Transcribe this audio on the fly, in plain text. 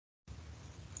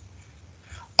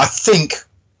I think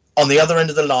on the other end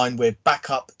of the line, we're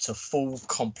back up to full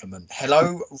complement.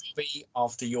 Hello, Robbie,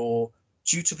 after your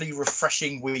dutifully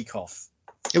refreshing week off.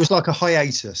 It was like a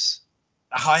hiatus.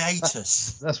 A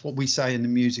hiatus. That's what we say in the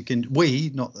music, and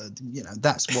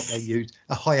that's what they use.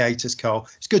 A hiatus, Carl.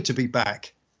 It's good to be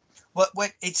back. Well,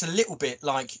 it's a little bit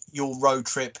like your road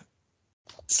trip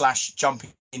 /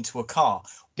 jumping into a car.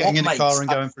 Getting in a car and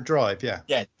going for a drive, yeah.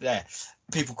 Yeah.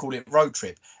 People call it road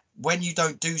trip. When you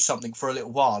don't do something for a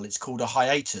little while, it's called a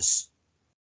hiatus.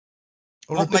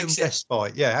 Or a bit of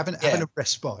respite. Yeah, having a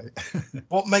respite.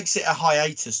 What makes it a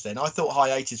hiatus then? I thought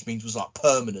hiatus was like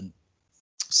permanent.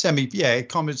 Kind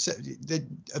of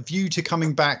a view to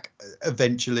coming back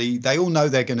eventually. They all know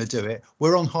they're going to do it.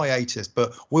 We're on hiatus,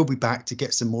 but we'll be back to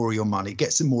get some more of your money,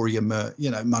 get some more of your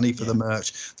money for the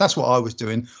merch. That's what I was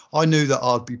doing. I knew that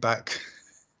I'd be back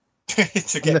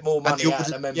to get more money out of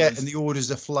the members. Yeah, and the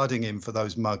orders are flooding in for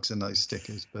those mugs and those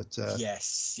stickers. But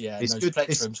it's those good.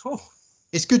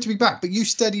 It's good to be back. But you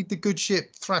steadied the Good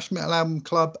Ship Thrash Metal Album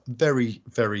Club very,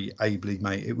 very ably,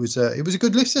 mate. It was a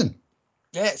good listen.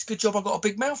 Yeah, it's a good job I got a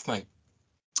big mouth, mate.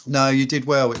 No, you did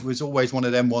well. It was always one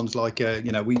of them ones like,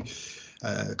 we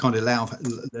kind of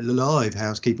live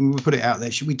housekeeping. We put it out there.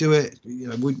 Should we do it?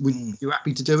 You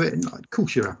happy to do it? And of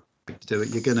course you're happy to do it.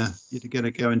 You're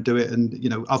gonna go and do it.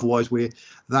 And, otherwise we're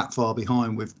that far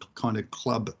behind with kind of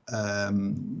club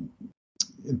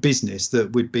business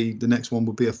that would be the next one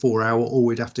would be a 4-hour, or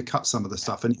we'd have to cut some of the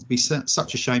stuff, and it'd be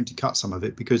such a shame to cut some of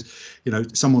it because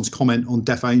someone's comment on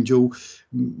Death Angel,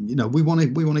 we want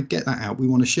to get that out, we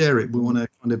want to share it, we want to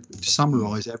kind of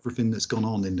summarize everything that's gone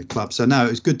on in the club. So no,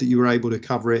 it's good that you were able to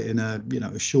cover it in a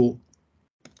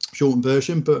shortened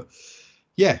version, but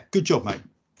yeah, good job, mate.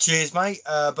 Cheers, mate.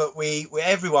 But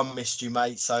everyone missed you,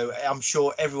 mate, so I'm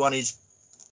sure everyone is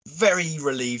very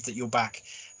relieved that you're back.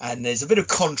 And there's a bit of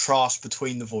contrast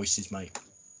between the voices, mate.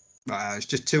 It's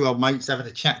just two old mates having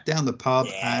a chat down the pub.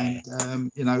 Yeah.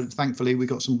 And, thankfully, we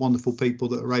got some wonderful people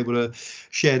that are able to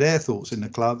share their thoughts in the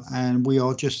club. And we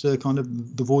are just kind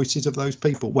of the voices of those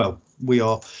people. Well, we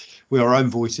are our own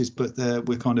voices, but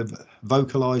we're kind of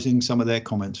vocalising some of their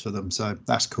comments for them. So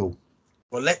that's cool.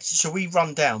 Well, shall we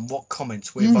run down what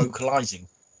comments we're vocalising?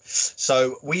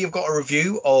 So we have got a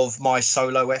review of my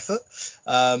solo effort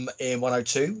in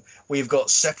 102. We've got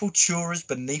Sepultura's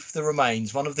Beneath the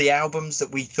Remains, one of the albums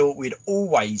that we thought we'd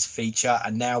always feature,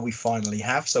 and now we finally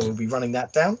have. So we'll be running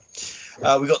that down.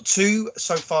 We've got 2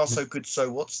 So Far So Good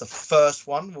So What's. The first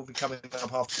one will be coming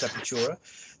up after Sepultura.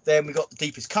 Then we've got the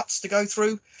deepest cuts to go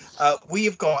through. We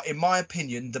have got, in my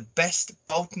opinion, the best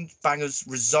Bolton Bangers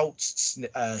results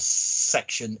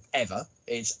section ever.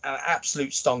 It's an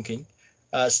absolute stonker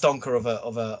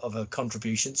of a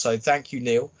contribution. So thank you,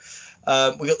 Neil.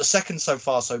 We got the second So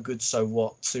Far So Good So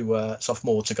What to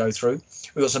sophomore to go through.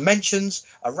 We got some mentions,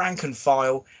 a rank and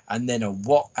file, and then a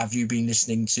what have you been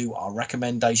listening to? Our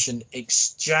recommendation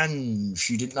exchange.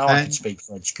 You didn't know I could speak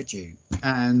French, could you?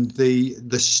 And the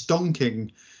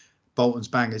stonking Bolton's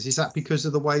Bangers, is that because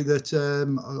of the way that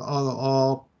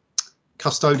our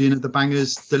custodian of the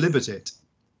Bangers delivers it?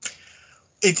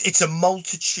 It's a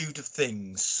multitude of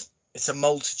things. It's a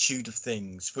multitude of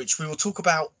things, which we will talk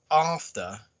about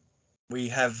after we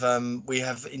have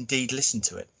indeed listened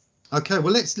to it. Okay,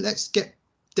 well let's get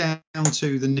down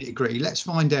to the nitty gritty. Let's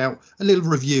find out a little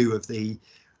review of the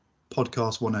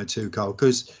podcast 102, Carl,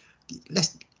 because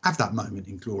let's have that moment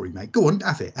in glory, mate. Go on,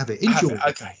 have it. Enjoy.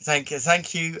 Okay, thank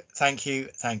you.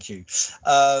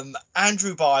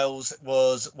 Andrew Biles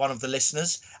was one of the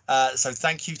listeners, so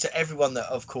thank you to everyone that,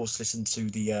 of course, listened to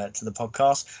the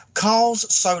podcast.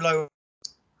 Carl's solo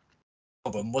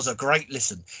album was a great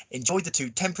listen. Enjoyed the 2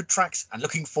 tempered tracks and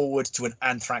looking forward to an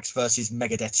Anthrax versus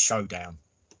Megadeth showdown.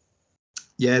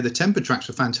 Yeah, the tempered tracks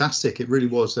were fantastic. It really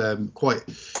was quite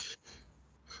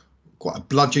a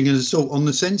bludgeoning assault on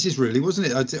the senses, really, wasn't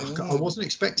it? I wasn't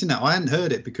expecting that. I hadn't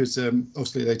heard it because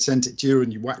obviously they'd sent it to you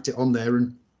and you whacked it on there,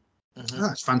 and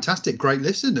it's fantastic, great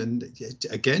listen. And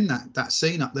again, that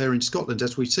scene up there in Scotland,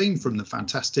 as we've seen from the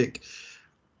fantastic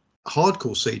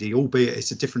hardcore CD, albeit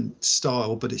it's a different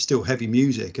style, but it's still heavy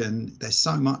music, and there's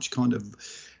so much kind of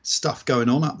stuff going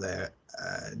on up there.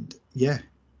 And yeah,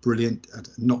 brilliant.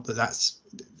 Not that that's,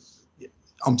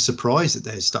 I'm surprised that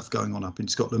there's stuff going on up in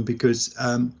Scotland, because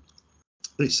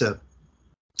it's it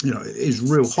is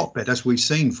real hotbed, as we've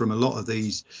seen from a lot of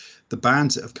the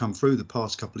bands that have come through the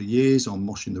past couple of years, on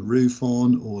Moshing the Roof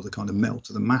On, or the kind of Metal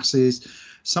to the Masses.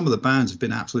 Some of the bands have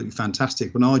been absolutely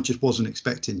fantastic, when I just wasn't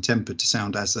expecting Tempered to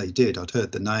sound as they did. I'd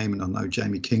heard the name, and I know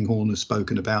Jamie Kinghorn has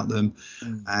spoken about them.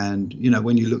 And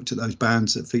when you looked at those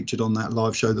bands that featured on that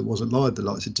live show that wasn't live, the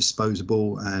likes of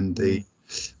Disposable and the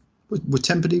were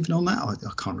Tempered even on that? I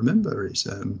can't remember. It's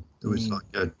there was like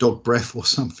a Dog Breath or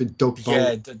something. Dog Bowl.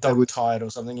 Yeah, Dog Tired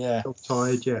or something. Yeah. Dog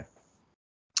Tired. Yeah.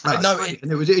 No,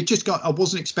 and it just got. I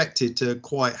wasn't expected to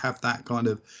quite have that kind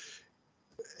of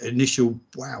initial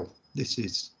wow. This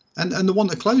is and the one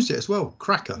that closed it as well,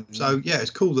 Cracker. Mm-hmm. So yeah, it's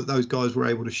cool that those guys were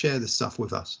able to share this stuff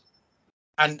with us.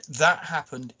 And that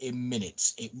happened in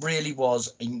minutes. It really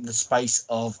was in the space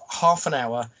of half an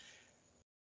hour.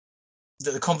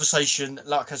 The conversation,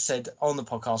 like I said on the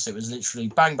podcast, it was literally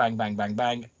bang, bang, bang, bang,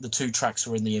 bang. The 2 tracks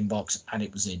were in the inbox, and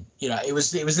it was in. You know, it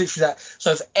was literally that.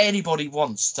 So if anybody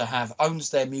wants to owns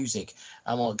their music,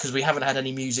 because we haven't had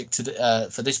any music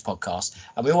for this podcast,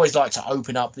 and we always like to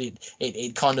open up.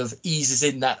 It kind of eases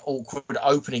in that awkward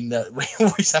opening that we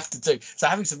always have to do. So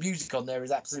having some music on there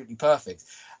is absolutely perfect.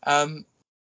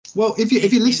 Well, if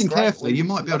you listen carefully, you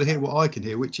might be able to hear what I can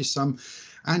hear, which is some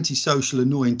antisocial,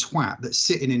 annoying twat that's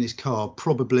sitting in his car,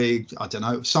 probably, I don't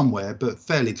know, somewhere, but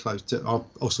fairly close to,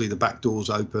 obviously the back door's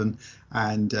open,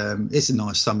 and it's a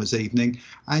nice summer's evening.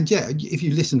 And yeah, if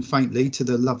you listen faintly to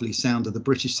the lovely sound of the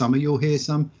British summer, you'll hear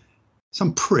some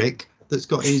prick that's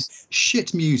got his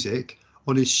shit music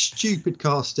on his stupid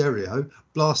car stereo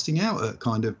blasting out at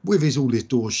kind of, with all his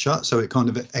doors shut, so it kind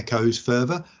of echoes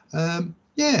further.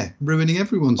 Yeah, ruining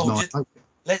everyone's night.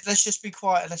 Let's just be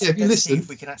quiet. Let's see if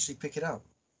we can actually pick it up.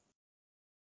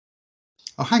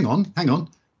 Oh, hang on.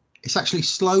 It's actually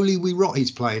Slowly We Rot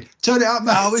he's playing. Turn it up,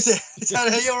 mate. Oh, is it?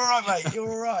 You're all right, mate. You're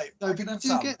all right. No, but you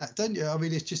do get that, don't you? I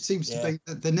mean, it just seems to be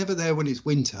that they're never there when it's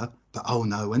winter. But, oh,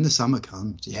 no, when the summer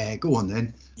comes, yeah, go on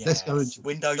then. Yes. Let's go.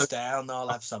 Windows down, I'll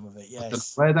have some of it, yes. I don't know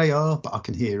where they are, but I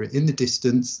can hear it in the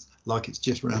distance like it's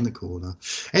just around the corner.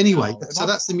 Anyway, so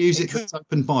that's the music that's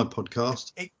opened my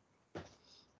podcast.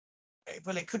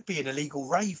 Well, it could be an illegal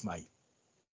rave, mate.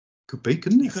 Could be,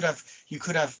 couldn't it? You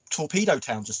could have Torpedo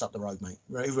Town just up the road, mate.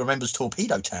 Who remembers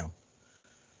Torpedo Town?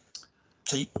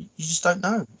 So you just don't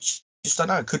know.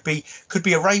 It could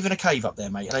be a rave in a cave up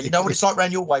there, mate. And you know what it's like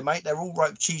around your way, mate. They're all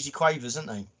cheesy quavers, aren't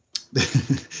they?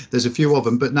 There's a few of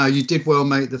them, but no, you did well,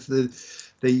 mate.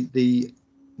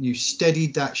 You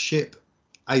steadied that ship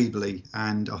ably,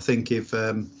 and I think if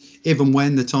even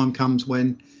when the time comes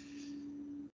when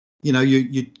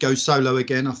you go solo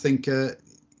again, I think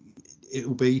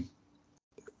it'll be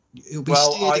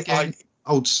steered again.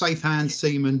 Old safe hand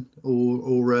seaman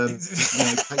or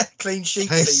clean sheet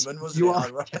seaman, wasn't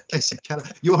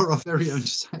it? You are our very own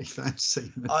safe hand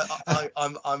seaman.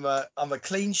 I'm a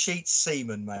clean sheet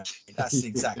seaman, mate. That's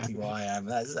exactly what I am.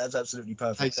 That's absolutely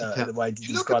perfect. The way to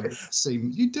describe it.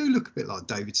 Seaman. You do look a bit like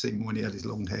David Seaman when he had his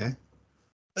long hair.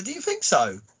 But do you think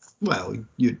so? Well,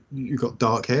 you got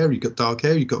dark hair. You've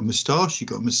got a moustache.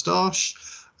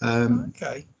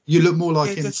 Okay. You look more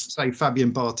like say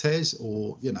Fabian Barthez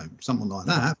or someone like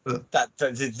that. But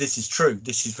this is true.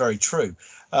 This is very true.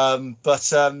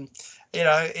 It's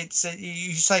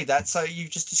you say that, so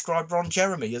you've just described Ron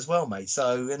Jeremy as well, mate.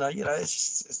 So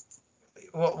it's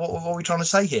what are we trying to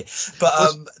say here? But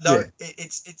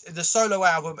it's the solo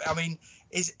album. I mean,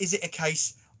 is it a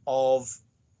case of?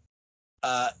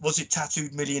 Was it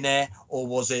Tattooed Millionaire or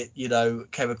was it,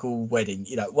 Chemical Wedding?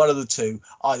 One of the two.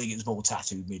 I think it's more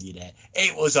Tattooed Millionaire.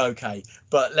 It was okay,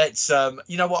 but let's.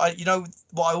 You know what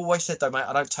I always said though, mate.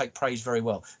 I don't take praise very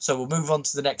well. So we'll move on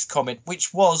to the next comment,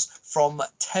 which was from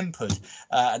Tempered,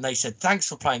 and they said, "Thanks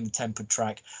for playing the Tempered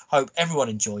track. Hope everyone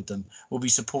enjoyed them. We'll be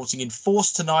supporting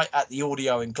Enforced tonight at the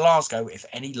Audio in Glasgow if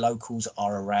any locals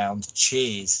are around.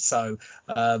 Cheers." So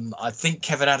I think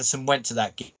Kevin Addison went to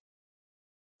that gig.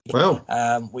 Well,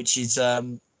 which is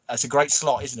that's a great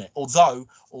slot, isn't it? Although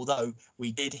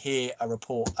we did hear a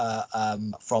report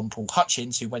from Paul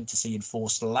Hutchings, who went to see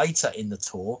Enforced later in the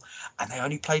tour, and they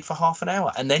only played for half an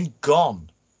hour and then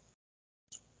gone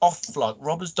off like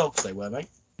robbers' dogs. They were, mate.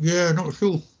 Yeah, not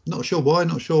sure why.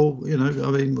 Not sure.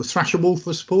 I mean, was Thrasher Wolf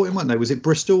was supporting, weren't they? Was it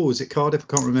Bristol? Was it Cardiff?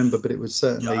 I can't remember, but it was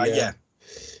certainly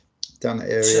down that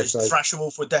area. So Thrasher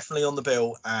Wolf were definitely on the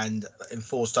bill, and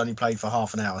Enforced only played for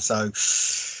half an hour. So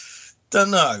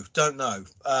don't know.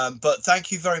 But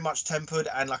thank you very much, Tempered.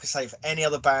 And like I say, if any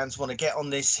other bands want to get on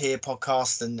this here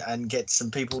podcast and get some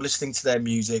people listening to their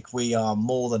music, we are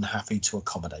more than happy to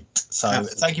accommodate. So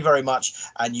absolutely. Thank you very much.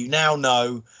 And you now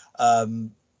know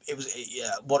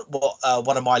what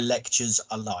one of my lectures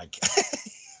are like.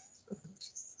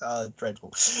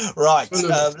 Dreadful. Right.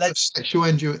 Let's sexual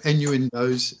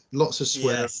innuendos, lots of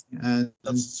swearing, lots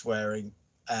of swearing,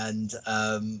 and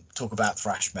talk about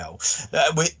thrash metal.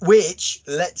 Which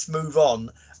let's move on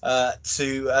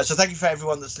to. So thank you for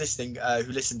everyone that's listening,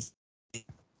 who listened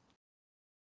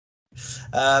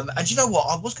And you know what?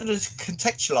 I was going to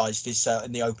contextualise this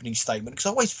in the opening statement, because I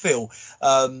always feel,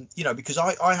 because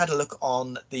I had a look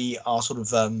on our sort of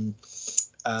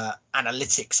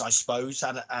analytics, I suppose,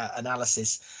 and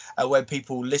analysis, where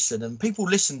people listen, and people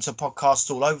listen to podcasts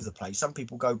all over the place. Some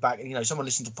people go back, someone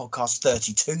listened to podcast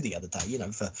 32 the other day,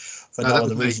 for no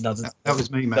other reason other than that was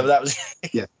me, mate. That was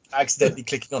yeah. accidentally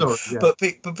clicking on. Sorry, yeah. But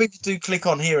people do click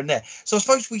on here and there. So I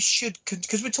suppose we should,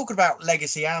 because we're talking about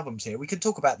legacy albums here, we can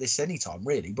talk about this anytime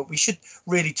really, but we should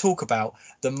really talk about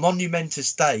the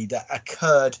monumentous day that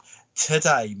occurred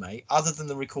today, mate, other than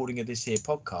the recording of this here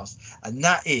podcast, and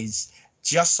that is,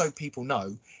 just so people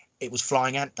know, it was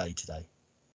Flying Ant Day today.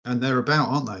 And they're about,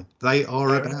 aren't they? They're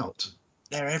about.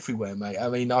 They're everywhere, mate. I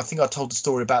mean, I think I told the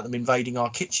story about them invading our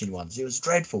kitchen once. It was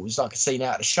dreadful. It was like a scene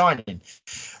out of The Shining.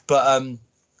 But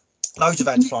loads of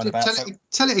ants flying about.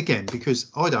 Tell it again,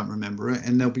 because I don't remember it,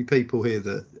 and there'll be people here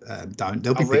that don't.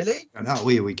 There'll be really? Oh,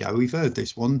 here we go. We've heard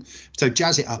this one. So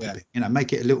jazz it up a bit.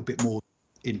 Make it a little bit more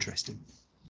interesting.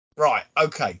 Right.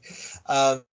 Okay.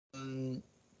 Putting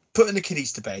the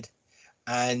kiddies to bed,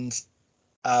 and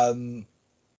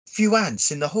few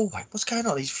ants in the hallway. What's going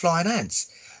on? These flying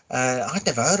ants. I'd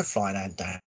never heard of Flying Ant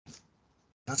Day.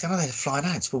 I was going, they're flying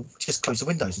ants. Well, just close the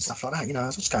windows and stuff like that.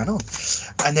 That's what's going on.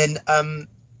 And then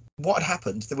what had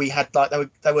happened, that we had, like,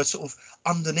 they were sort of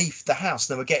underneath the house.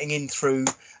 They were getting in through,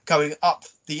 going up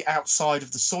the outside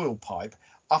of the soil pipe,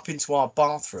 up into our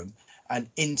bathroom, and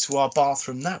into our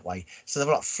bathroom that way. So they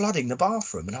were like flooding the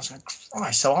bathroom, and I was like,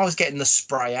 Christ. So I was getting the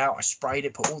spray out. I sprayed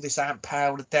it, put all this ant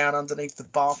powder down underneath the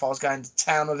bath. I was going to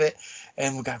town with it,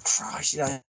 and we're going, Christ,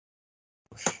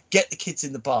 get the kids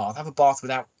in the bath, have a bath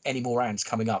without any more ants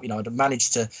coming up. I'd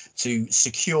managed to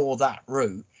secure that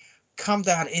route, come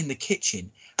down in the kitchen,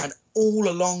 and all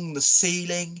along the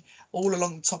ceiling, all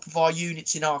along the top of our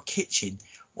units in our kitchen,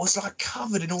 was like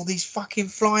covered in all these fucking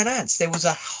flying ants. There was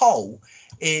a hole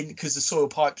in, because the soil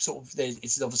pipe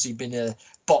it's obviously been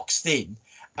boxed in,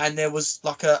 and there was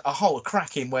like a hole, a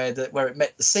crack in where it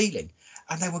met the ceiling,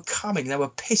 and they were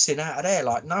pissing out of there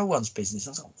like no one's business.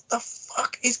 I was like, what the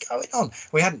fuck is going on?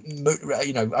 We hadn't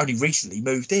only recently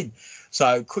moved in,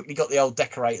 so quickly got the old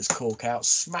decorator's cork out,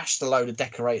 smashed a load of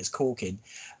decorator's cork in,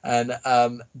 and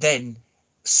then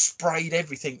sprayed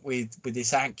everything with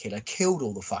this ant killer, killed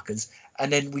all the fuckers,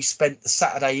 and then we spent the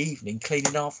Saturday evening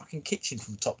cleaning our fucking kitchen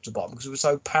from top to bottom because we were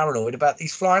so paranoid about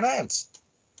these flying ants.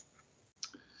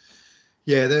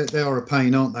 Yeah, they are a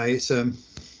pain, aren't they?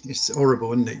 It's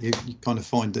horrible, isn't it? You kind of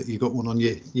find that you got one on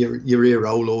your ear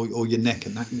hole or your neck,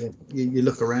 and that you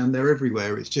look around, they're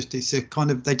everywhere. It's a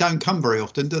kind of, they don't come very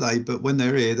often, do they? But when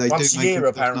they're here, they once do. Once a year,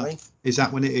 apparently. Is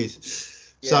that when it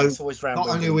is? Yeah, so it's always round. Not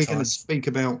only are we going to speak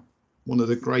about one of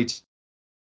the great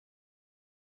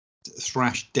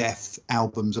thrash death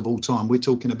albums of all time, we're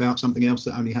talking about something else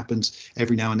that only happens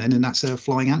every now and then, and that's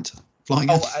Flying Ant.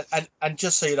 And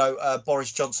just so you know,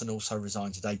 Boris Johnson also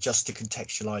resigned today, just to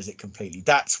contextualise it completely.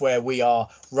 That's where we are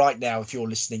right now if you're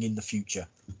listening in the future.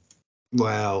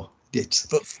 Well,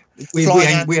 we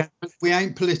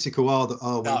ain't political, are we?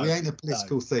 No, we ain't a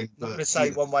political thing. I'm not going to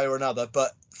say one way or another,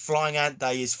 but Flying Ant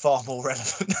Day is far more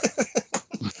relevant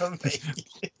for me.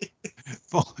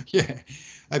 Yeah,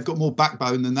 they've got more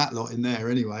backbone than that lot in there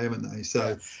anyway, haven't they?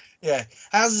 So yeah,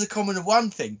 houses are common of one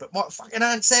thing, but what fucking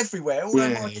ants everywhere all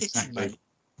over my kitchen, mate.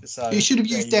 So you should have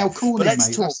used Dale Cornyn, mate.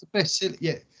 That's the best.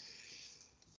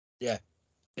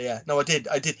 Yeah. No, I did.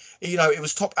 It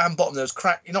was top and bottom. There was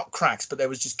not cracks, but there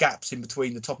was just gaps in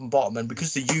between the top and bottom. And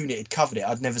because the unit had covered it,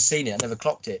 I'd never seen it. I never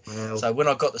clocked it. Wow. So when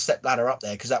I got the step ladder up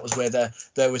there, because that was where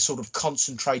they were sort of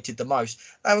concentrated the most,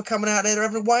 they were coming out there. They're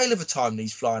having a whale of a time,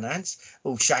 these flying ants,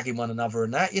 all shagging one another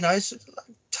and that. It's like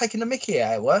taking the mickey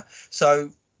out, were. So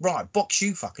right, box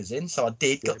you fuckers in. So I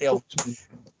did. Got the old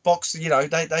box.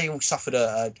 They all suffered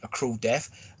a cruel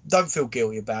death. Don't feel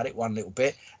guilty about it one little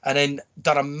bit, and then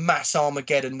done a mass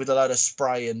Armageddon with a load of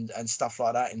spray and stuff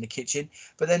like that in the kitchen.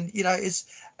 But then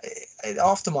it's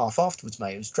aftermath afterwards,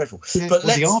 mate. It was dreadful. Yeah, but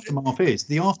the aftermath is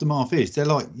they're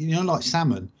like like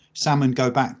salmon. Salmon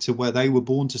go back to where they were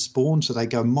born to spawn, so they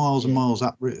go miles and miles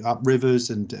up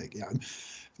rivers, and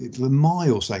for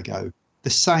miles they go. The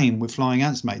same with flying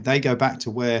ants, mate. They go back to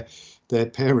where their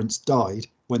parents died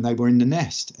when they were in the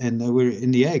nest and they were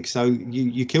in the egg. So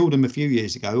you killed them a few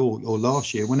years ago or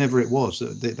last year, whenever it was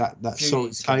that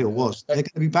sort of tale was. They're going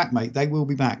to be back, mate. They will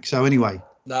be back. So anyway.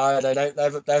 No, they don't. They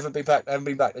haven't been back. They haven't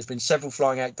been back. There's been several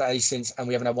flying ant days since, and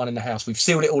we haven't had one in the house. We've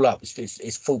sealed it all up.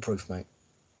 It's foolproof, mate.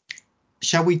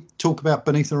 Shall we talk about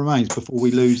Beneath the Remains before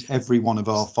we lose every one of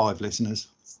our 5 listeners?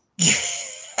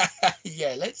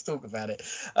 Yeah, let's talk about it.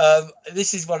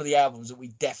 This is one of the albums that we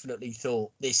definitely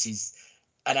thought this is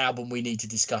an album we need to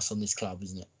discuss on this club,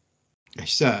 isn't it? It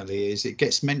certainly is. It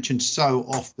gets mentioned so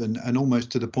often, and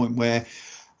almost to the point where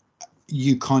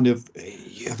you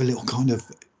have a little kind of,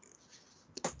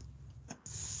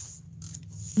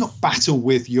 not battle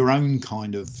with your own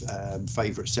kind of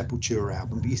favourite Sepultura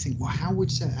album, but you think, well, how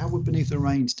would Beneath the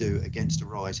Rains do against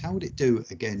Arise? How would it do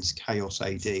against Chaos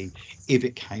AD if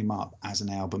it came up as an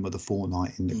album of the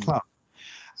fortnight in the club?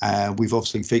 We've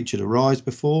obviously featured Arise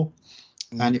before,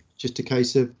 and it's just a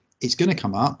case of, it's going to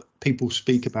come up. People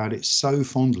speak about it so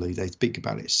fondly, they speak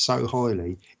about it so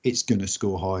highly, it's going to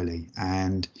score highly,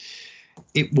 and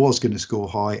it was going to score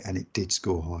high, and it did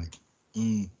score high.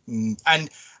 And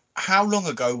how long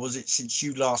ago was it since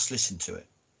you last listened to it,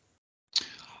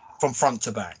 from front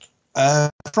to back?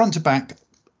 Front to back,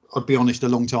 I'd be honest, a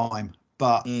long time,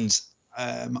 but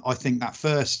I think that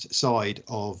first side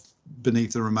of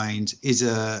Beneath the Remains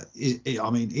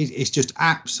it's just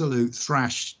absolute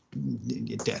thrash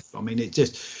death. I mean,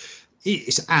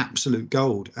 it's absolute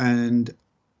gold. And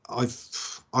I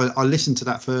listened to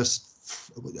that first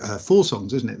 4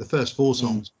 songs, isn't it? The first 4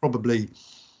 songs, probably,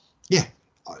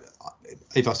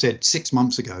 if I said 6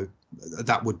 months ago,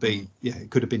 that would be, it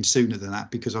could have been sooner than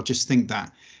that, because I just think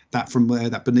that from where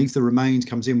that Beneath the Remains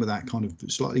comes in with that kind of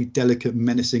slightly delicate,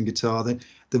 menacing guitar, then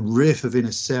the riff of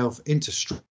Inner Self into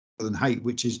Stronger Than Hate,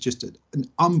 which is just an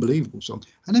unbelievable song,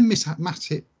 and then mass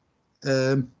hit,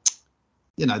 the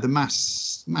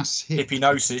mass hit,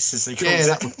 Hypnosis, as they call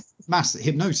it. Mass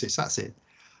Hypnosis, that's it.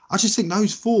 I just think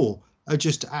those 4 are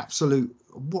just absolute,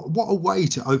 what a way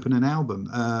to open an album.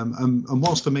 And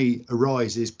whilst for me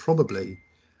Arise is probably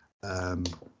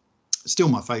still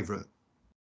my favourite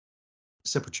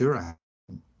Sepultura album,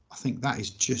 I think that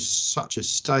is just such a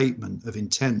statement of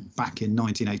intent back in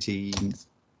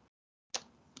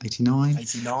 1989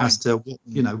 as to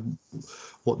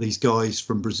what these guys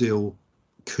from Brazil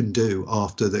can do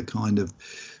after the kind of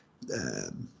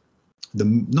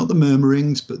not the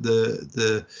murmurings, but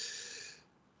the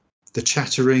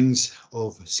chatterings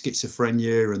of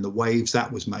Schizophrenia and the waves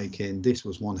that was making. This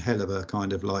was one hell of a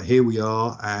kind of like, here we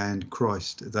are, and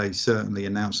Christ, they certainly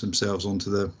announced themselves onto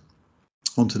the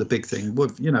big thing. Well,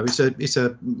 it's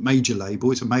a major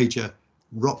label, it's a major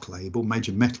rock label,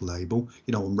 major metal label,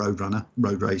 on Roadrunner,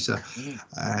 Road Racer,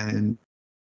 and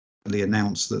they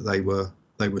announced that they were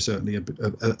certainly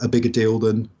a bigger deal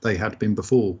than they had been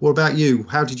before. What about you?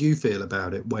 How did you feel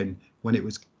about it when it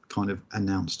was kind of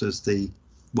announced as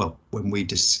when we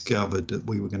discovered that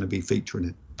we were going to be featuring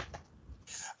it?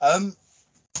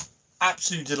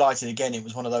 Absolutely delighted. Again, it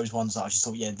was one of those ones that I just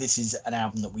thought, this is an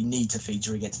album that we need to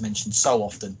feature. It gets mentioned so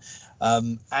often,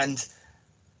 and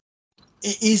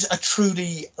it is a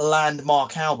truly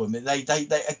landmark album.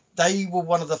 They were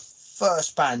one of the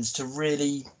first bands to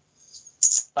really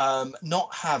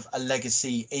not have a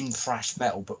legacy in thrash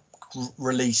metal, but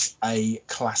release a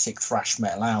classic thrash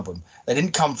metal album. They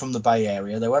didn't come from the Bay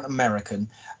Area, they weren't American,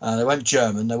 they weren't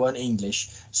German, they weren't English,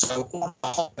 so all the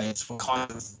hotbeds were kind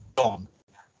of gone.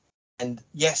 And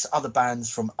yes, other bands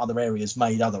from other areas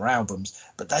made other albums,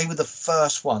 but they were the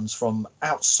first ones from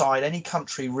outside any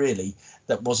country really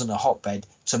that wasn't a hotbed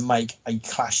to make a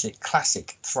classic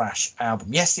thrash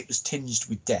album. Yes, it was tinged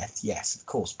with death, yes, of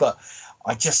course, but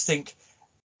I just think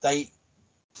they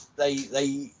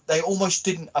almost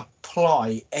didn't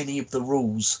apply any of the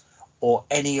rules or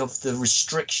any of the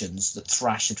restrictions that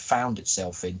thrash had found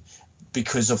itself in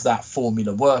because of that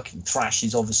formula working. Thrash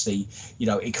is obviously,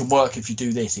 it can work if you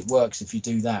do this, it works if you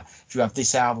do that, if you have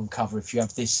this album cover, if you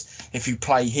have this, if you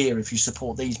play here, if you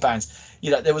support these bands,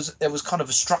 there was kind of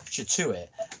a structure to it,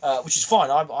 which is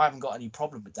fine. I haven't got any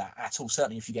problem with that at all,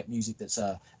 certainly if you get music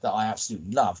that I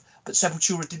absolutely love. But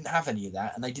Sepultura didn't have any of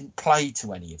that, and they didn't play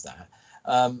to any of that.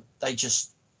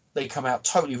 They come out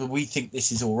totally, but we think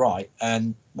this is all right,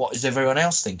 and what is everyone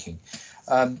else thinking?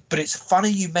 But it's funny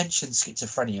you mentioned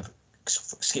schizophrenia,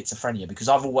 because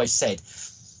I've always said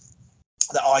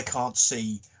that I can't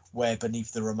see where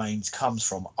Beneath the Remains comes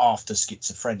from after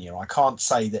Schizophrenia. I can't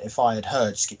say that if I had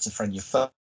heard Schizophrenia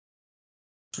first,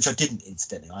 which I didn't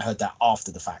incidentally, I heard that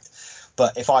after the fact,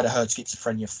 but if I'd have heard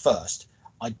Schizophrenia first,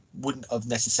 I wouldn't have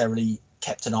necessarily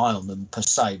kept an eye on them per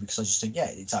se, because I just think,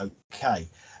 it's okay.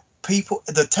 People,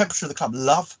 the temperature of the club,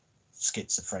 love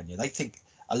Schizophrenia. They think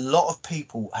a lot of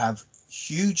people have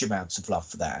huge amounts of love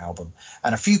for that album,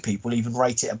 and a few people even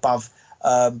rate it above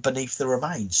Beneath the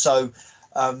Remains. So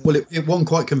it won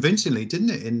quite convincingly,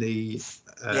 didn't it, in the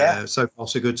So Far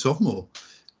So Good sophomore?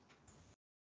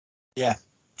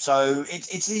 So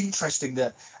it's interesting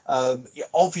that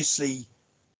obviously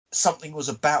something was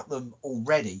about them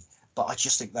already, but I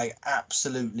just think they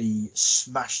absolutely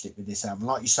smashed it with this album.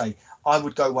 Like you say, I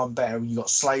would go one better when you got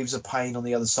Slaves of Pain on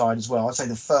the other side as well. I'd say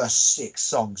the first 6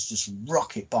 songs just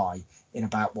rocket by in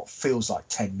about what feels like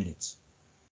 10 minutes.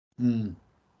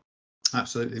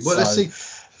 Absolutely. Well, let's see.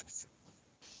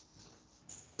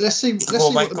 Let's see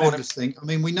what the members think. I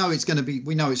mean, we know it's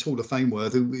Hall of Fame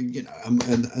worthy, you know,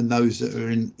 and those that are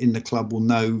in the club will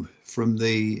know from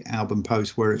the album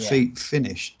post where it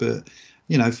finished. But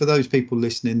you know, for those people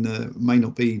listening that may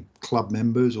not be club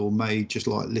members or may just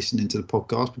like listening to the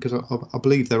podcast, because I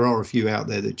believe there are a few out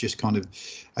there that just kind of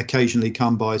occasionally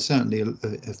come by. Certainly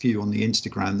a few on the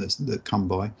Instagram that come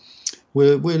by.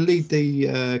 We'll read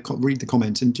the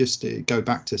comments and just go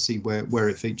back to see where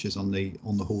it features on the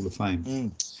Hall of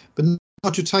Fame. But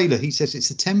Nigel Taylor, he says it's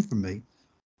a 10 from me.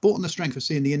 Bought on the strength of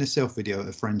seeing the Inner Self video at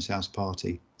a friend's house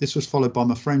party. This was followed by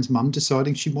my friend's mum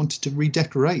deciding she wanted to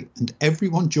redecorate and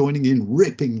everyone joining in,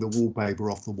 ripping the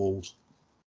wallpaper off the walls.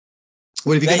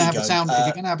 Well, if you're going to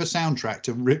have a soundtrack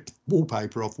to rip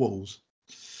wallpaper off walls,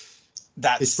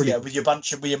 that's with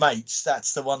your mates,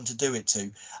 that's the one to do it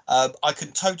to. I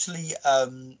can totally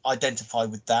identify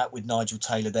with that, with Nigel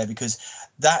Taylor there, because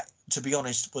that, to be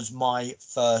honest, was my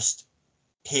first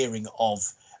hearing of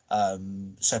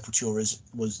Sepultura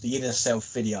was the Inner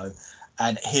Self video,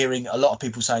 and hearing a lot of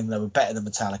people saying they were better than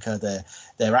Metallica,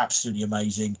 they're absolutely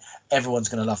amazing, everyone's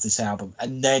going to love this album,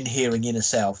 and then hearing Inner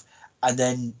Self and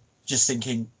then just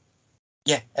thinking,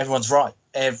 yeah, everyone is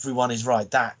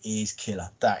right, that is killer,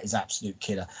 that is absolute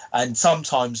killer. And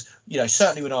sometimes, you know,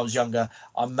 certainly when I was younger,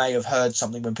 I may have heard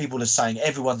something when people are saying,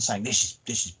 everyone's saying this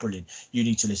is brilliant, you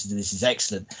need to listen to this, is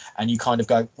excellent, and you kind of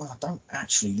go, well, I don't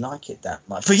actually like it that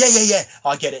much, but yeah,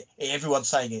 I get it, everyone's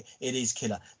saying it is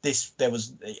killer.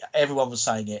 Everyone was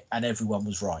saying it and everyone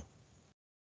was right.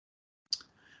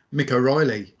 Mick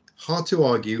O'Reilly, hard to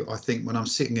argue, I think, when I'm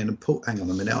sitting in a pool. Hang on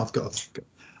a minute,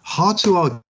 hard to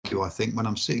argue, I think, when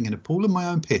I'm sitting in a pool of my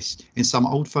own piss in some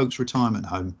old folks' retirement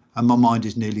home and my mind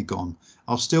is nearly gone.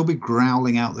 I'll still be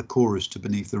growling out the chorus to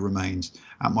Beneath the Remains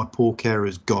at my poor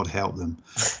carers, God help them,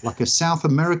 like a South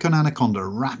American anaconda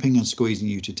wrapping and squeezing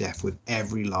you to death with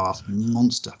every last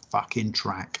monster fucking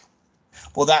track.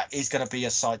 Well, that is going to be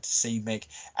a sight to see, Mick,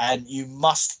 and you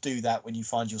must do that when you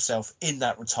find yourself in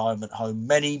that retirement home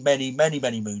many, many, many,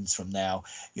 many moons from now.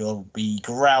 You'll be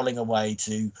growling away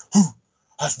to who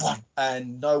has won,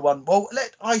 and no one. Well,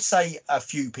 I say a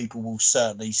few people will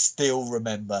certainly still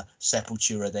remember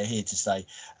Sepultura. They're here to stay.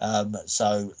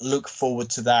 So look forward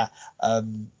to that.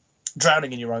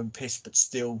 Drowning in your own piss, but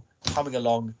still coming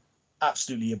along,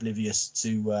 absolutely oblivious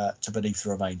to Beneath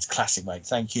the Remains. Classic, mate.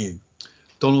 Thank you.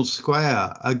 Donald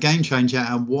Square, a game changer,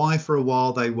 and why for a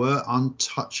while they were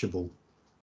untouchable.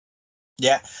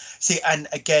 Yeah. See, and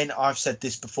again, I've said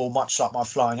this before, much like my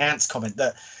Flying Ants comment,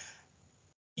 that,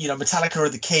 you know, Metallica are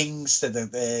the kings.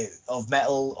 They're of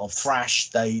metal, of thrash.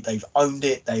 They've owned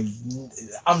it. They've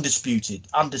undisputed.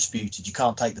 You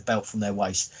can't take the belt from their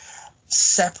waist.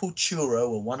 Sepultura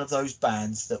were one of those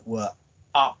bands that were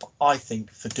up, I think,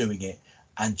 for doing it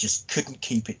and just couldn't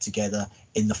keep it together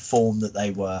in the form that they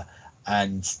were.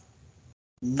 And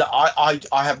I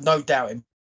have no doubt in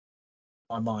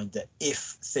my mind that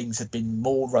if things had been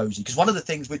more rosy, because one of the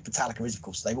things with Metallica is, of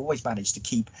course, they've always managed to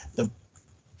keep the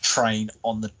train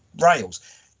on the rails.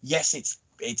 Yes,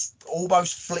 it's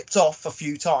almost flipped off a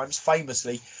few times,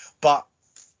 famously, but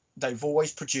they've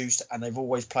always produced and they've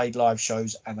always played live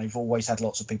shows and they've always had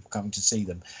lots of people coming to see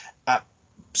them. At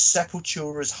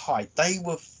Sepultura's height,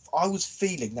 I was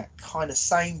feeling that kind of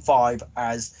same vibe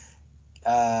as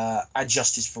and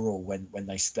Justice for All when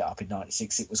they split up in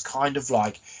 '96. It was kind of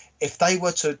like, if they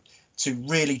were to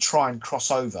really try and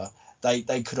cross over,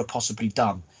 they could have possibly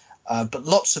done, but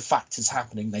lots of factors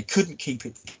happening, they couldn't keep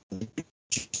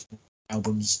it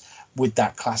albums with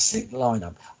that classic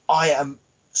lineup. I am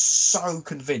so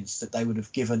convinced that they would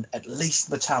have given at least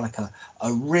Metallica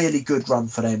a really good run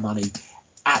for their money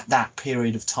at that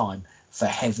period of time for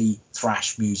heavy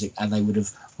thrash music, and they would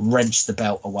have wrenched the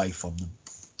belt away from them.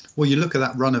 Well, you look at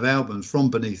that run of albums from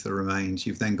Beneath the Remains,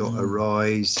 you've then got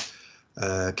Arise,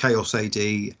 Chaos AD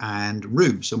and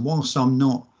Roots. And whilst I'm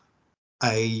not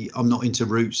into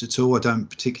Roots at all, I don't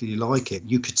particularly like it,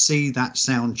 you could see that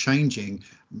sound changing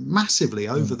massively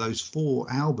over those 4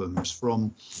 albums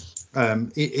from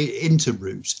into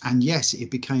Roots. And yes,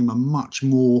 it became a much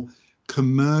more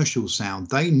commercial sound.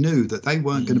 They knew that they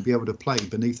weren't going to be able to play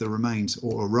Beneath the Remains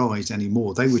or Arise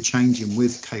anymore. They were changing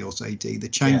with Chaos AD, the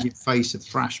changing face of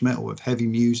thrash metal, of heavy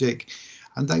music,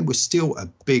 and they were still a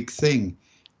big thing.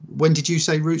 When did you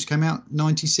say Roots came out?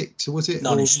 96, or was it?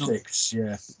 96,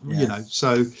 yeah. You know,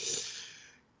 so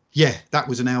yeah, that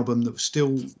was an album that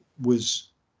still was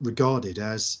regarded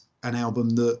as an album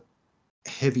that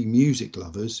heavy music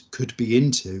lovers could be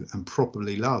into and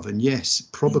probably love. And yes,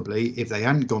 probably if they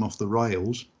hadn't gone off the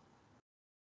rails,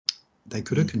 they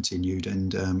could have continued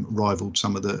and rivaled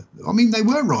some of the. I mean, they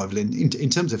were rivaling in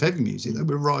terms of heavy music. They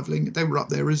were rivaling. They were up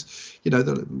there as, you know,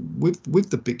 with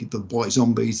the White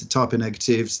Zombies, the Type of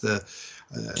Negatives, the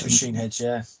Machine Heads.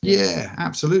 Yeah,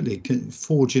 absolutely,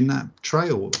 forging that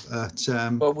trail.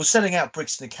 Well, setting out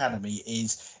Brixton Academy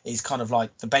is kind of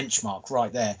like the benchmark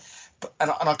right there. But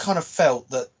and I kind of felt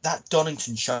that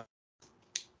Donington show,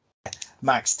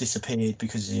 Max disappeared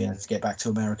because he had to get back to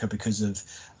America because of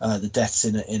the deaths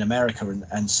in America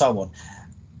and so on.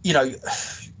 You know,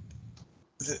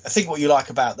 I think what you like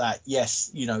about that,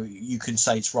 yes, you know, you can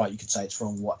say it's right, you can say it's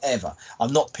wrong, whatever.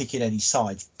 I'm not picking any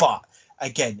sides. But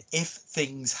again, if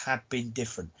things had been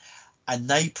different and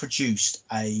they produced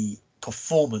a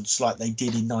performance like they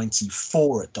did in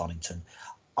 '94 at Donington,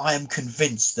 I am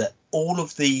convinced that all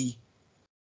of the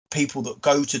people that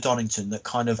go to Donington that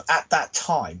kind of at that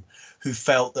time who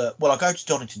felt that, well, I go to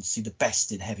Donington to see the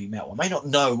best in heavy metal. I may not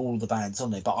know all the bands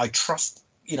on there, but I trust,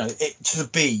 you know, it to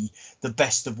be the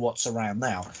best of what's around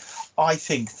now. I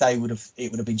think it would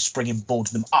have been springing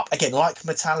boarding them up again, like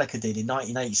Metallica did in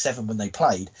 1987 when they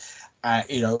played.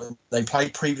 You know, they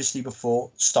played previously before,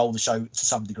 stole the show to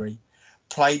some degree.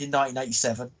 Played in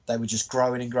 1987, they were just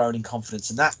growing and growing in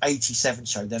confidence, and that '87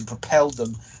 show then propelled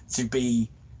them to be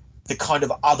the kind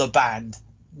of other band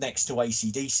next to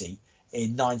AC/DC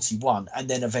in '91, and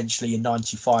then eventually in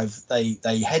 '95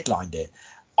 they headlined it.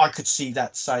 I could see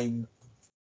that same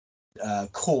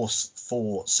course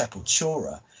for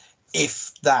Sepultura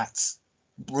if that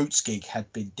Roots gig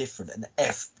had been different, and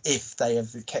if they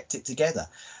have kept it together.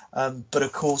 But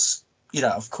of course,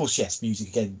 yes, music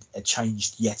again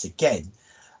changed yet again,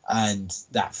 and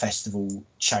that festival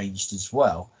changed as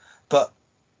well. But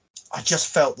I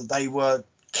just felt that they were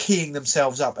keying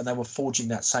themselves up and they were forging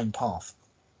that same path.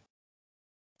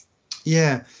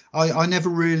 Yeah, I never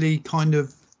really kind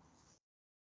of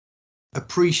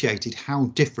appreciated how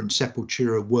different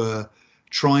Sepultura were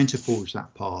trying to forge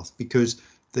that path, because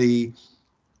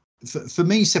for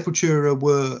me, Sepultura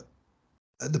were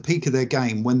at the peak of their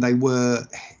game when they were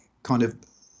kind of,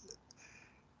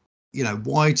 you know,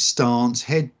 wide stance,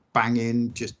 head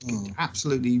banging, just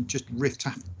absolutely just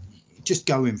just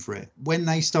going for it. When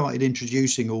they started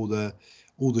introducing all the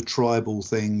tribal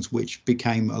things, which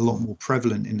became a lot more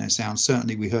prevalent in their sound,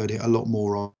 certainly we heard it a lot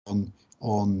more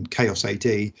on Chaos AD,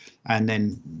 and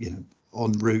then, you know,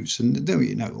 on Roots, and then,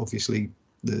 you know, obviously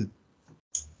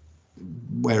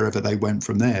wherever they went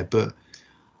from there. But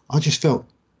I just felt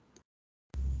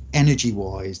energy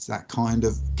wise, that kind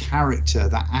of character,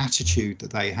 that attitude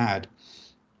that they had,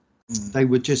 they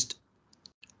were just,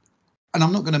 and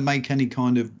I'm not going to make any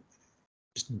kind of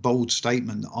bold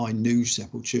statement that I knew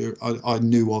Sepultura, I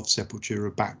knew of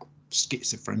Sepultura back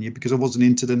Schizophrenia, because I wasn't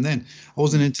into them then. I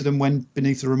wasn't into them when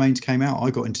Beneath the Remains came out. I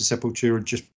got into Sepultura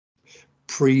just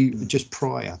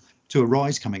prior to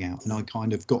Arise coming out, and I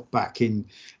kind of got back in,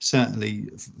 certainly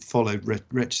followed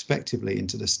retrospectively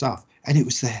into the stuff, and it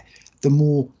was the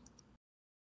more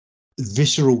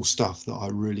visceral stuff that I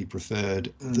really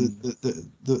preferred.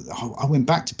 I went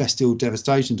back to Bestial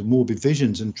Devastation, to Morbid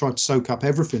Visions, and tried to soak up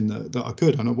everything that I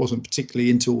could, and I wasn't particularly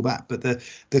into all that. But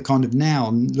the kind of, now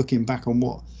looking back on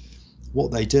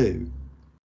what they do,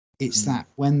 it's that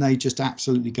when they just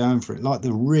absolutely going for it, like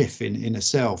the riff in Inner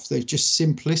Self, there's just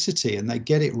simplicity and they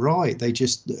get it right. They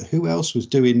just, who else was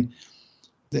doing,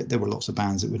 there were lots of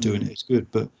bands that were doing it, it's good,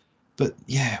 but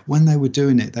yeah, when they were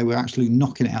doing it, they were actually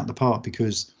knocking it out the park,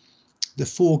 because the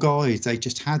four guys, they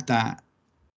just had that.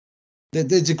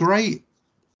 There's a great,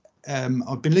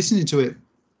 I've been listening to it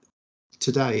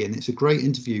today, and it's a great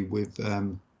interview with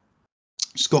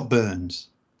Scott Burns,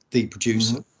 the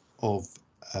producer of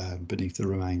Beneath the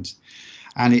Remains,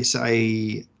 and it's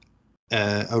a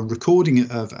recording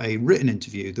of a written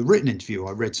interview. The written interview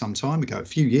I read some time ago, a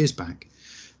few years back,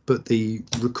 but the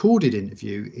recorded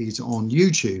interview is on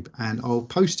YouTube, and I'll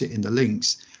post it in the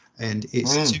links. And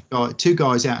it's two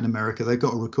guys out in America. They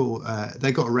got a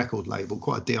record label,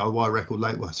 quite a DIY record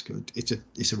label.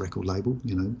 It's a record label,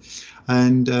 you know.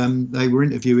 And they were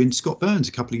interviewing Scott Burns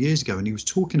a couple of years ago, and he was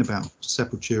talking about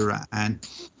Sepultura and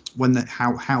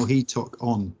how he took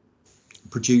on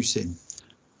producing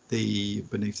the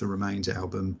Beneath the Remains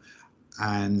album,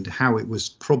 and how it was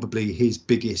probably his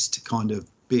biggest kind of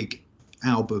big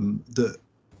album that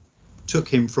took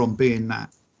him from being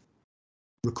that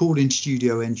recording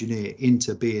studio engineer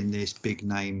into being this big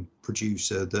name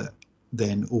producer that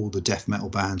then all the death metal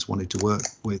bands wanted to work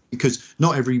with, because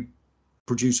not every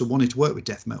producer wanted to work with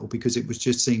death metal because it was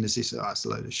just seen as this, it's a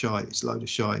load of shite, it's a load of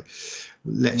shite,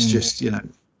 let's just,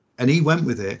 and he went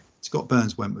with it. Scott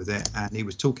Burns went with it, and he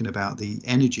was talking about the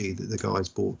energy that the guys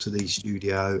brought to the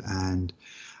studio and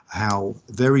how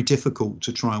very difficult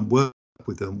to try and work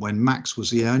with them when Max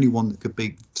was the only one that could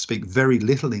speak very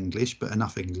little English but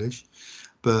enough English,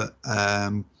 but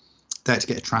they had to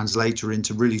get a translator in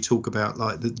to really talk about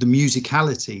like the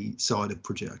musicality side of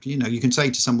project. You can say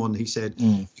to someone, he said,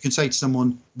 you can say to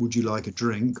someone, would you like a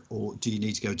drink or do you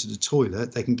need to go to the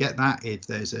toilet? They can get that if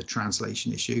there's a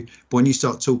translation issue. But when you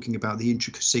start talking about the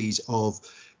intricacies of,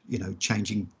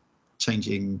 changing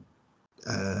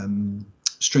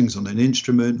strings on an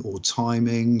instrument or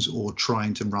timings or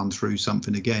trying to run through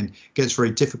something again, it gets very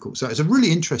difficult. So it's a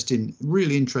really interesting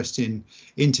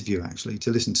interview actually to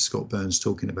listen to Scott Burns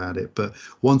talking about it. But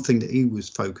one thing that he was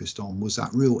focused on was that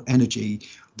real energy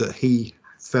that he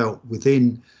felt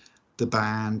within the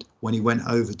band when he went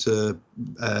over to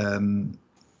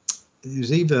it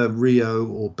was either Rio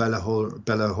or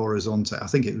Belo Horizonte. I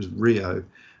think it was Rio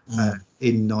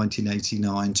in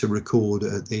 1989 to record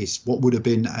this, what would have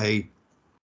been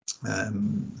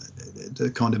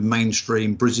the kind of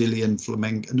mainstream Brazilian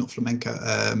flamenco, not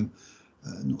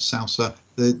salsa,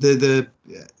 the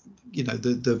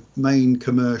main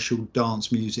commercial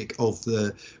dance music of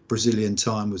the Brazilian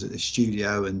time was at the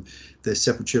studio, and the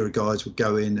Sepultura guys would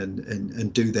go in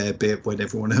and do their bit when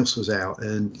everyone else was out,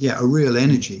 and a real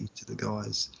energy to the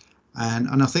guys,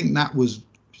 and I think that was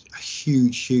a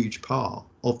huge part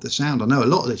of the sound. I know a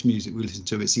lot of this music we listen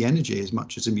to, it's the energy as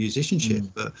much as the musicianship,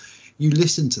 but you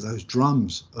listen to those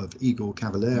drums of Igor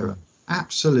Cavalera,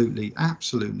 absolutely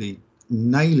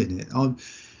nailing it.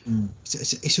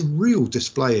 It's a real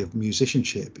display of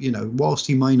musicianship. Whilst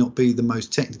he may not be the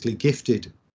most technically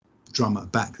gifted drummer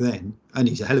back then, and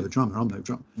he's a hell of a drummer, I'm no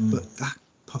drummer, but that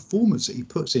performance that he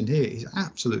puts in here is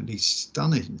absolutely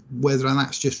stunning. Whether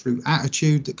that's just through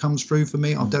attitude that comes through for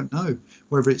me, I don't know.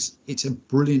 Whether it's a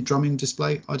brilliant drumming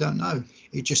display, I don't know.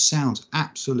 It just sounds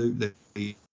absolutely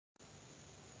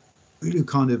really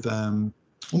kind of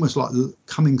almost like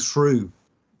coming through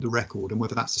the record, and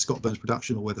whether that's the Scott Burns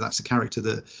production or whether that's the character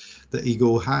that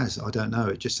Igor has, I don't know.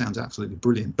 It just sounds absolutely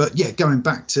brilliant. But going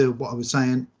back to what I was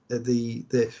saying, the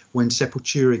when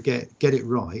Sepultura get it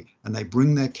right and they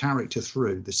bring their character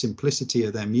through, the simplicity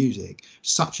of their music,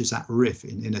 such as that riff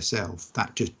in Inner Self,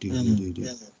 that just do.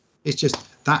 It's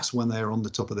just, that's when they're on the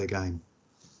top of their game.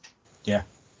 Yeah,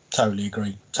 totally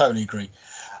agree.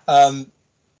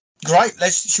 Great.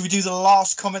 Should we do the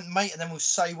last comment, mate, and then we'll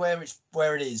say where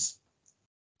it is.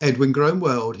 Edwin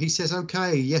Groenwald, he says,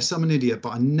 okay, yes, I'm an idiot, but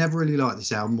I never really liked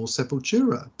this album or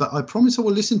Sepultura, but I promise I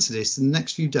will listen to this in the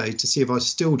next few days to see if I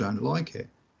still don't like it.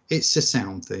 It's a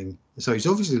sound thing. So he's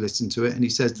obviously listened to it, and he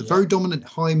says the very dominant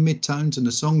high mid-tones and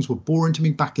the songs were boring to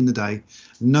me back in the day.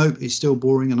 Nope, it's still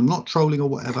boring, and I'm not trolling or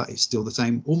whatever. It's still the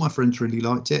same. All my friends really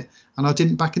liked it, and I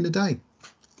didn't back in the day.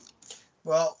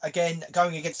 Well, again,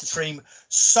 going against the stream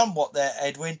somewhat there,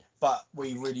 Edwin, but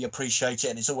we really appreciate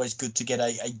it, and it's always good to get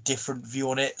a different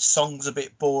view on it. Song's a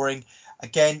bit boring.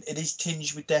 Again, it is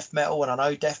tinged with death metal, and I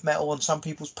know death metal on some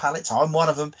people's palates, I'm one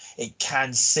of them, it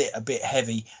can sit a bit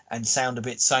heavy and sound a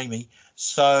bit samey.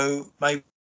 So maybe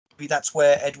that's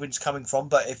where Edwin's coming from.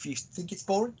 But if you think it's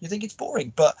boring, you think it's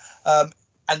boring. But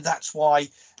and that's why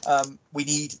we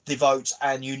need the votes,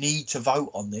 and you need to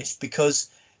vote on this, because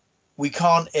we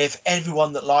can't, if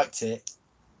everyone that liked it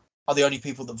are the only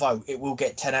people that vote, it will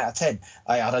get 10 out of 10.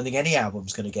 I don't think any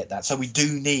album's going to get that. So we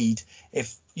do need,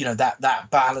 if that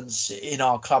balance in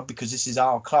our club, because this is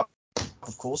our club,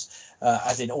 of course,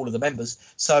 as in all of the members.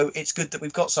 So it's good that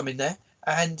we've got some in there,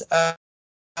 and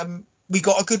we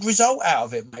got a good result out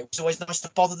of it, mate. It's always nice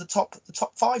to bother the top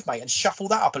five, mate, and shuffle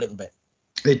that up a little bit.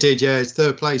 It did, yeah. It's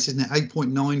third place, isn't it?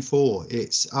 8.94.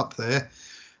 It's up there.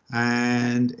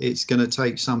 And it's going to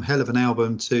take some hell of an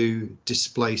album to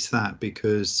displace that,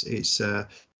 because it's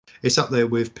up there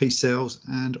with Peace Sells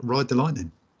and Ride the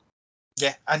Lightning.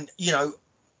 Yeah, and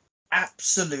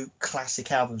absolute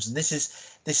classic albums, and this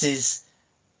is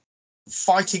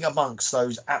fighting amongst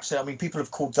those absolute. I mean, people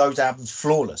have called those albums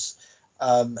flawless.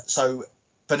 So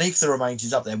Beneath the Remains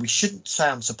is up there. We shouldn't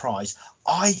sound surprised.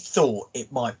 I thought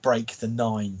it might break the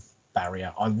 9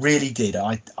 barrier. I really did.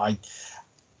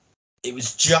 It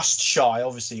was just shy.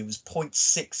 Obviously, it was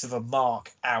 0.6 of a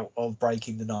mark out of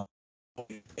breaking the 9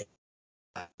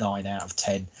 out of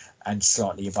 10 and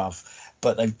slightly above.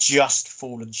 But they've just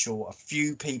fallen short. A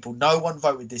few people, no one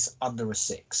voted this under a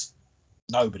 6.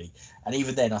 Nobody. And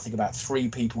even then, I think about 3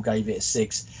 people gave it a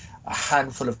 6. A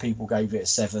handful of people gave it a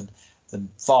 7. The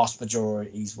vast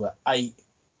majorities were 8.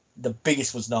 The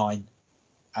biggest was 9.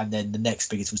 and then the next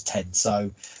biggest was 10.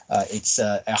 So it's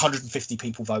 150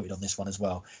 people voted on this one as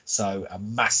well. So a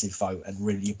massive vote, and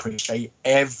really appreciate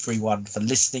everyone for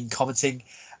listening, commenting,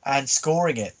 and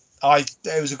scoring it.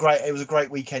 It was a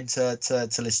great weekend to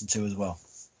listen to as well.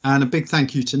 And a big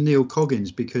thank you to Neil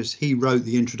Coggins, because he wrote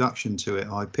the introduction to it.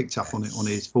 I picked up on it on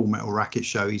his Full Metal Racket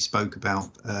show. He spoke about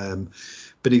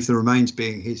Beneath the Remains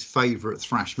being his favourite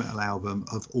thrash metal album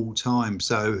of all time.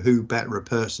 So who better a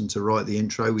person to write the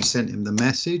intro? We sent him the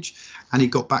message, and he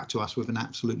got back to us with an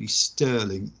absolutely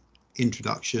sterling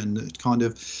introduction that kind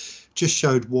of just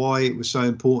showed why it was so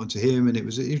important to him, and it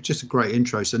was just a great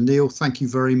intro. So Neil, thank you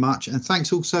very much, and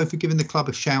thanks also for giving the club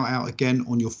a shout out again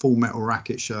on your Full Metal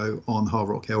Racket show on Hard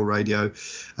Rock Hell Radio.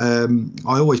 I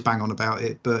always bang on about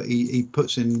it, but he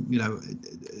puts in, you know,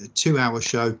 a 2-hour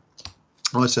show.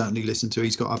 I certainly listen to.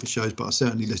 He's got other shows, but I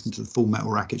certainly listen to the Full Metal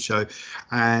Racket show,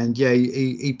 and yeah,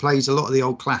 he plays a lot of the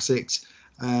old classics.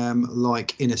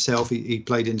 Like Inner Self, he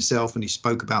played Inner Self, and he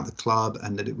spoke about the club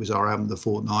and that it was our album, The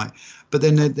Fortnight. But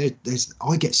then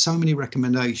I get so many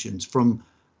recommendations from.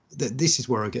 This is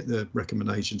where I get the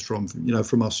recommendations from. You know,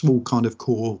 from our small kind of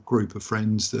core group of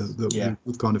friends that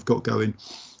we've kind of got going,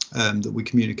 that we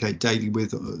communicate daily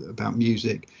with about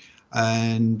music.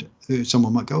 And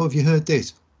someone might go, "Oh, have you heard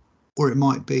this?" Or it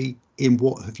might be, "In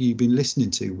what have you been listening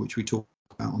to?" which we talk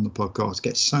about on the podcast.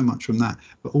 Get so much from that,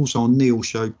 but also on Neil's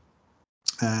show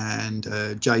and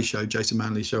Jay's show, Jason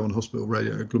Manley's show on Hospital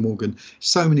Radio at Glamorgan.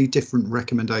 So many different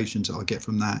recommendations that I get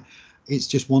from that. It's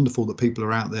just wonderful that people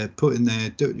are out there putting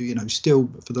their, you know, still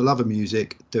for the love of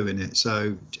music, doing it.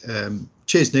 So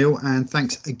cheers, Neil, and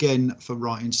thanks again for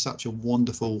writing such a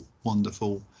wonderful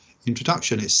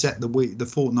introduction. It set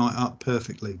the fortnight up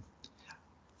perfectly.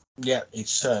 Yeah, it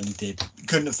certainly did.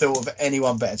 Couldn't have thought of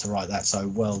anyone better to write that. So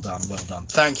well done.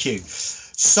 Thank you.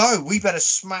 So we better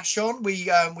smash on.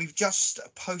 We've just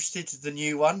posted the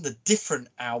new one, the different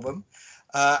album,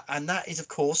 and that is, of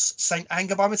course, Saint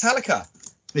Anger by Metallica.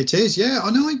 It is, yeah.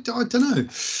 I know. I don't know.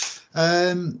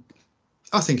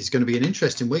 I think it's going to be an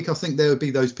interesting week. I think there will be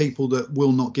those people that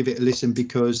will not give it a listen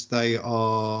because they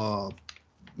don't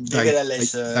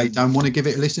want to give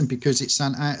it a listen because it's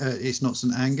not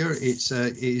St. Anger. It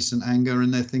is St. Anger,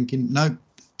 and they're thinking, no,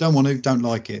 don't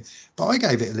like it. But I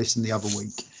gave it a listen the other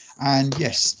week. And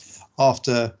yes,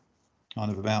 after kind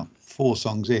of about 4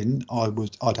 songs in,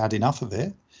 I'd had enough of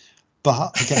it,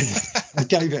 but I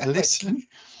gave it a listen.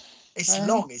 It's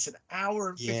long. It's an hour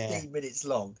and 15 minutes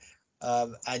long,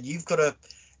 and you've got to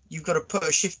put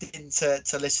a shift in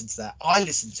to listen to that. I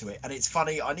listened to it, and it's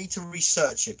funny. I need to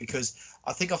research it because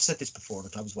I think I've said this before on the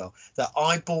club as well, that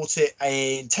I bought it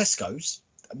in Tesco's.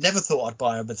 I never thought I'd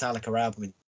buy a Metallica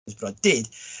album, but I did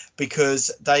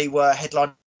because they were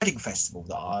headlining wedding festival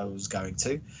that I was going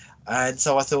to, and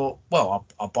so I thought, well,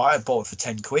 I'll buy it. I bought it for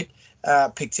 10 quid,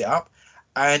 picked it up,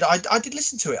 and I did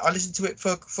listen to it. I listened to it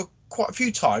for quite a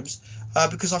few times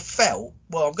because I felt,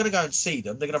 well, I'm going to go and see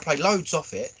them. They're going to play loads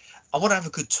off it. I want to have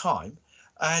a good time,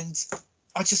 and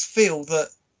I just feel that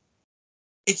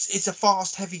it's a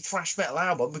fast, heavy thrash metal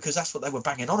album because that's what they were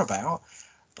banging on about.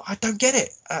 But I don't get it.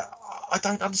 I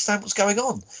don't understand what's going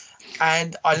on.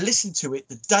 And I listened to it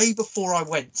the day before I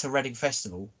went to Reading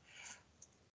Festival,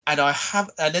 and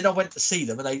then I went to see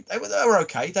them, and they were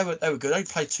okay. They were good. They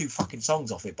played 2 fucking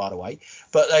songs off it, by the way,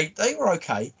 but they were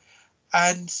okay.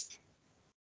 And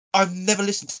I've never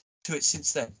listened to it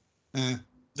since then. Yeah.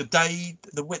 Literally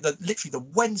the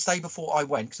Wednesday before I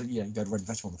went, because you go to Reading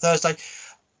Festival on the Thursday.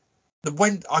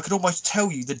 I could almost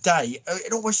tell you the day,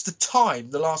 and almost the time,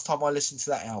 the last time I listened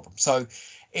to that album. So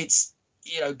it's,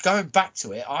 going back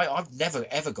to it, I've never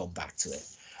ever gone back to it,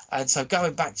 and so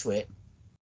going back to it,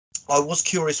 I was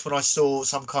curious when I saw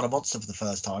Some Kind of Monster for the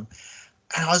first time,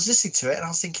 and I was listening to it and I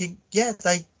was thinking, yeah,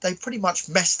 they pretty much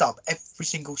messed up every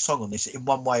single song on this in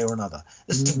one way or another.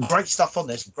 There's some great stuff on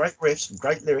there, some great riffs, some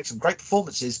great lyrics, some great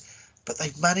performances, but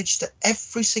they've managed to,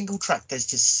 every single track, there's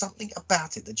just something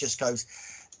about it that just goes,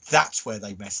 that's where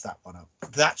they messed that one up.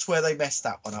 That's where they messed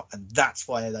that one up, and that's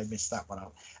why they messed that one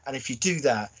up. And if you do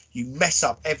that, you mess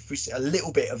up a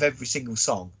little bit of every single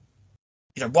song.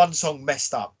 One song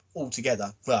messed up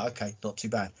altogether. Well, okay, not too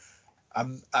bad.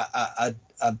 A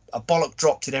bollock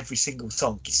dropped in every single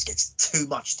song just gets too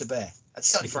much to bear. And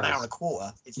certainly for an hour and a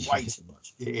quarter, it's way too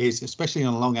much. It is, especially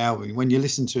on a long album. When you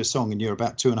listen to a song and you're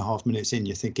about 2.5 minutes in,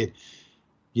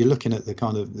 you're looking at the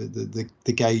kind of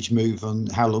the gauge move on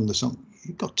how long the song.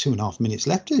 You've got 2.5 minutes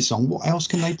left of this song. What else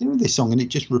can they do with this song? And it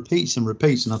just repeats and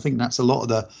repeats. And I think that's a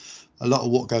lot of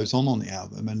what goes on the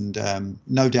album. And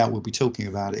no doubt we'll be talking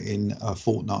about it in a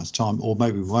fortnight's time, or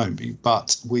maybe we won't be.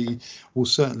 But we will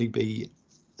certainly be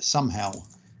somehow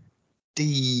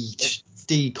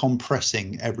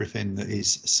decompressing everything that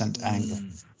is St. Anger.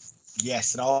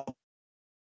 Yes, and I'll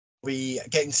be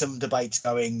getting some debates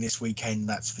going this weekend,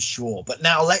 that's for sure. But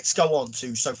now let's go on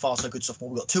to So Far So Good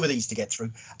Sophomore. We've got two of these to get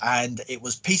through, and it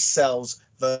was Peace Sells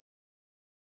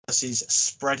versus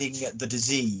Spreading the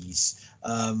Disease.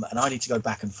 And I need to go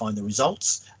back and find the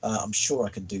results. I'm sure I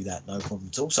can do that, no problem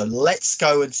at all. So let's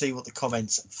go and see what the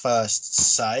comments first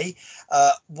say.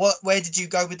 Where did you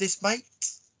go with this, mate?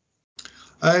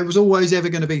 It was always ever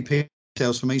going to be Peace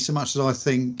Sells for me, so much as I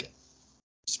think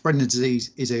Spreading the Disease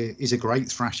is a great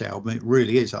thrash album. It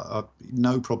really is. I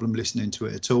no problem listening to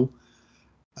it at all.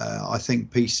 I think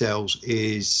Peace Sells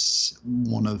is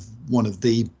one of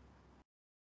the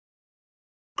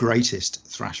greatest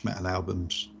thrash metal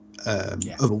albums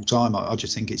of all time. I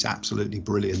just think it's absolutely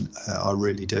brilliant. I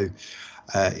really do.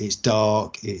 It's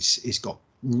dark. It's got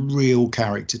real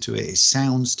character to it. It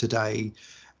sounds today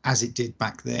as it did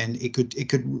back then. It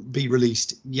could be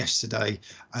released yesterday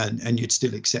and you'd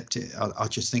still accept it. I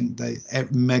just think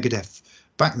Megadeth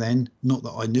back then, not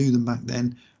that I knew them back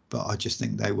then, but I just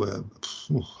think they were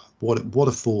what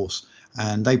a force.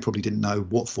 And they probably didn't know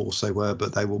what force they were,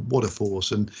 but they were what a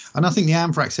force. And I think the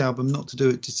Anthrax album, not to do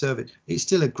it to serve it, it's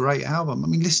still a great album. I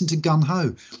mean, listen to Gung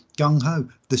Ho,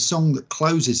 the song that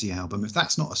closes the album. If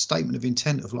that's not a statement of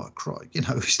intent of like,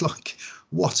 it's like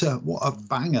what a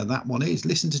banger that one is.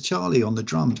 Listen to Charlie on the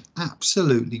drums,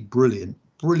 absolutely brilliant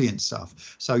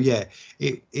stuff. So yeah,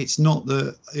 it's not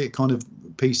that it kind of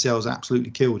Peace Sells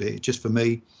absolutely killed it. Just for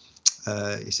me,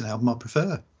 it's an album I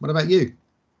prefer. What about you?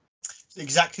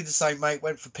 Exactly the same, mate.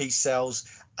 Went for Peace Sells.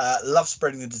 Love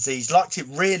Spreading the Disease.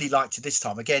 Really liked it this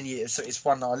time. Again, it's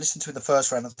one I listened to in the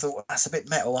first round and thought that's a bit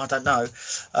metal. I don't know.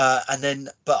 But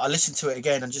I listened to it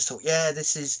again and just thought, yeah,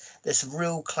 there's some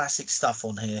real classic stuff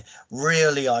on here.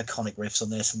 Really iconic riffs on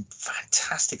there. Some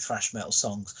fantastic thrash metal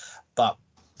songs, but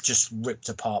just ripped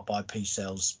apart by Peace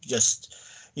Sells. Just,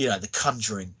 The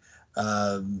Conjuring.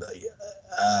 The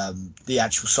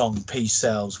actual song Peace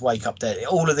Sells, Wake Up Dead.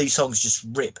 All of these songs just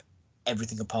rip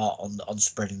everything apart on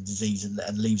Spreading the Disease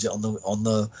and leaves it on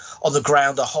the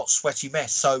ground a hot sweaty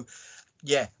mess. So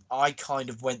yeah, I kind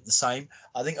of went the same.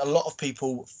 I think a lot of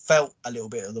people felt a little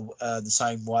bit of the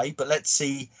same way, but let's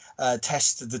see,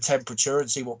 test the temperature and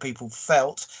see what people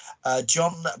felt.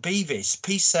 John Beavis,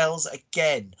 Peace Sells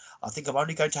again. I think I'm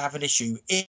only going to have an issue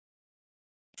if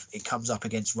it comes up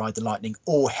against Ride the Lightning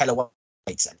or Hell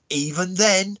Awaits, and even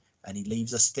then, and he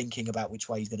leaves us thinking about which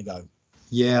way he's going to go.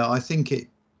 Yeah, I think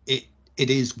it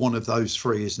is one of those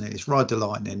three, isn't it? It's Ride the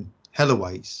Lightning, Hell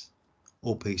Awaits,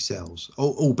 or Peace Sells.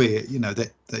 Albeit,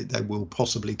 that they will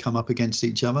possibly come up against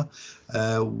each other.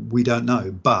 We don't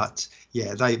know, but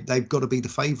yeah, they've got to be the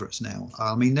favourites now.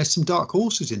 I mean, there's some dark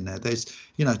horses in there. There's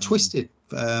Twisted,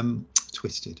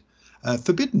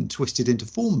 Forbidden, Twisted into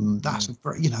Form. That's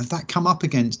that come up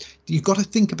against. You've got to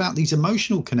think about these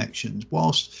emotional connections.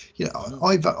 Whilst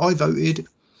I voted.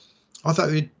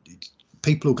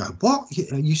 People will go, what?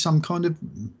 Are you some kind of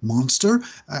monster?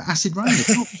 Acid Rain,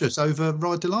 just over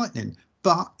Ride the Lightning.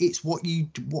 But it's what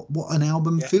an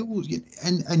album feels.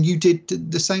 And you did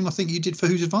the same, I think you did for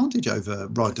Whose Advantage over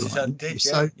Ride the Lightning.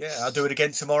 I'll do it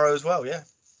again tomorrow as well,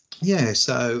 Yeah,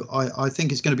 so I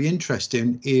think it's going to be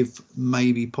interesting if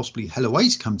maybe possibly Hell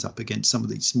Awaits comes up against some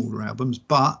of these smaller albums.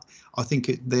 But I think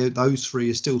those three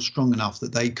are still strong enough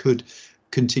that they could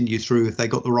continue through if they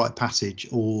got the right passage,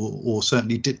 or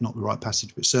certainly did not the right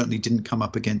passage, but certainly didn't come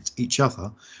up against each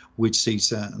other. We'd see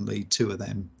certainly two of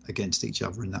them against each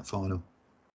other in that final.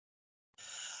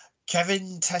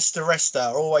 Kevin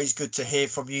Testeresta, always good to hear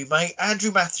from you, mate.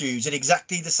 Andrew Matthews in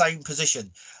exactly the same position.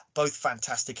 Both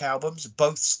fantastic albums,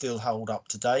 both still hold up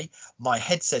today. My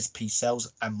head says Peace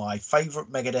Sells and my favourite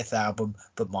Megadeth album,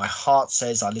 but my heart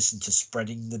says I listen to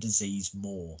Spreading the Disease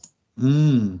more.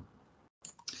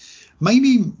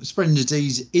 Maybe Spreading the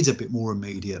Disease is a bit more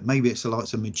immediate. Maybe it's the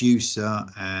likes of Medusa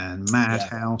and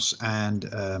Madhouse and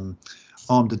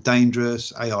Armed and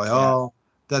Dangerous, AIR.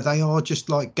 That they are just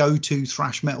like go-to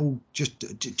thrash metal, just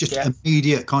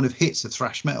immediate kind of hits of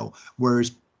thrash metal.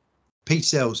 Whereas Peace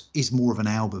Sells is more of an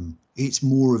album. It's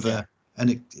more of an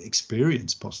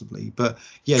experience, possibly. But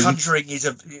Conjuring is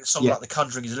a song like The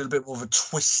Conjuring is a little bit more of a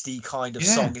twisty kind of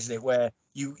song, isn't it? Where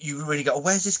you really go,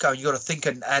 where's this going? You got to think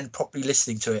and properly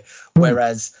listening to it.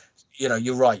 Whereas,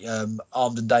 you're right.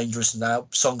 Armed and Dangerous and now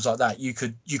songs like that, you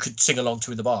could sing along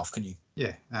to in the bath, can you?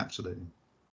 Yeah, absolutely.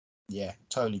 Yeah,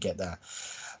 totally get that.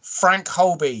 Frank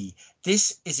Holby,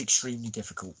 this is extremely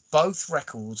difficult. Both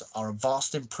records are a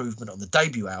vast improvement on the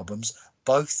debut albums.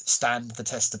 Both stand the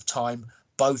test of time.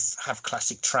 Both have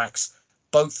classic tracks.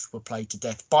 Both were played to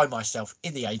death by myself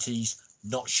in the 80s.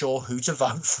 Not sure who to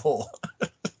vote for.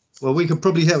 Well, we could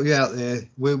probably help you out there.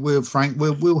 We'll Frank.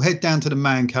 We'll head down to the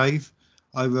man cave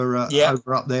over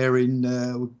up there in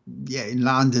in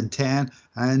London town,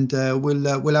 and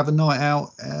we'll have a night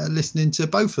out listening to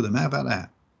both of them. How about that?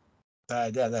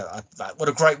 What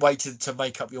a great way to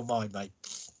make up your mind, mate.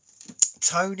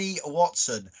 Tony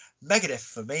Watson, Megadeth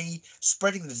for me.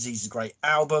 Spreading the Disease is a great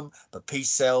album, but Peace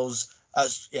Sells.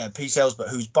 Peace Sells, but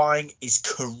Who's Buying is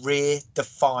career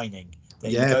defining.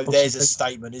 There you go. Possibly. There's a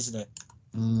statement, isn't it?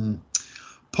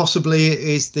 Possibly it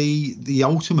is the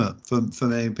ultimate for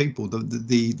many people,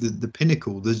 the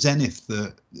pinnacle, the zenith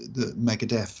that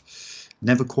Megadeth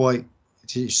never quite.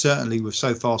 Certainly was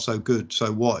So Far So Good.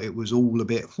 So what? It was all a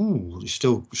bit. It's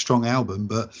still a strong album,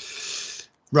 but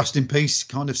Rust in Peace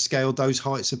kind of scaled those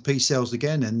heights of Peace Sells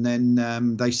again, and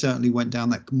then they certainly went down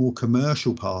that more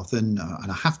commercial path. And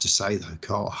I have to say though,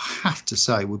 Carl, I have to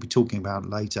say, we'll be talking about it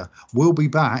later. We'll be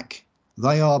back.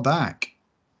 They are back.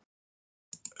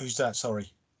 Who's that? Sorry.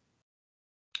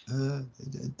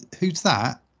 Who's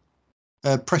that?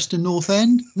 Preston North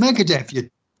End? Megadeth, you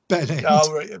bellend.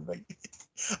 Oh, right,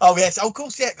 oh yes, of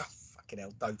course, yeah. Oh, fucking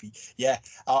hell, dopey. Yeah,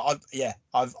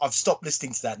 I've stopped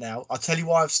listening to that now. I'll tell you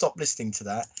why I've stopped listening to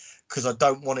that, because I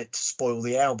don't want it to spoil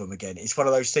the album again. It's one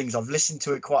of those things, I've listened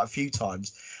to it quite a few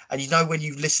times, and you know when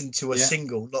you listen to a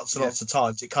single lots and lots of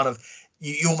times, it kind of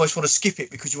you almost want to skip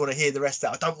it because you want to hear the rest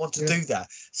of it. I don't want to do that,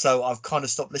 so I've kind of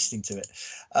stopped listening to it.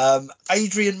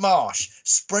 Adrian Marsh,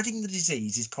 Spreading the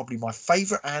Disease is probably my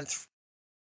favourite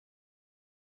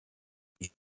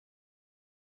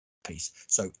piece,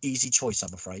 so easy choice,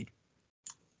 I'm afraid.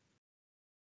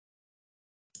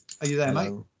 Are you there,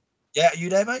 mate? Yeah, are you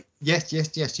there, mate? Yes.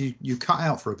 You cut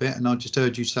out for a bit, and I just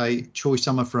heard you say choice,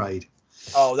 I'm afraid.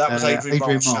 Oh, that was Adrian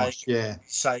Marsh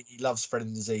saying he loves Spreading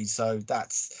the Disease. So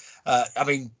that's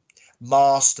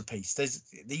masterpiece. There's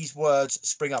these words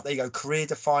spring up. There you go, career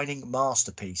defining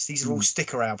masterpiece. These are all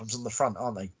sticker albums on the front,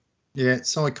 aren't they? Yeah,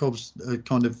 Psychob's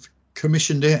kind of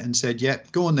commissioned it and said,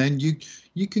 go on then,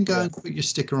 you can go and put your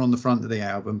sticker on the front of the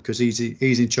album, because he's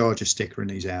in charge of stickering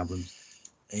these albums.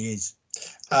 He is.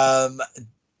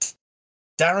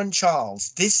 Darren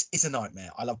Charles, This Is a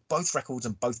Nightmare. I love both records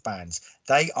and both bands.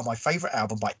 They are my favourite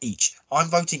album by each. I'm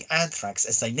voting Anthrax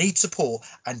as they need support,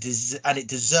 and it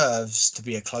deserves to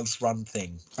be a close run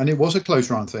thing. And it was a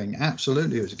close run thing.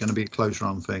 Absolutely, it was going to be a close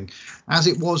run thing, as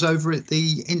it was over at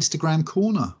the Instagram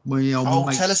Corner.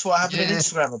 Tell us what happened on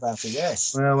Instagram about it.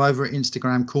 Yes. Well, over at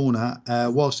Instagram Corner,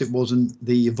 whilst it wasn't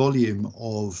the volume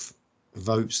of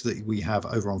votes that we have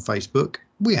over on Facebook,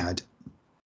 we had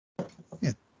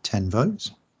 10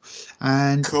 votes,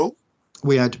 and cool.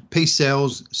 We had Peace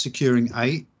Sells securing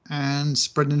 8 and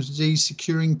Spreading the Disease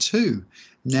securing 2.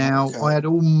 Now I had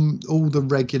all the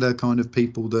regular kind of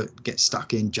people that get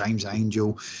stuck in: James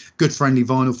Angel, Good Friendly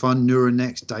Vinyl Fun,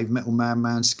 Neuranex, Dave Metal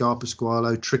Madman, Scar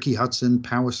Pasqualo, Tricky Hudson,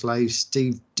 Power Slave,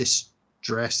 Steve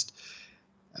Distressed,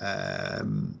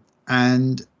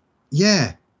 and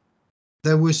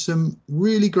there was some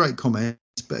really great comments.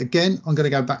 But again, I'm going to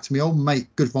go back to my old mate,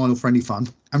 Good Vinyl Friendly Fun,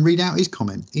 and read out his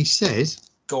comment. He says,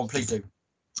 go on, please do.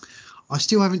 I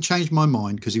still haven't changed my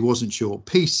mind because he wasn't sure.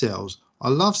 Peace Sells. I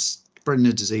love Spreading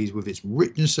the Disease with its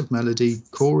richness of melody,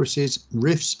 choruses,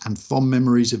 riffs, and fond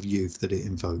memories of youth that it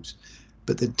invokes.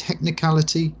 But the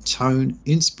technicality, tone,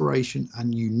 inspiration,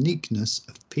 and uniqueness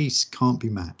of Peace can't be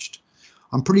matched.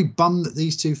 I'm pretty bummed that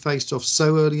these two faced off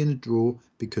so early in the draw,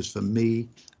 because for me,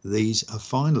 these are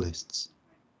finalists.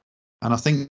 And I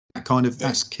think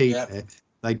that's key there.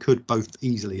 They could both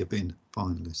easily have been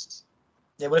finalists.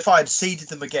 Yeah, well, if I had seeded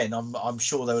them again, I'm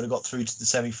sure they would have got through to the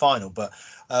semi-final. But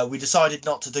we decided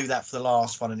not to do that for the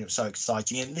last one, and it was so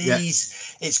exciting. And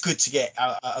it's good to get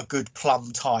a good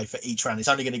plum tie for each round. It's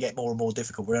only going to get more and more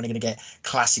difficult. We're only going to get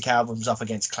classic albums up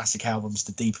against classic albums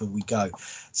the deeper we go.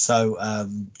 So,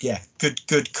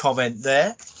 good comment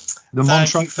there. The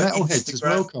Montrose Metalheads as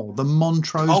well, Cole. The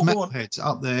Montrose Metalheads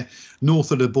up there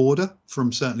north of the border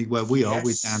from certainly where we are,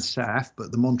 we're down south,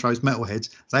 but the Montrose Metalheads,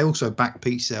 they also backed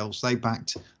Peace Sells. They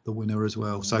backed the winner as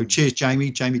well. So cheers,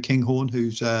 Jamie Kinghorn,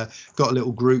 who's got a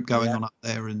little group going on up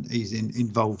there, and he's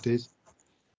involved.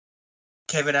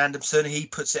 Kevin Anderson, he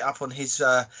puts it up on his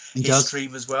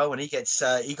stream as well, and he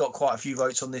got quite a few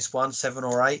votes on this one, 7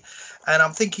 or 8. And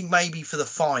I'm thinking maybe for the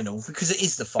final, because it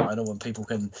is the final and people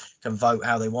can vote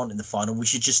how they want in the final, we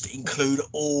should just include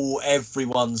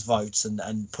everyone's votes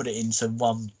and put it into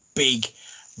one big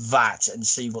vat and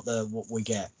see what we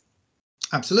get.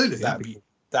 Absolutely,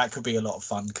 that could be a lot of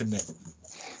fun, couldn't it?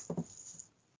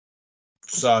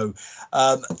 So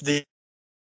the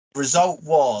result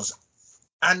was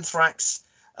Anthrax.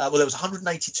 There was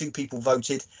 182 people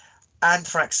voted.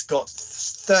 Anthrax got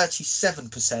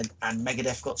 37% and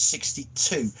Megadeth got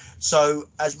 62%. So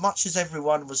as much as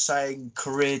everyone was saying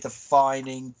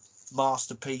career-defining,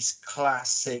 masterpiece,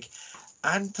 classic,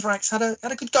 Anthrax had a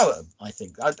good go at them. I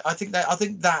think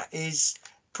that is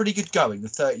pretty good going. The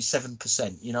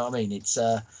 37%. You know what I mean? It's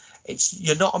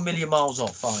you're not a million miles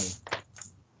off, are you?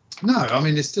 No, I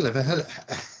mean there's still a hell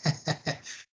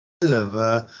of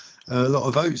a lot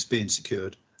of votes being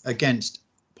secured against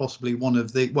possibly one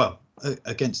of the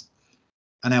against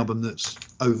an album that's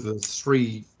over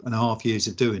 3.5 years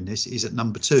of doing this, is at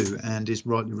number 2 and is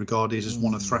rightly regarded as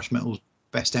one of thrash metal's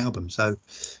best albums. So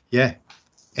yeah,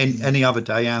 any other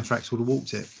day Anthrax would have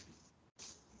walked it.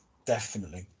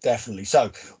 Definitely.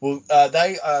 So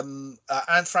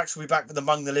Anthrax will be back with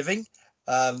Among the Living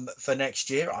for next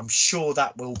year. I'm sure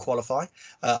that will qualify.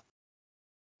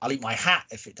 I'll eat my hat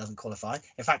if it doesn't qualify.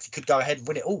 In fact, it could go ahead and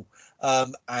win it all.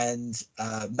 And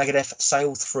Megadeth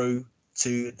sail through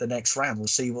to the next round. We'll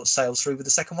see what sails through with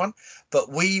the second one. But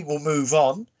we will move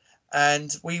on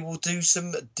and we will do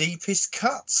some deepest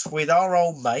cuts with our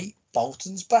old mate,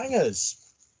 Bolton's Bangers.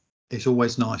 It's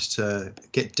always nice to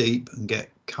get deep and get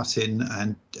cut in,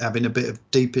 and having a bit of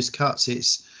deepest cuts.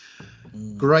 It's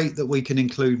great that we can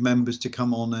include members to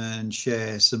come on and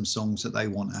share some songs that they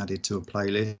want added to a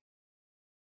playlist.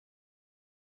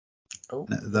 Oh,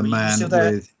 the man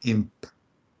with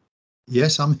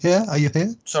Yes, I'm here. Are you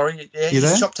here? Sorry, yeah, you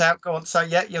just chopped out. Go on. So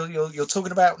yeah, you're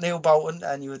talking about Neil Bolton,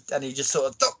 and you just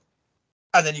sort of,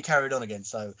 and then you carried on again.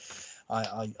 So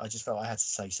I just felt I had to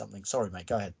say something. Sorry, mate.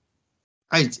 Go ahead.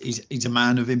 He's a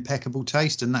man of impeccable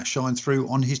taste, and that shines through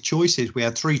on his choices. We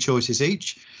had 3 choices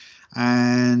each,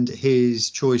 and his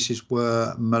choices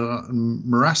were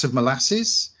Morass of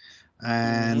Molasses,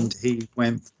 and he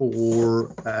went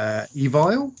for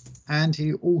Evil, and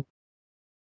he also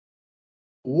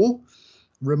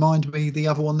remind me the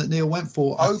other one that Neil went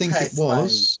for. Opeth, I think it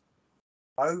was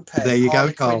Opeth. There you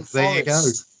Harley go, Carl. There you go.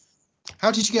 How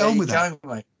did you get on with that?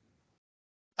 Mate.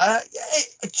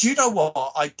 Do you know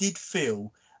what I did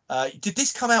feel? Did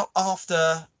this come out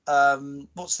after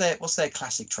what's their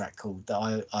classic track called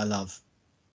that I love?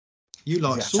 You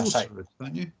like Sorcerers,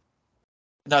 don't you?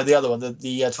 No, the other one,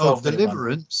 the 12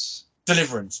 Deliverance. One.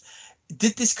 Deliverance.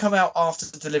 Did this come out after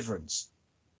Deliverance?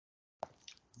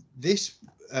 This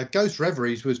Ghost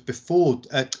Reveries was before.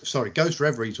 Ghost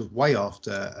Reveries was way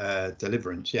after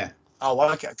Deliverance. Yeah. Oh,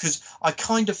 okay. Because I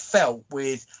kind of felt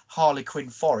with Harlequin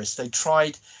Forest, it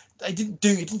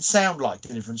didn't sound like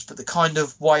Deliverance, but the kind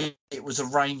of way it was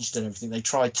arranged and everything, they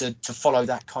tried to follow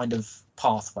that kind of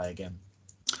pathway again.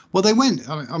 Well, they went.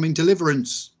 I mean,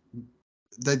 Deliverance.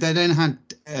 They then had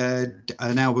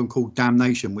an album called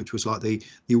Damnation, which was like the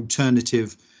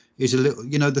alternative. Is a little,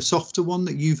 the softer one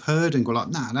that you've heard and go like,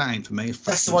 nah, that ain't for me.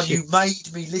 That's the one you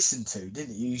made me listen to,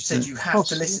 didn't you? You said you have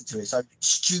to listen to it, so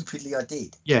stupidly I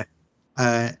did. Yeah.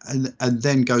 And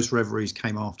then Ghost Reveries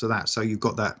came after that, so you've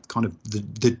got that kind of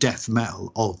the death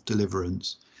metal of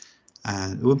Deliverance,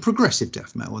 and progressive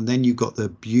death metal, and then you've got the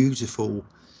beautiful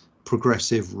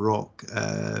progressive rock.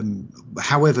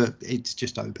 However, it's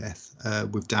just Opeth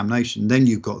with Damnation. Then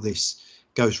you've got this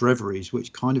Ghost Reveries,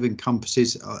 which kind of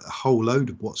encompasses a whole load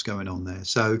of what's going on there.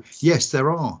 So yes, there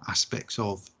are aspects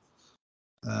of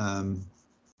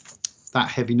that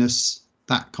heaviness,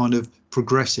 that kind of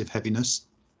progressive heaviness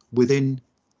within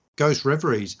Ghost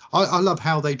Reveries. I love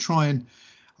how they try and,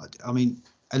 I mean,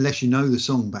 unless you know the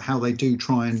song, but how they do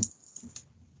try and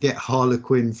get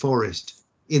Harlequin Forest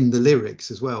in the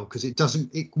lyrics as well, because it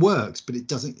works, but it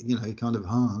doesn't, kind of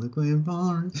Harlequin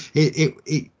Forest.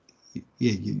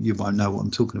 You won't know what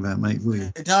I'm talking about, mate, will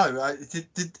you? No.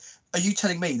 Are you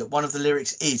telling me that one of the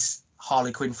lyrics is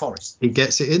Harlequin Forest? He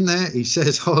gets it in there. He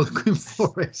says Harlequin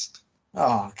Forest.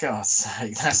 Oh, God's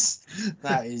sake,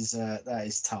 that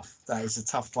is tough. That is a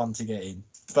tough one to get in.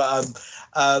 But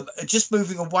just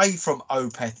moving away from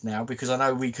Opeth now, because I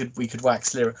know we could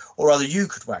wax lyric, or rather you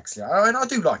could wax lyric. I mean, I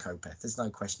do like Opeth. There's no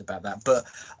question about that. But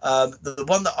the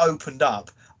one that opened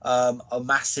up,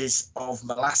 Masses of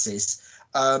Molasses.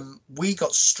 We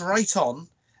got straight on.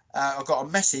 I got a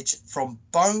message from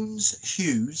Bones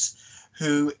Hughes,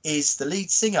 who is the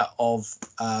lead singer of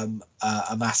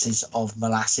Masses of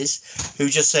Molasses, who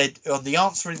just said on the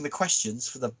answering the questions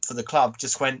for the club,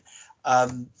 just went,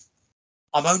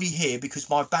 I'm only here because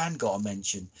my band got a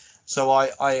mention. So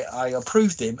I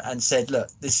approved him and said, look,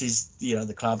 this is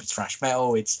the club. It's thrash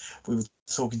metal. We were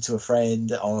talking to a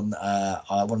friend on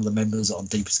one of the members on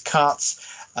Deepest Cuts.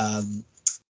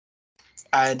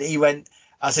 And he went,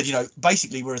 I said,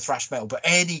 basically we're a thrash metal, but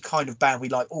any kind of band, we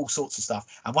like all sorts of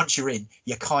stuff. And once you're in,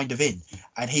 you're kind of in.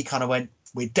 And he kind of went,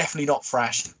 We're definitely not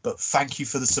thrash, but thank you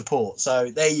for the support. So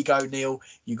there you go, Neil.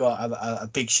 You got a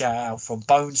big shout out from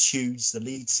Bones Hughes, the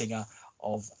lead singer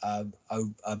of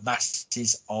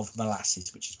Masses of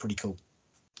Molasses, which is pretty cool.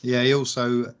 Yeah, he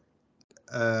also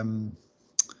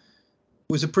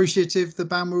was appreciative. The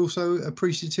band were also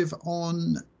appreciative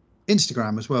on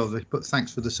Instagram as well. They put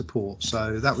thanks for the support,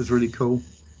 so that was really cool.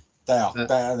 They are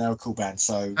they're a cool band.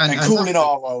 So and cool in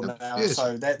our role now. Yes.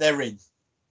 So they're in.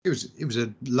 It was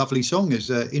a lovely song. It's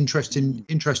an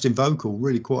interesting vocal,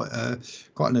 really quite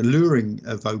an alluring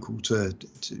vocal to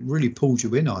really pulls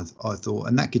you in. I thought,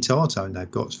 and that guitar tone they've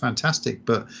got is fantastic.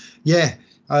 But yeah,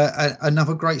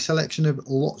 another great selection of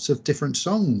lots of different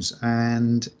songs.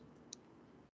 And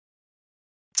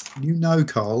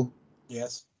Carl.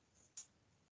 Yes.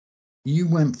 You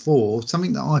went for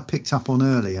something that I picked up on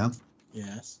earlier.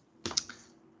 Yes.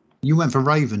 You went for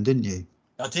Raven, didn't you?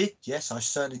 I did. Yes, I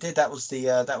certainly did. That was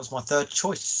my third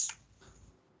choice.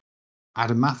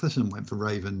 Adam Matheson went for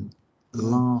Raven the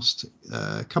last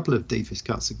couple of Deepest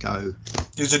Cuts ago.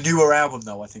 It was a newer album,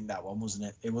 though. I think that one, wasn't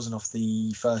it? It wasn't off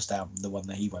the first album, the one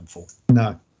that he went for.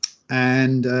 No.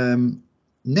 And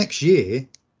next year,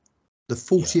 the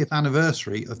 40th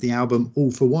anniversary of the album All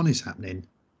for One is happening.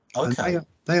 Okay. And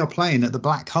they are playing at the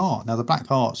Black Heart. Now, the Black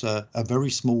Heart's a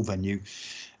very small venue.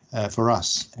 For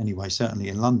us, anyway, certainly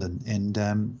in London,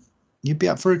 and you'd be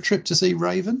up for a trip to see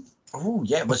Raven? Oh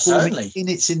yeah, well certainly in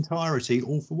its entirety,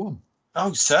 All for One.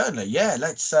 Oh certainly, yeah.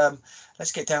 Let's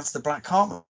get down to the Black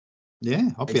Heart.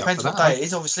 Yeah, I'll be up for that. Depends what day it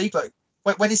is, obviously, but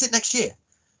when is it next year?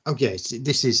 Oh yes,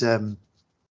 this is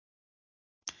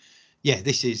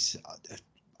this is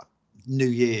New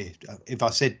Year. If I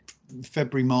said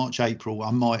February, March, April,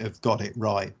 I might have got it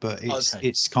right, but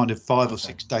it's kind of 5 or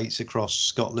 6 dates across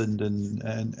Scotland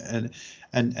and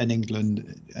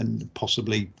England and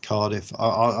possibly Cardiff.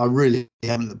 I really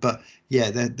haven't, but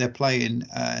yeah, they're playing,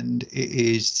 and it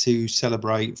is to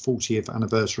celebrate 40th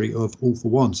anniversary of All for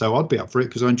One. So I'd be up for it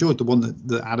because I enjoyed the one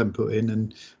that Adam put in,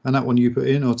 and that one you put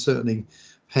in. I'd certainly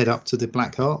head up to the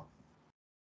Black Heart.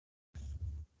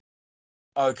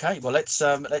 Okay, well let's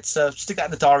stick that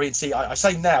in the diary and see. I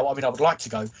say now. I mean, I would like to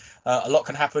go. A lot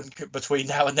can happen between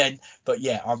now and then, but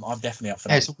yeah, I'm definitely up for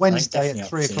that. It's Wednesday at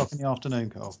 3 o'clock in the afternoon,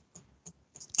 Carl.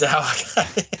 Yeah,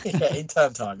 in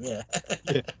term time. Yeah.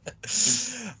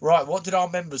 Right. What did our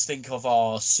members think of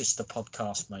our sister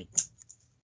podcast, mate?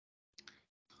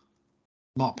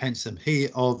 Mark Pensome, he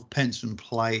of Pensome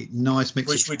Plate, nice mix.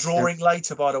 Which we're drawing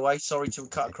later, by the way. Sorry to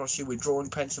cut across you. We're drawing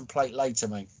Pensome Plate later,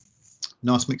 mate.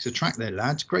 Nice mix of track there,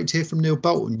 lads. Great to hear from Neil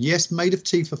Bolton. Yes, Made of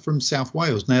Teeth are from South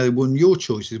Wales. Now, they were your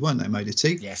choices, weren't they, Made of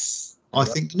Teeth? Yes. I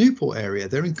think the Newport area,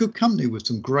 they're in good company with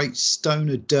some great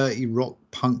stoner, dirty rock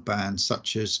punk bands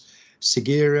such as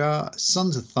Sigiria,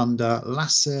 Sons of Thunder,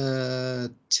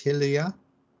 Lacertilia.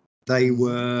 They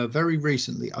were very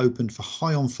recently opened for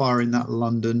High on Fire in that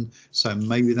London, so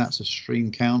maybe that's a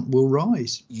stream count will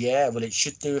rise. Yeah, well, it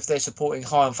should do if they're supporting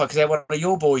High on Fire, because they're one of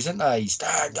your boys, aren't they?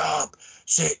 Stand up,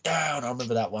 sit down. I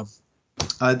remember that one.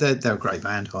 They're a great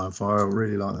band, High on Fire. I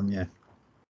really like them, yeah.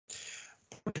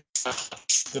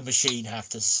 The Machine have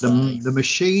to say. The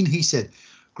Machine, he said,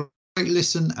 great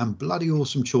listen and bloody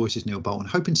awesome choices, Neil Bolton.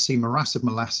 Hoping to see Morass of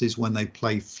Molasses when they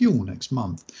play Fuel next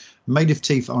month. Made of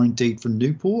Teeth are indeed from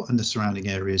Newport and the surrounding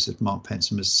areas, as Mark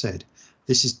Pensome has said.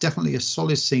 This is definitely a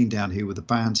solid scene down here with the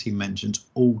bands he mentions,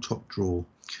 all top draw.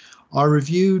 I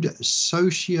reviewed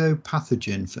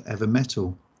Sociopathogen for Ever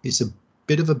Metal. It's a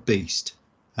bit of a beast.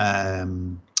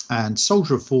 And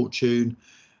Soldier of Fortune,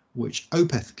 which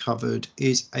Opeth covered,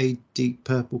 is a Deep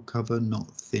Purple cover,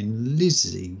 not Thin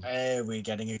Lizzy. We're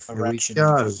getting a correction.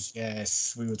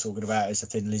 Yes, we were talking about it's a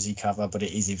Thin Lizzy cover, but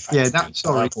it is in fact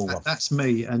that's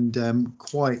me. And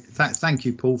thank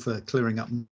you, Paul, for clearing up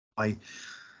my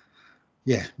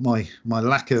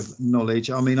lack of knowledge.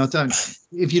 I mean, I don't.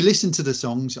 If you listen to the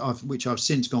songs, which I've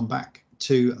since gone back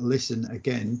to listen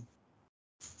again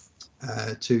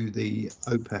to the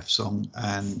Opeth song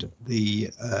and the.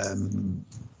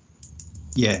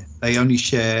 They only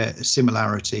share a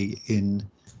similarity in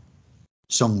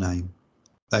song name.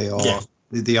 They are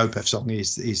the Opeth song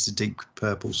is the Deep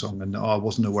Purple song, and I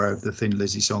wasn't aware of the Thin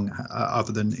Lizzy song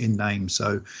other than in name.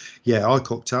 So, I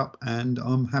cocked up, and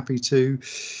I'm happy to.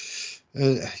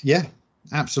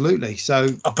 Absolutely. So,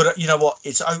 but you know what?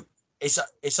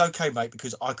 It's okay, mate,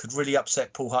 because I could really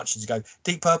upset Paul Hutchings and go,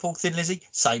 Deep Purple, Thin Lizzy,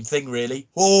 same thing, really.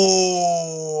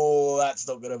 Oh, that's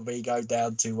not going to go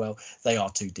down too well. They are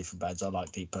two different bands. I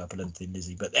like Deep Purple and Thin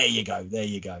Lizzy, but there you go.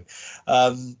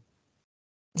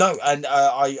 No, and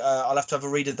I'll have to have a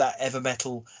read of that Ever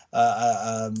Metal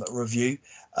review.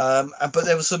 But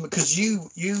there was some, because you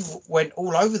went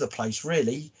all over the place,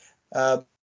 really.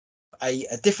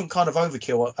 a different kind of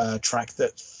Overkill track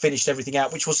that finished everything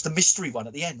out, which was the mystery one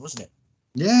at the end, wasn't it?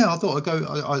 Yeah, I thought I'd go.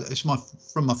 It's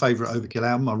from my favourite Overkill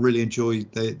album. I really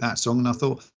enjoyed that song, and I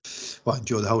thought, well, I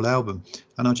enjoyed the whole album.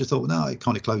 And I just thought, no, it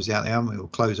kind of closed out the album. It will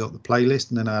close out the playlist,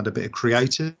 and then I had a bit of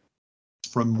Creative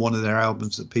from one of their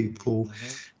albums that people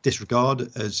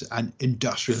disregard as an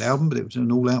industrial album, but it was an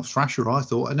all-out thrasher, I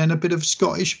thought. And then a bit of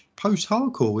Scottish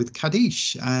post-hardcore with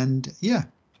Kaddish, and yeah.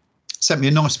 Sent me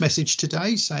a nice message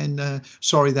today saying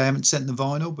sorry they haven't sent the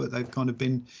vinyl, but they've kind of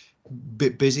been a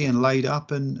bit busy and laid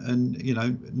up and you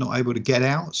know, not able to get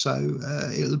out, so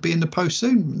it'll be in the post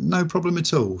soon, no problem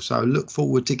at all. So look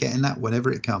forward to getting that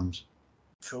whenever it comes.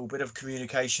 Cool, bit of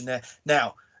communication there.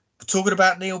 Now, talking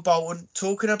about Neil Bolton,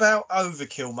 talking about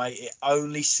Overkill, mate, it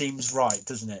only seems right,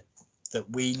 doesn't it, that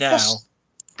we now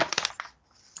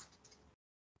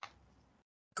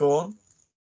go on.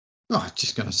 Oh, I was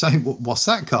just going to say, what's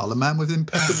that, Carl? A man with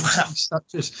impeccable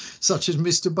taste, such as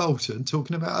Mr. Bolton,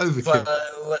 talking about Overkill.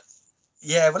 Well,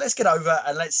 let's get over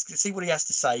and let's see what he has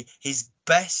to say. His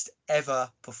best ever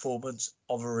performance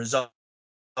of a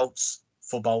results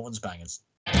for Bolton's Bangers.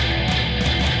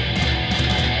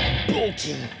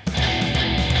 Bolton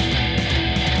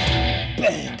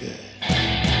Bangers.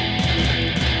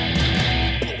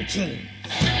 Bolton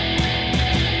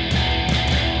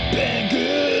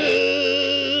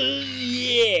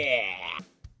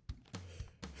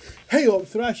Hey up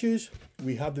Thrashers,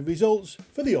 we have the results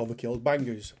for the Overkill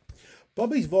Bangers.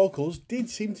 Bobby's vocals did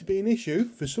seem to be an issue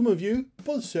for some of you,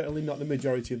 but certainly not the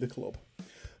majority of the club.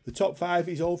 The top 5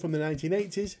 is all from the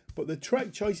 1980s, but the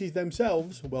track choices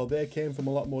themselves, well, they came from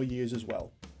a lot more years as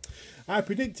well. I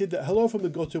predicted that Hello from the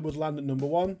Gutter would land at number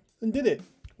 1, and did it?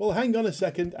 Well, hang on a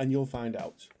second and you'll find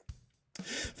out.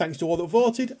 Thanks to all that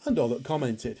voted and all that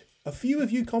commented. A few of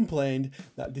you complained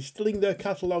that distilling their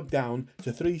catalogue down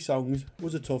to 3 songs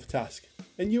was a tough task,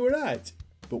 and you were right,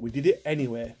 but we did it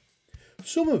anyway.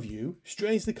 Some of you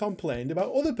strangely complained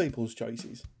about other people's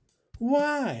choices.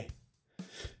 Why?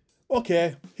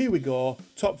 Okay, here we go,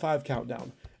 top 5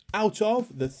 countdown. Out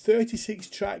of the 36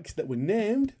 tracks that were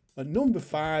named, at number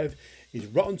 5 is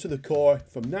Rotten to the Core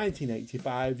from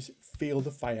 1985's Feel the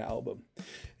Fire album.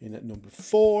 And at number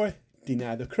 4,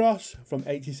 Deny the Cross from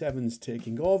 87's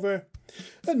Taking Over.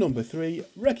 At number 3,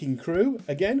 Wrecking Crew,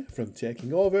 again from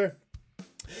Taking Over.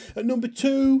 At number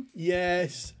 2,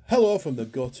 yes, Hello from the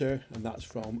Gutter, and that's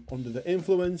from Under the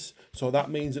Influence. So that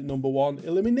means at number 1,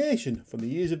 Elimination from the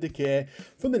Years of Decay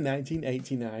from the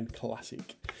 1989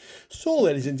 classic. So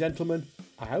ladies and gentlemen,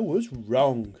 I was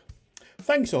wrong.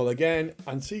 Thanks all again,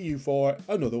 and see you for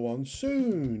another one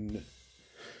soon.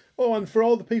 Oh, and for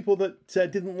all the people that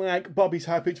didn't like Bobby's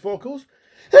high-pitched vocals,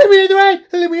 eliminate the right,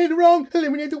 eliminate the wrong,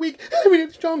 eliminate the weak, eliminate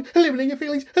the strong, eliminate your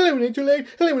feelings, eliminate your late,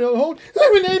 eliminate the hold,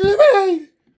 eliminate!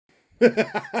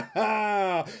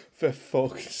 For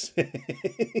fuck's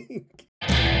sake.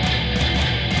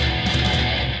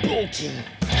 Bolton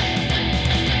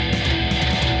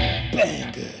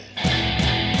Bangers.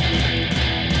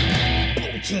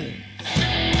 Bolton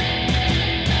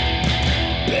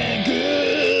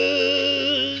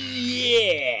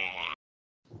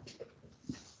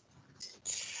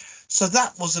So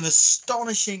that was an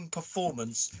astonishing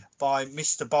performance by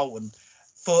Mr. Bolton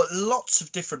for lots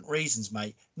of different reasons,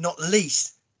 mate. Not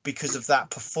least because of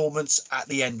that performance at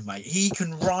the end, mate. He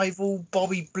can rival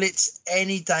Bobby Blitz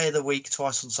any day of the week,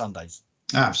 twice on Sundays.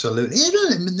 Absolutely.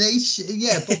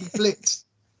 Yeah, Bobby Blitz.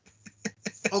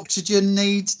 Oxygen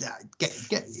needs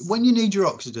get when you need your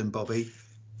oxygen, Bobby.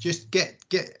 Just get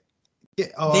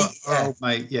our old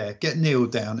mate. Yeah, get Neil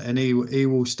down, and he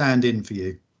will stand in for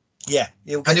you. Yeah,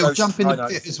 he'll jump in the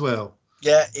pit as well.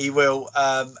 Yeah, he will.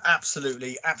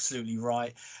 Absolutely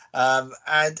right.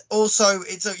 And also,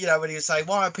 it's when you say,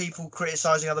 why are people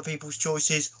criticising other people's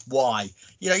choices? Why?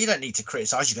 You don't need to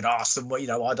criticise. You can ask them, why do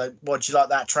you like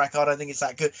that track? I don't think it's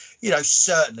that good.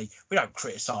 Certainly we don't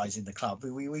criticise in the club.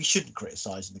 We shouldn't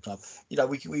criticise in the club.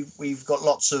 We've got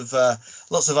lots of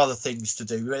other things to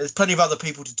do. There's plenty of other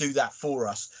people to do that for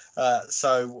us.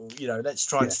 So let's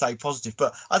try and stay positive.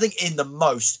 But I think in the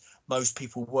most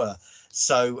people were.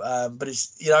 So, but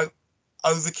it's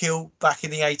Overkill back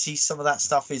in the 80s. Some of that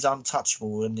stuff is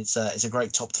untouchable, and it's a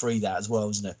great top 3 that as well,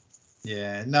 isn't it?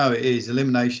 Yeah, no, it is.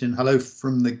 Elimination, Hello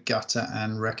from the Gutter,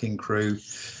 and Wrecking Crew.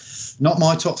 Not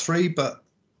my top 3, but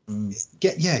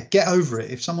get over it.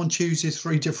 If someone chooses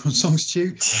 3 different songs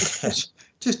to choose,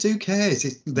 just who cares?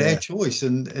 It's their choice,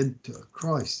 and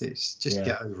Christ, it's just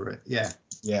get over it. Yeah.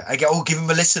 Yeah, and give them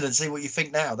a listen and see what you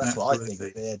think now. That's what I think.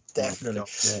 Yeah, definitely.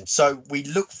 Yeah. So we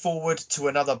look forward to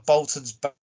another Bolton's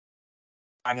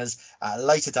Bangers at a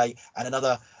later date and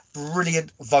another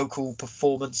brilliant vocal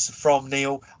performance from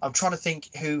Neil. I'm trying to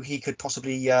think who he could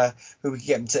possibly, who we could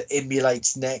get him to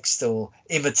emulate next or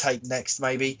imitate next,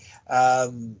 maybe.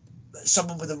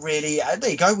 Someone with a really, there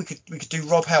you go. We could do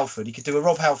Rob Halford. He could do a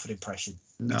Rob Halford impression.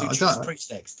 No, do I Judas don't.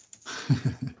 Priest next.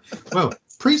 Well,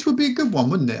 Priest would be a good one,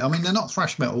 wouldn't it? I mean, they're not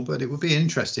thrash metal, but it would be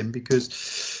interesting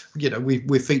because, you know,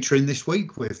 we're featuring this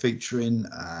week. We're featuring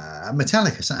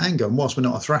Metallica, St. Anger, and whilst we're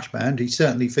not a thrash band, he's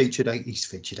certainly featured. He's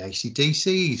featured AC/DC.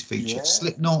 He's featured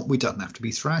Slipknot. We don't have to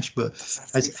be thrash, but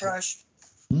Thrash.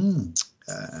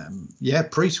 Yeah,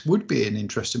 Priest would be an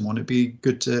interesting one. It'd be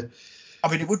good to. I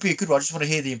mean, it would be a good one. I just want to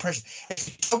hear the impression. If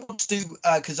you don't want to do,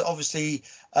 because obviously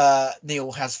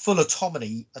Neil has full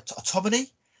autonomy. What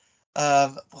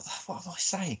am I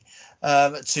saying?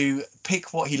 To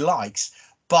pick what he likes,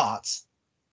 but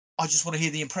I just want to hear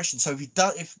the impression. So if you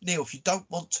don't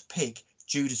want to pick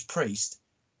Judas Priest,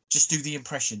 just do the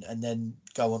impression and then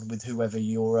go on with whoever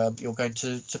you're going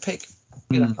to pick.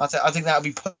 You know, I think that would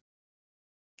be perfect.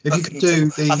 If you could do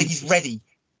I think he's ready.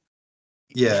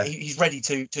 Yeah, he's ready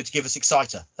to give us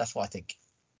Exciter. That's what I think.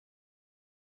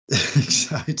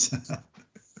 Exciter.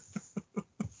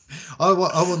 I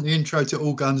want the intro to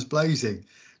All Guns Blazing.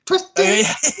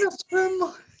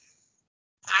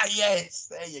 Yes,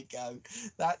 there you go.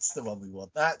 That's the one we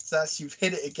want. That's you've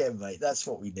hit it again, mate. That's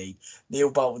what we need. Neil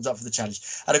Bolton's up for the challenge,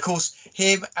 and of course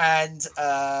him and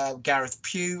Gareth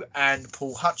Pugh and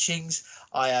Paul Hutchings.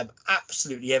 I am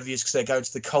absolutely envious because they're going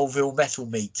to the Colville Metal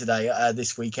Meet today,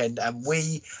 this weekend, and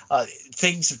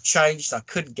things have changed. I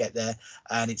couldn't get there,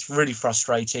 and it's really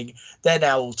frustrating. They're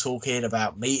now all talking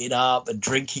about meeting up and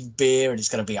drinking beer, and it's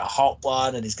going to be a hot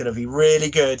one, and it's going to be really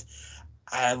good.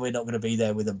 And we're not going to be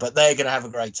there with them, but they're going to have a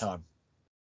great time.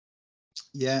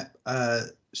 Yeah,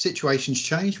 situations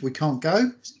change. We can't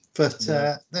go, but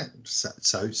so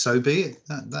be it.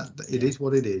 It is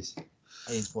what it is.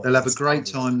 They'll have a great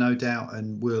time, no doubt,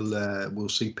 and we'll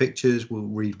see pictures, we'll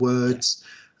read words,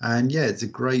 and yeah, it's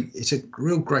a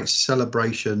real great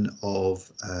celebration of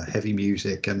heavy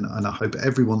music, and I hope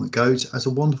everyone that goes has a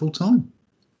wonderful time.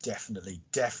 Definitely.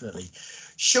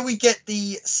 Shall we get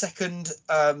the second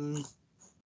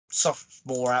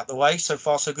sophomore out the way? So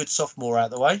far, so good. Sophomore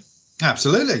out the way.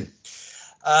 Absolutely.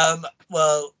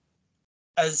 Well,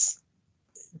 as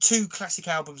two classic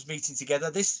albums meeting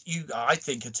together, I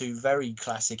think are two very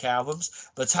classic albums.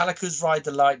 Metallica's Ride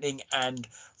the Lightning and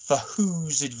For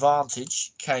Whose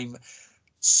Advantage came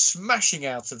smashing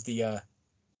out of the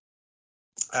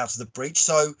breach.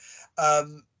 So,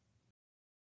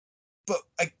 but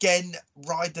again,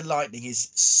 Ride the Lightning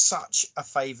is such a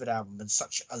favoured album and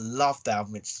such a loved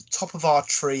album. It's the top of our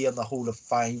tree on the Hall of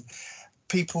Fame.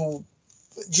 People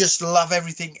just love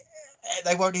everything.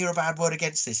 They won't hear a bad word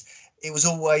against this. It was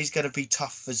always going to be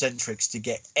tough for Zentrix to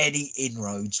get any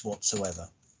inroads whatsoever.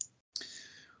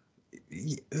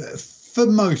 For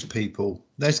most people,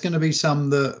 there's going to be some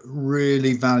that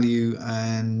really value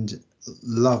and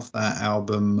love that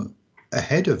album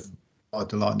ahead of Ride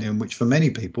the Lightning, which for many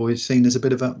people is seen as a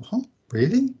bit of a,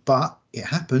 really? But it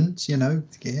happens, you know.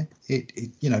 Yeah,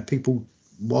 it people,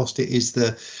 whilst it is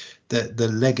the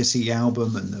legacy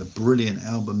album and the brilliant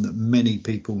album that many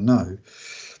people know,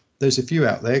 there's a few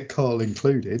out there, Carl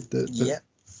included, that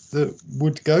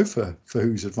would go for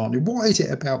Whose Advantage. What is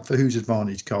it about For Whose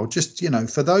Advantage, Carl? Just,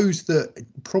 for those that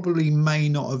probably may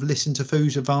not have listened to For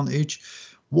Whose Advantage,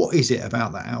 what is it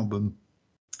about that album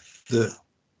that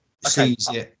sees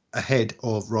it ahead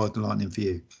of Ride the Lightning for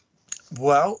you?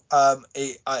 Well,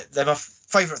 they're my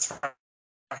favourite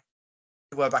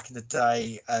were back in the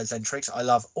day, Zentrix. I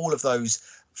love all of those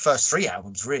first three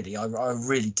albums, really. I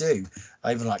really do.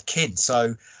 I even like Kin.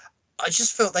 So I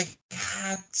just felt they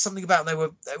had something about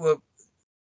them. They were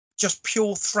just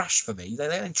pure thrash for me. They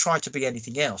didn't try to be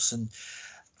anything else. And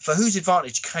For Whose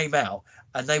Advantage came out,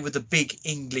 and they were the big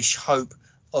English hope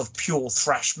of pure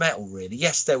thrash metal, really.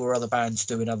 Yes, there were other bands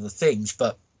doing other things,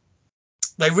 but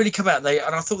they really come out,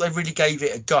 and I thought they really gave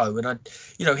it a go. And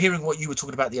hearing what you were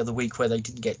talking about the other week, where they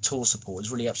didn't get tour support,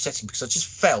 was really upsetting, because I just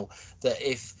felt that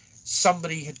if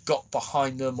somebody had got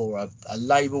behind them, or a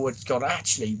label had gone,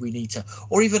 actually, we need to,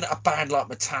 or even a band like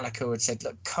Metallica had said,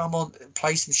 look, come on,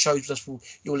 play some shows with us,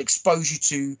 it will expose you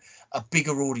to a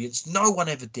bigger audience. No one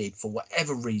ever did, for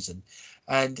whatever reason.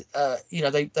 And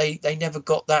they never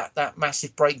got that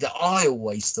massive break that I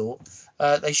always thought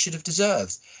they should have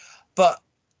deserved. But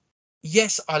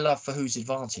yes, I love For Whose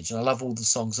Advantage, and I love all the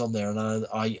songs on there, and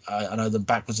I know them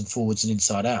backwards and forwards and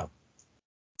inside out,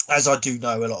 as I do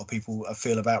know a lot of people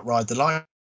feel about Ride the Lightning.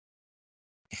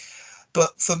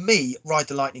 But for me, Ride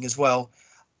the Lightning as well,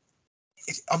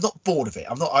 I'm not bored of it.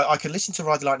 I'm not. I can listen to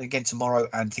Ride the Lightning again tomorrow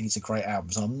and think it's a great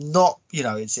album. So I'm not. You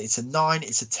know, it's a 9,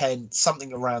 it's a 10,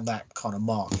 something around that kind of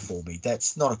mark for me.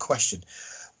 That's not a question.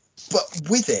 But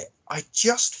with it, I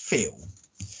just feel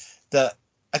that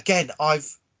again,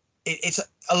 it's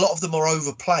a lot of them are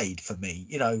overplayed for me.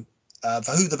 You know,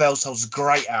 For Who the Bell Tolls is a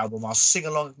great album. I'll sing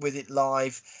along with it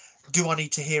live. Do I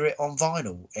need to hear it on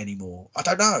vinyl anymore? I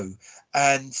don't know.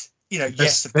 And you know,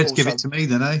 yes, of course. Let's give it to me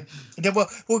then, eh? Yeah, well,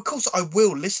 of course, I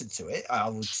will listen to it. I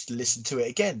will listen to it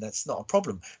again. That's not a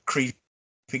problem. Creeping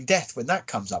Death, when that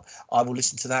comes up, I will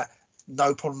listen to that.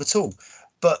 No problem at all.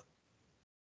 But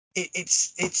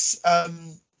it's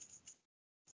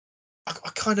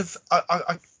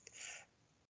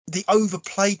the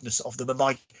overplayedness of them and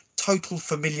my total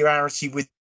familiarity with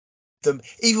them,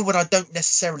 even when I don't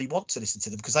necessarily want to listen to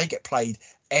them because they get played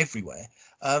everywhere.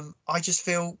 I just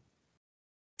feel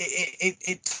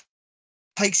it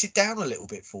takes it down a little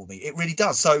bit for me. It really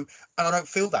does. So, and I don't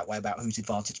feel that way about Whose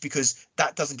Advantage because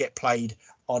that doesn't get played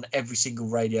on every single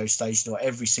radio station or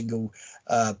every single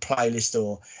playlist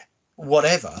or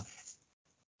whatever,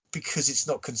 because it's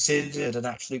not considered an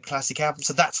absolute classic album.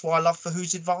 So that's why I love For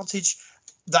Whose Advantage.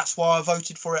 That's why I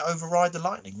voted for it over Ride the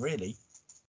Lightning, really.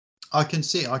 I can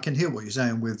hear what you're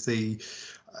saying with the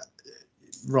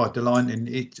Ride the Lightning.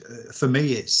 It for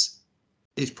me, it's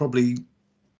probably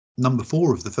number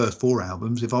 4 of the first 4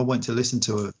 albums. If I went to listen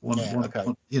to it, one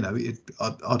you know,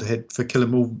 I'd head for Kill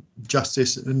 'Em All,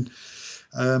 Justice, and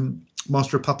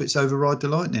Master of Puppets over Ride the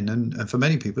Lightning. And for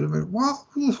many people, they're like, what?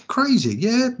 Crazy?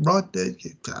 Yeah, no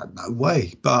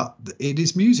way. But it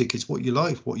is music. It's what you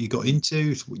like, what you got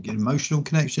into, it's what your emotional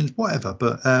connections, whatever.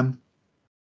 But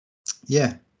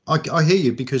yeah, I hear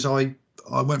you because I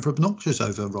went for Obnoxious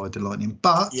over Ride the Lightning.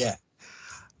 But yeah.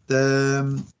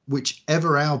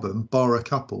 Whichever album, bar a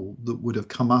couple, that would have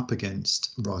come up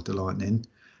against Ride the Lightning,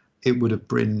 it would have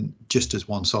been just as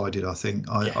one-sided, I think.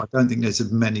 I don't think there's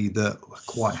as many that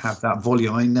quite have that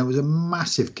volume. I mean, there was a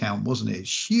massive count, wasn't it?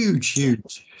 Huge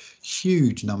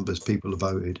numbers people have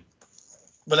voted.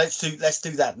 Well, let's do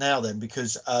that now then,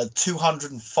 because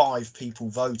 205 people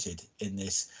voted in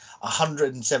this,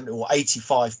 170 or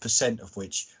 85% of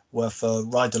which were for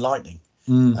Ride the Lightning.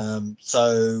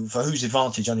 So For Whose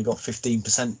Advantage only got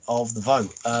 15% of the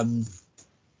vote.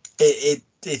 It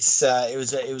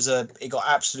got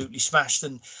absolutely smashed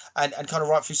and kind of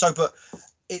rightfully so. But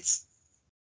it's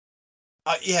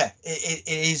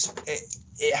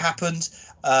it happened.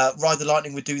 Ride the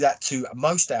Lightning would do that to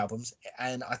most albums,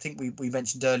 and I think we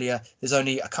mentioned earlier there's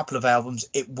only a couple of albums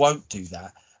it won't do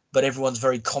that, but everyone's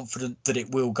very confident that it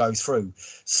will go through.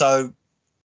 So,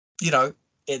 you know,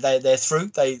 they're through.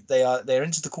 They're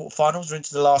into the quarterfinals. They're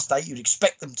into the last 8. You'd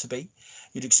expect them to be.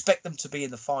 You'd expect them to be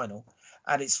in the final,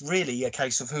 and it's really a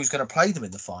case of who's going to play them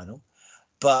in the final.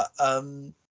 But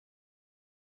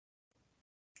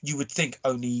you would think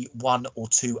only 1 or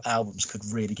 2 albums could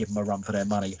really give them a run for their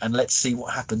money, and let's see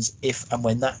what happens if and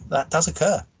when that does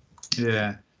occur.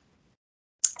 Yeah.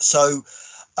 So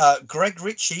Greg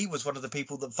Ritchie was one of the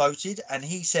people that voted, and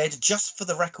he said, just for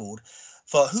the record,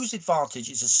 For Whose Advantage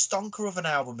is a stonker of an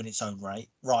album in its own right.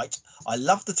 I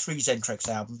love the 3 Zentrex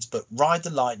albums, but Ride the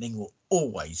Lightning will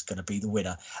always going to be the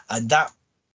winner. And that,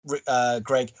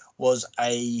 Greg, was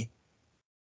a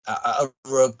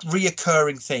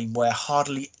reoccurring theme where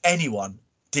hardly anyone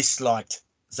disliked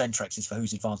Zentrex's For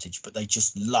Whose Advantage, but they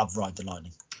just love Ride the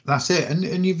Lightning. That's it. And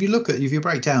if you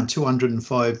break down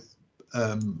 205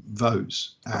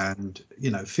 votes, and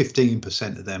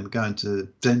 15% of them going to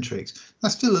Zentrix,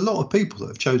 that's still a lot of people that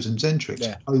have chosen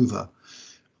Zentrix over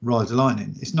Ride the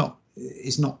Lightning. It's not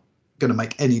going to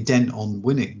make any dent on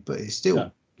winning, but it's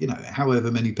still however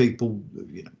many people,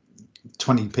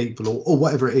 20 people or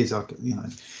whatever it is,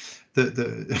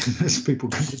 there's people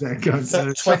going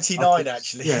 29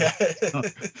 actually. Yeah.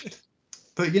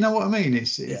 But you know what I mean?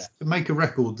 It's to make a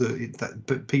record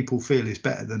that people feel is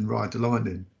better than Ride the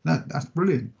Lightning. That's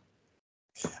brilliant.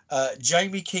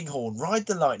 Jamie Kinghorn, Ride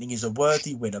the Lightning is a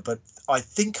worthy winner, but I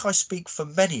think I speak for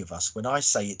many of us when I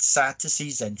say it's sad to see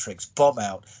Zentrix bomb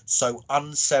out so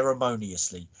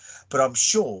unceremoniously. But I'm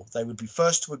sure they would be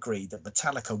first to agree that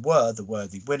Metallica were the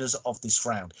worthy winners of this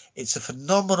round. It's a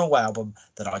phenomenal album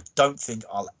that I don't think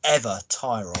I'll ever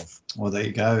tire of. Well, there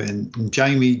you go. And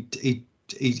Jamie, he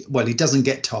doesn't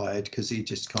get tired because he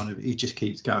just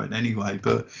keeps going anyway.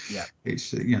 But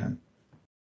it's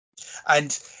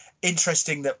And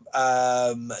interesting that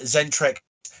Zentrix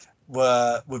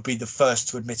would be the first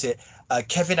to admit it.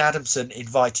 Kevin Adamson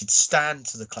invited Stan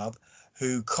to the club,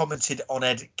 who commented on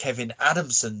Kevin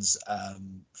Adamson's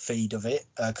feed of it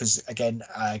because again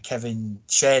Kevin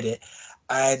shared it,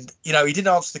 And, you know, he didn't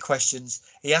answer the questions.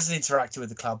 He hasn't interacted with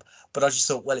the club. But I just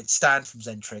thought, well, it's Stan from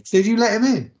Zentrix. Did you let him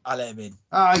in? I let him in.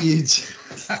 Ah, you.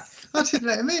 I didn't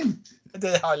let him in.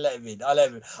 I let him in. I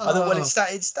thought, well, it's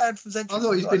Stan from Zentrix. I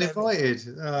thought he's been invited.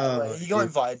 He got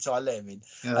invited, so I let him in.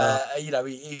 You know,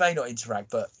 he may not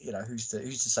interact, but you know, who's to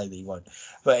say that he won't?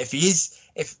 But if he is,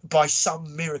 if by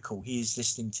some miracle he is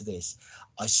listening to this,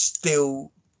 I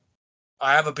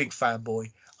am a big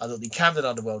fanboy. I thought the Camden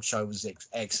Underworld show was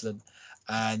excellent,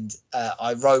 and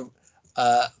I wrote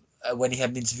when he had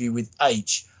an interview with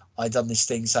H. I done this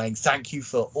thing saying thank you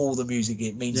for all the music.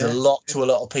 It means a lot to a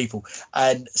lot of people.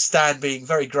 And Stan, being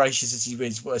very gracious as he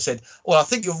is, said, "Well, I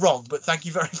think you're wrong, but thank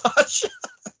you very much."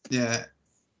 Yeah.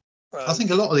 I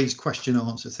think a lot of these question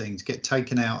answer things get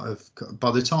taken out of by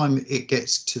the time it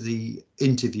gets to the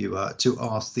interviewer to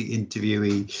ask the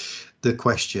interviewee the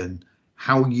question.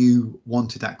 How you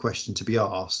wanted that question to be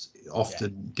asked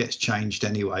often gets changed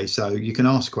anyway. So you can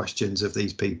ask questions of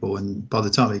these people, and by the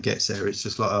time it gets there, it's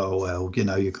just like, oh well, you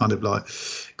know, you're kind of like,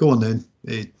 go on then.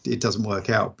 It doesn't work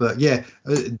out. But yeah,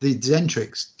 the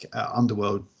Zentrix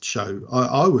Underworld show,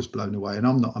 I was blown away, and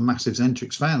I'm not a massive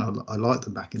Zentrix fan. I liked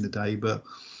them back in the day, but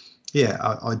yeah,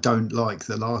 I don't like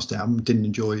the last album. Didn't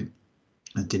enjoy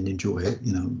it.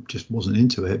 You know, just wasn't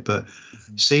into it. But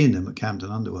seeing them at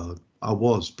Camden Underworld, I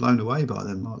was blown away by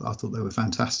them. I thought they were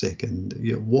fantastic, and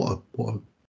yeah, what a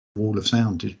wall of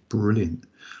sound, just brilliant.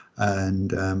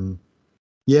 And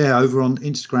yeah, over on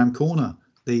Instagram Corner,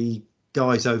 the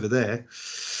guys over there.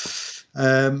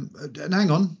 And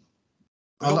hang on,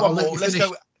 I'll let you finish.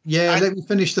 Let's go. Yeah, let me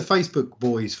finish the Facebook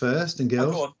boys first and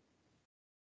girls. Go on.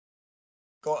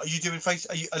 Go on. Are you doing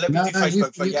Facebook? Let me do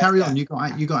Facebook. You carry on. You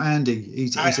got Andy.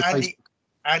 He's a Facebook.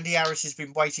 Andy Harris has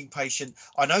been waiting patient.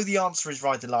 I know the answer is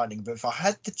Ride the Lightning, but if I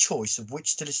had the choice of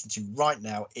which to listen to right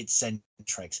now, it's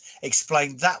Zentrix.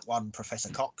 Explain that one, Professor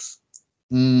Cox.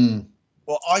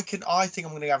 Well, I think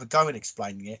I'm going to have a go in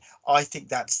explaining it. I think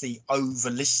that's the over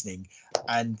listening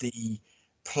and the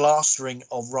plastering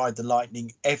of Ride the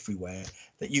Lightning everywhere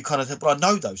that you kind of think, well, I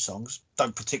know those songs,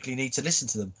 don't particularly need to listen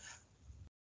to them.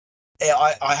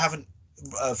 I haven't,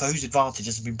 For Whose Advantage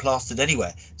hasn't been plastered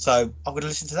anywhere, so I'm going to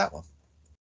listen to that one.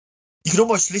 You can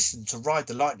almost listen to Ride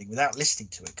the Lightning without listening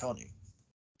to it, can't you?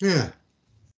 Yeah.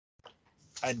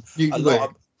 And I'm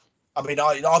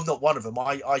not one of them.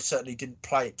 I certainly didn't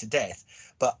play it to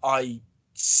death, but I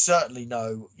certainly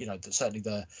know, you know, that certainly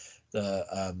the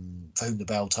For Whom the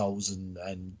Bell Tolls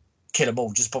and Kill 'Em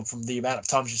All, just from the amount of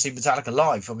times you've seen Metallica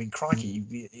live. I mean, crikey,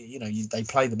 they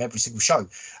play them every single show,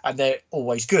 and they're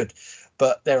always good.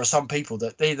 But there are some people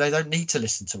that they don't need to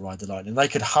listen to Ride the Lightning. They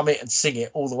could hum it and sing it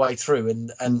all the way through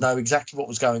and know exactly what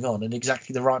was going on in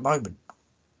exactly the right moment.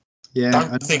 Yeah, I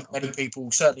don't think many people,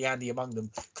 certainly Andy among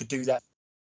them, could do that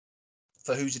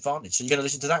For Whose Advantage. So you're going to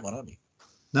listen to that one, aren't you?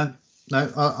 No,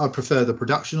 I prefer the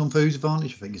production on For Whose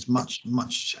Advantage. I think it's much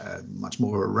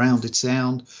more a rounded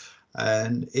sound,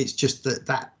 and it's just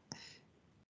that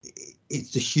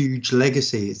it's the huge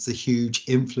legacy. It's the huge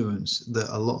influence that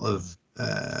a lot of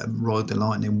Ride the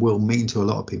Lightning will mean to a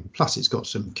lot of people. Plus, it's got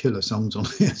some killer songs on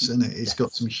it, hasn't it? It's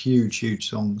got some huge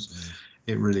songs.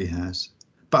 It really has.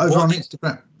 But over on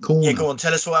Instagram Corner. Yeah, go on.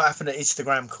 Tell us what happened at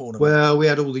Instagram Corner. Well, we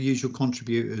had all the usual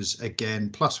contributors again.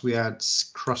 Plus, we had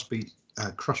Crush Beast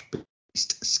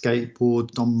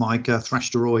Skateboard, Don Micah,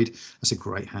 Thrashteroid. That's a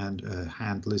great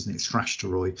handle, isn't it?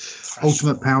 Thrashteroid.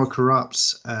 Ultimate Power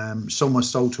Corrupts, Sold My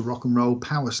Soul to Rock and Roll,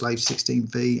 Power Slave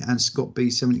 16V, and Scott B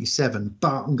 77.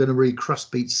 But I'm going to read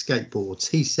Crustbeat Skateboards.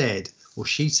 He said, or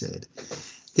she said,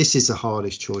 this is the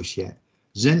hardest choice yet.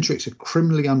 Zentrix, a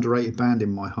criminally underrated band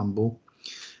in my humble.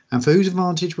 And For Whose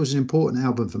Advantage was an important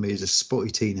album for me as a spotty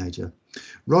teenager.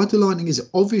 Ride the Lightning is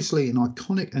obviously an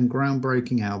iconic and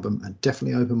groundbreaking album, and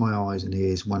definitely opened my eyes and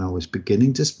ears when I was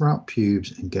beginning to sprout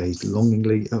pubes and gazed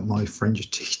longingly at my French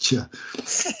teacher.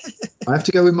 I have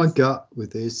to go with my gut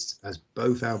with this, as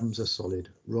both albums are solid.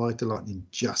 Ride the Lightning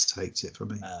just takes it from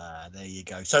me. There you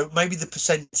go. So maybe the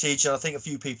percentage, and I think a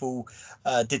few people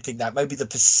did think that, maybe the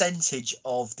percentage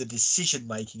of the decision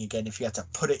making, again, if you had to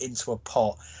put it into a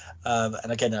pot,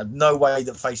 and again, no way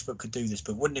that Facebook could do this,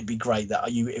 but wouldn't it be great that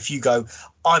if you go,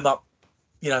 I'm up,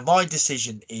 my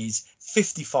decision is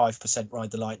 55%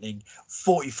 Ride the Lightning,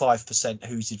 45%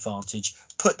 Whose Advantage,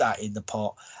 put that in the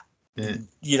pot. Yeah.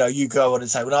 You go on and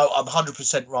say, well, no, I'm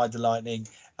 100% Ride the Lightning.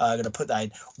 I'm going to put that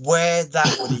in. Where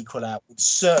that would equal out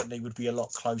would be a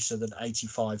lot closer than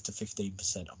 85 to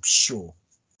 15%, I'm sure.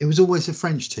 It was always a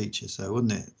French teacher, so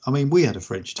wasn't it? I mean, we had a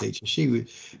French teacher. She was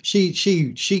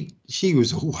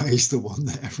always the one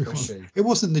that everyone. It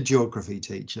wasn't the geography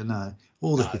teacher, no,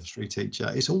 or the history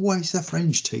teacher. It's always the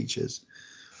French teachers.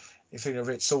 You're feeling a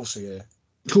bit saucy here.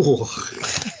 Oh.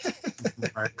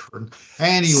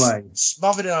 Anyway,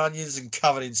 smothered in onions and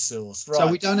covered in sauce. Right. So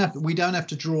we don't have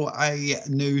to draw a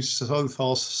new so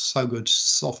far so good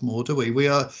sophomore, do we?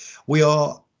 Are we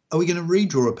going to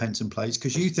redraw a pence and plays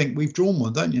because you think we've drawn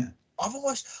one, don't you? I'm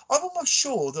almost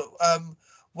sure that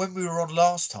when we were on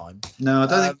last time. No, I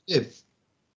don't think we did.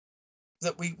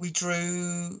 That we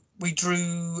drew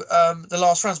the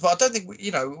last rounds, but I don't think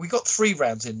we got 3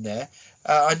 rounds in there.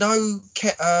 I know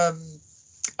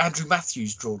Andrew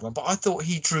Matthews drew one, but I thought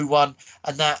he drew one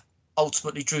and that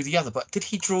ultimately drew the other. But did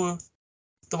he draw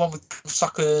the one with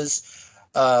suckers,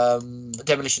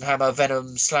 demolition hammer,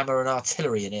 venom, slammer, and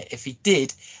artillery in it? If he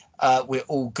did, we're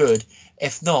all good.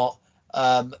 If not,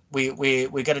 we're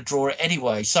going to draw it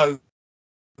anyway. So.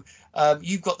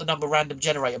 You've got the number random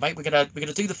generator, mate. We're gonna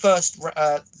do the first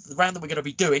the round that we're gonna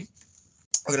be doing.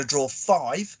 We're gonna draw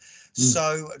 5.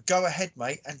 So go ahead,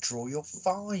 mate, and draw your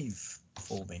 5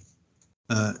 for me.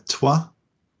 Toi,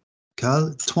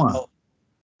 Carl, toi. Oh,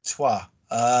 toi.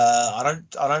 I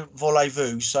don't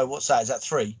voulez-vous. So what's that? Is that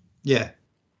 3? Yeah.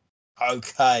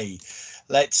 Okay.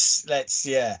 Let's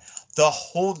yeah. The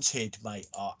Haunted, mate,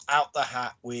 are out the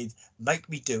hat with Make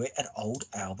Me Do It, an old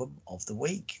album of the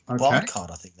week. Okay. Wild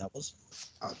card, I think that was.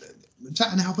 Was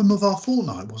that an album of our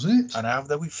fortnight, wasn't it? An album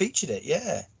that we featured it,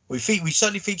 yeah. We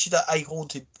certainly featured a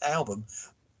Haunted album.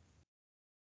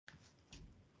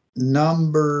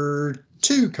 Number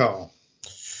 2, Carl.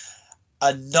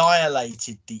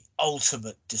 Annihilated, the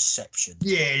ultimate deception.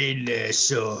 Get in there,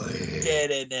 Si.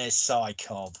 Get in there,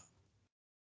 Psychob.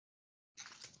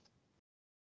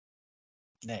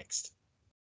 Next.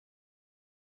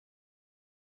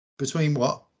 Between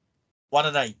what? 1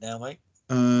 and 8 now, mate.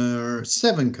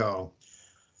 7, Carl.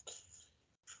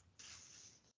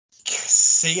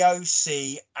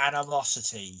 COC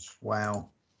Animosity. Wow.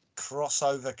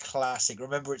 Crossover classic.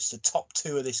 Remember, it's the top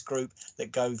 2 of this group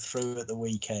that go through at the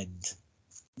weekend.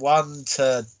 1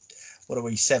 to, what are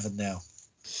we, 7 now?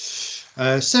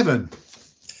 7.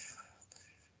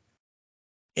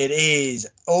 It is,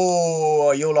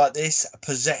 you'll like this,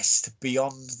 Possessed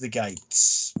Beyond the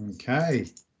Gates. Okay.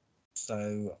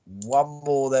 So 1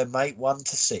 more then, mate, 1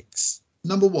 to 6.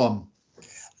 Number 1.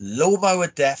 Lawnmower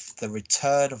Death, The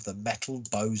Return of the Metal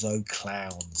Bozo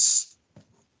Clowns.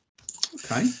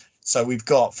 Okay. So we've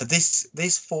got, for this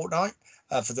fortnight,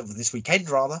 for this weekend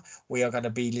rather, we are going to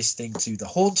be listening to The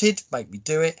Haunted, Make Me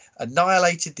Do It,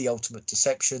 Annihilated, The Ultimate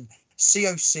Deception,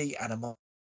 COC Animosity,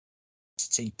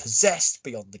 Possessed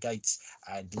Beyond the Gates,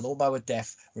 and Lawnmower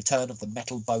Death, Return of the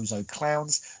Metal Bozo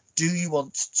Clowns. Do you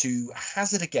want to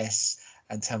hazard a guess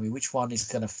and tell me which one is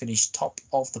going to finish top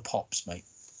of the pops, mate?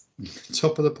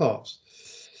 Top of the pops.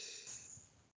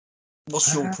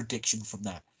 What's your prediction from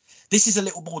that? This is a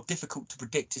little more difficult to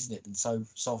predict, isn't it, than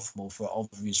sophomore for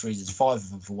obvious reasons. 5 of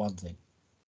them for one thing.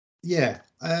 Yeah.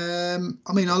 I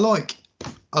mean, I like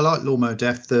Lawnmower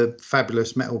Death, the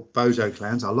fabulous Metal Bozo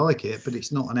Clowns. I like it, but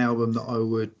it's not an album that I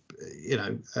would,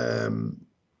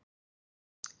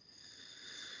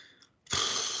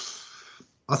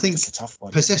 I think it's a tough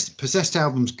one. Possessed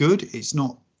album's good. It's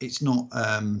not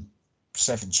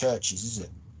 7 Churches, is it?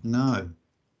 No.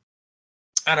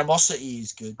 Animosity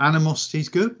is good. Animosity's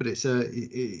good, but it's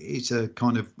a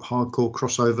kind of hardcore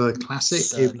crossover classic.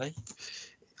 Certainly.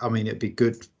 It'd be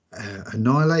good.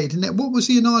 Annihilated, isn't it? What was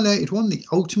the Annihilated one? The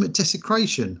Ultimate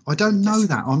Desecration. I don't know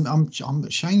that. I'm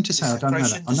ashamed to say I don't know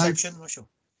that. Deception, I'm not sure.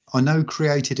 I know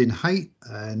Created in Hate,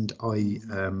 and I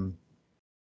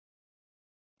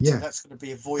So that's going to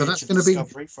be a voyage of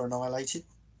discovery for Annihilated.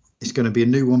 It's going to be a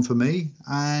new one for me.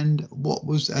 And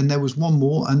there was one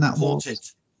more, and that Haunted.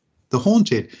 was The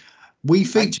Haunted. We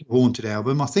featured the Haunted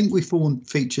album. I think we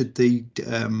featured the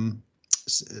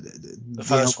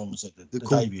first one was the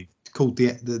debut. Called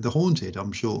the Haunted,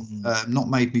 I'm sure. Not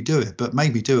Made Me Do It, but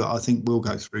Made Me Do It I think we'll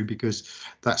go through because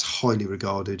that's highly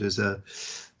regarded as a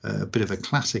bit of a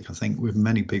classic, I think, with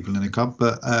many people in the club.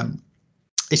 But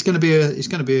it's going to be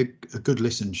a good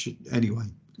listen anyway.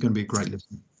 It's going to be a great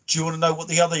listen. Do you want to know what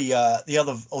the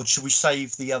other, or should we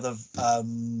save the other?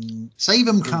 Save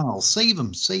them, Carl. Save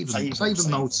them,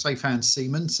 old safe hands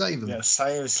seaman. Save them. Yeah,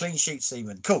 save clean sheet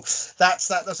seaman. Cool. That's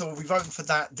that. That's all. We'll be voting for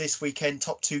that this weekend.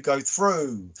 Top 2 go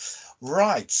through.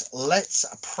 Right. Let's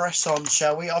press on,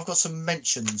 shall we? I've got some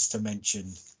mentions to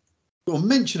mention. Well,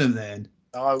 mention them then.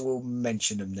 I will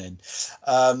mention them then.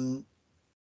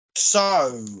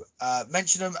 So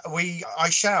mention them. I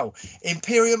shall.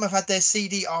 Imperium have had their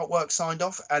CD artwork signed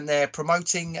off, and they're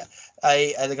promoting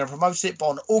they're going to promote it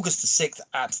on August the 6th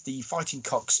at the Fighting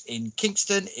Cocks in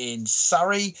Kingston in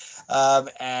Surrey,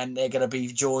 and they're going to be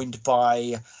joined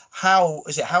by Hal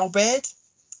Baird,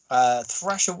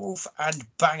 Thrasher Wolf and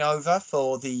Bangover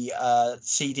for the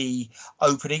CD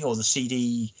opening or the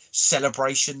CD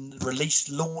celebration release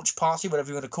launch party, whatever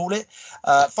you want to call it.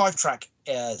 5-track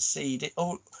CD.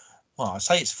 Oh, well, I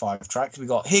say it's 5 tracks. We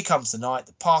got Here Comes the Night,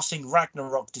 The Passing,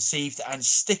 Ragnarok, Deceived, and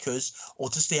stickers. Or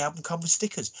does the album come with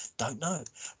stickers? Don't know.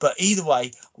 But either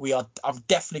way, I'm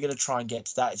definitely going to try and get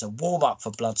to that. It's a warm up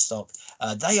for Bloodstock.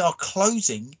 They are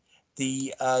closing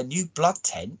the new Blood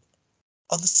tent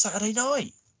on the Saturday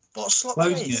night. What a slot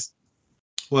that is.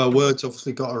 Well, word's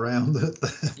obviously got around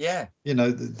that. Yeah. You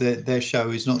know, their show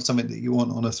is not something that you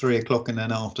want on a 3 o'clock in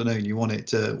an afternoon. You want it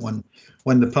to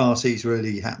when the party's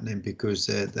really happening, because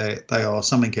they are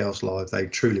something else live. They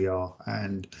truly are.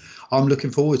 And I'm looking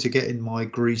forward to getting my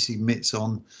greasy mitts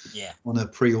on a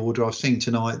pre-order. I've seen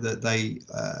tonight that they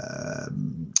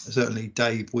certainly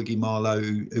Dave Wiggy Marlowe,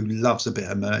 who loves a bit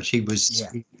of merch.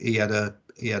 He had a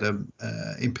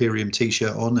Imperium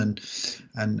t-shirt on, and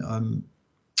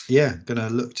going to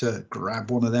look to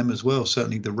grab one of them as well.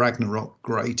 Certainly the Ragnarok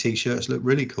grey t-shirts look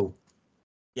really cool.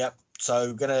 Yep.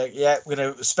 So we're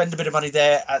gonna spend a bit of money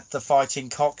there at the Fighting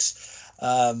Cocks.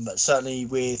 Certainly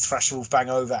with Thrasher Wolf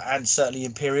Bangover and certainly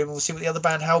Imperium. We'll see what the other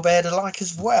band Hellbeard are like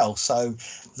as well. So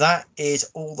that is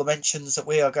all the mentions that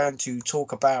we are going to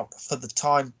talk about for the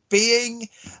time being.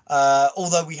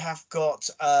 Although we have got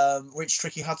Rich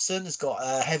Tricky Hudson has got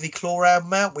a Heavy Claw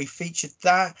album out. We featured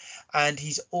that, and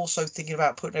he's also thinking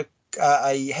about putting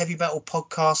a heavy metal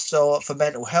podcast for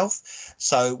mental health.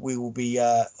 So we will be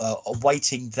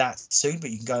awaiting that soon. But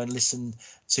you can go and listen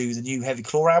to the new Heavy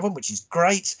Claw album, which is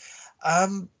great.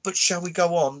 But shall we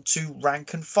go on to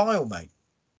rank and file, mate?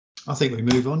 I think we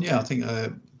move on. Yeah, I think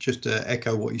just to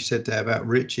echo what you said there about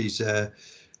Rich, he's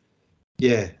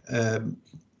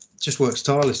just works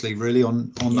tirelessly really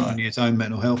on not only his own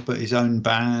mental health but his own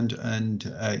band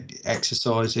and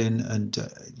exercising and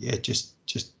just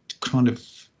kind of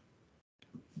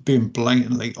being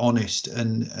blatantly honest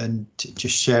and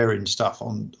just sharing stuff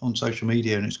on social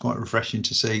media, and it's quite refreshing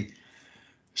to see.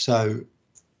 So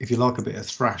if you like a bit of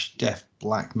thrash, death,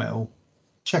 black metal,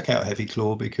 check out Heavy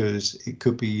Claw, because it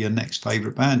could be your next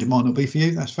favourite band. It might not be for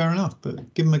you, that's fair enough,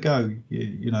 but give them a go.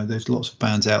 You know, there's lots of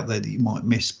bands out there that you might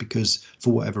miss because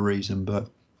for whatever reason, but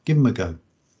give them a go.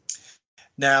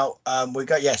 Now,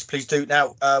 yes, please do.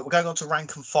 Now, we're going on to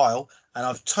rank and file, and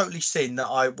I've totally seen that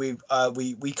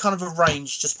we kind of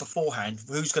arranged just beforehand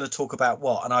who's going to talk about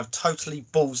what, and I've totally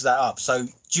balls that up. So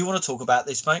do you want to talk about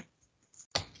this, mate?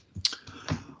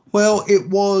 Well, it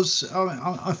was.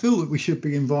 I feel that we should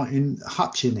be inviting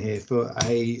Hutch in here for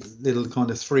a little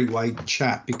kind of 3-way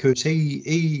chat, because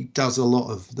he does a lot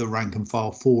of the rank and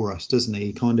file for us, doesn't he?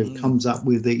 He kind of comes up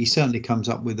with he certainly comes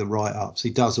up with the write-ups. He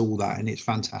does all that, and it's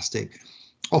fantastic.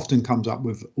 Often comes up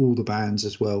with all the bands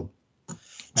as well.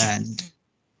 And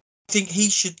I think he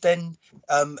should then,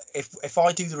 if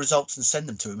I do the results and send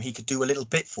them to him, he could do a little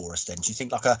bit for us then. Do you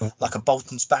think like a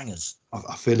Bolton's Bangers?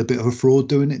 I feel a bit of a fraud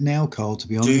doing it now, Carl, to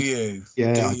be honest. Do you?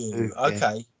 Yeah. Do you?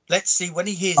 Okay. Yeah. Let's see when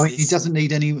he hears this. He doesn't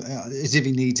need any, as if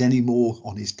he needs any more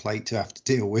on his plate to have to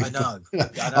deal with. I know.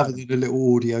 Other than a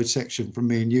little audio section from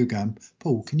me and you going,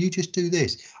 Paul, can you just do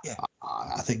this? Yeah.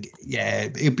 I think,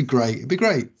 it'd be great. It'd be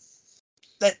great.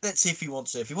 Let's see if he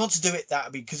wants to. If he wants to do it, that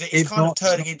would be, because it's kind of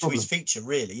turning into his feature,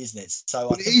 really, isn't it? So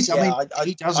I think, I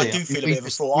do feel a bit of a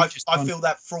fraud. I feel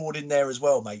that fraud in there as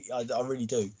well, mate. I really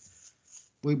do.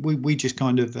 We just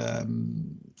kind of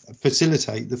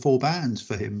facilitate the 4 bands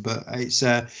for him, but it's.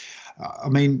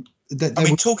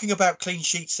 Talking about clean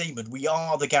sheet seamen, we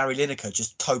are the Gary Lineker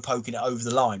just toe poking it over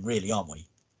the line, really, aren't we?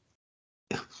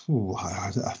 Ooh,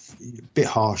 a bit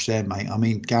harsh there, mate. I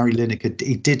mean, Gary Lineker,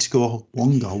 he did score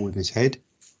 1 goal with his head.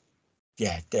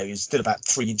 Yeah, there was still about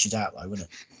 3 inches out though, wasn't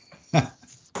it?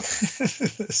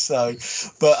 So,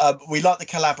 but we like the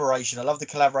collaboration. I love the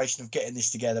collaboration of getting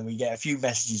this together. We get a few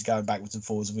messages going backwards and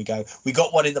forwards, and we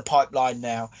got one in the pipeline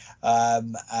now.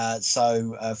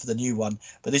 So for the new one,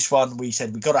 but this one we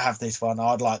said we got to have this one.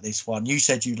 I'd like this one. You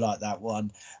said you'd like that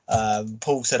one.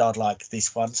 Paul said I'd like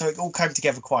this one. So it all came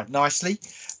together quite nicely.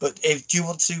 But do you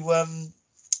want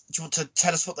to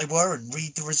tell us what they were and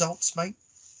read the results, mate?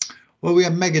 Well, we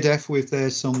had Megadeth with their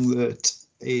song that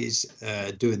is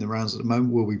doing the rounds at the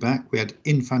moment. We'll be back. We had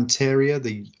Infanteria,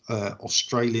 the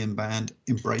Australian band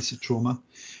Embrace of Trauma.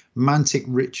 Mantic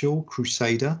Ritual,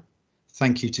 Crusader.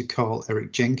 Thank you to Carl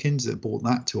Eric Jenkins that brought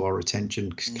that to our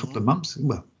attention a couple of months.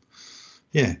 Well,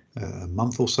 a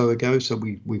month or so ago. So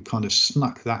we kind of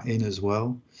snuck that in as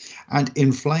well. And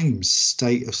In Flames,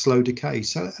 State of Slow Decay.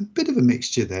 So a bit of a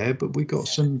mixture there, but we got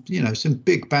some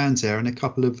big bands there and a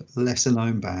couple of lesser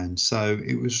known bands. So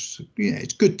it was,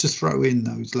 it's good to throw in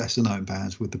those lesser known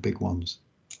bands with the big ones.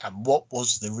 And what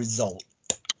was the result?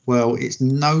 Well, it's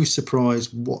no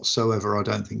surprise whatsoever, I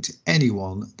don't think, to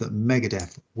anyone that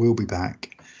Megadeth Will Be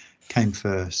Back came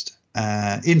first.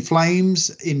 In Flames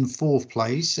in 4th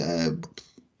place.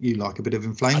 You like a bit of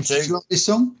In Flames? I do. Did you like this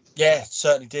song? Yeah,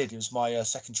 certainly did. It was my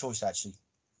second choice, actually.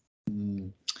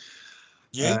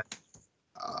 You?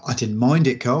 I didn't mind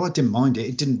it, Carl. I didn't mind it.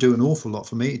 It didn't do an awful lot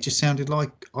for me. It just sounded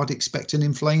like I'd expect an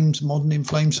In Flames, modern In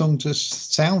Flames song to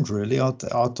sound, really. I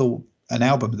thought an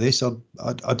album of this, I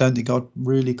don't think I'd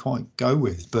really quite go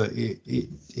with, but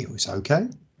it was okay.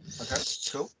 Okay,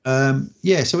 cool.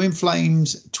 Yeah, so In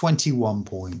Flames, 21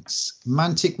 points.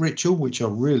 Mantic Ritual, which I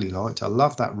really liked. I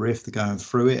love that riff, they're going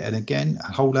through it. And again,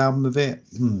 a whole album of it,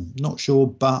 not sure,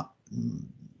 but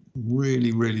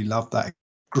really, really love that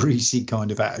greasy kind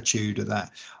of attitude of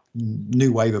that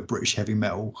new wave of British heavy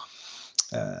metal,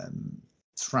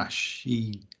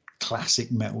 thrashy,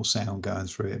 classic metal sound going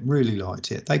through it. Really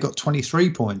liked it. They got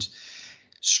 23 points.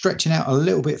 Stretching out a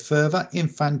little bit further,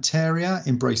 Infanteria,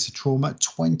 Embrace the Trauma,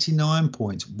 29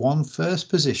 points, 1 first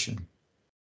position.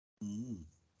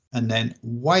 And then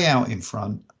way out in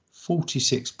front,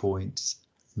 46 points.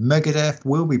 Megadeth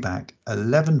Will Be Back,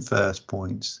 11 first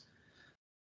points.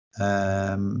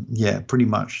 Yeah, pretty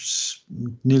much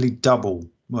nearly double,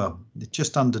 well,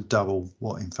 just under double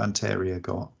what Infanteria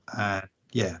got. And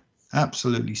yeah,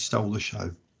 absolutely stole the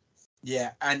show.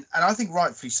 Yeah, and I think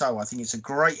rightfully so. I think it's a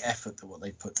great effort that what they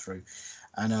put through,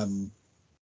 and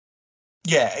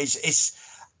yeah,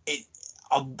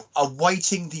 I'm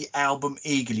awaiting the album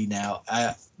eagerly now.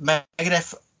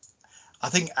 Megadeth, I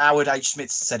think Howard H.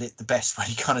 Smith said it the best when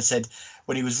he kind of said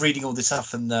when he was reading all this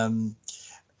stuff, and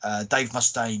Dave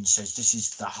Mustaine says this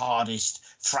is the hardest,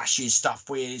 thrashiest stuff.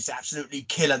 It's absolutely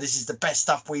killer. This is the best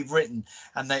stuff we've written,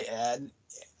 and they.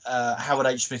 Howard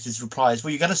H. Smith's reply is, well,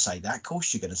 you're going to say that. Of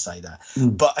course you're going to say that.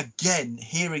 But again,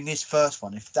 hearing this first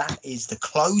one, if that is the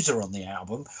closer on the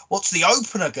album, what's the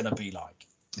opener going to be like?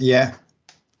 Yeah.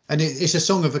 And it's a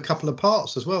song of a couple of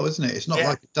parts as well, isn't it? It's not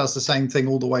like it does the same thing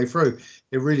all the way through.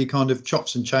 It really kind of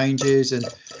chops and changes. And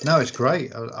no, it's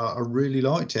great. I really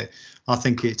liked it. I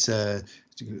think it's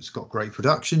got great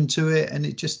production to it. And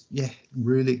it just,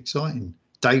 really exciting.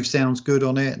 Dave sounds good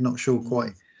on it. Not sure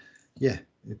quite. Yeah.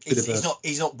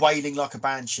 He's not wailing like a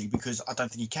banshee, because I don't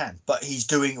think he can, but he's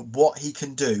doing what he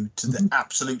can do to the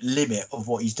absolute limit of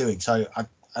what he's doing. So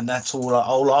and that's all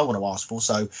I want to ask for.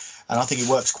 So, and I think it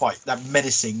works quite, that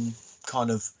menacing kind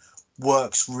of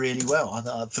works really well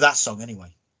for that song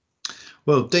anyway.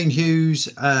 Well, Dean Hughes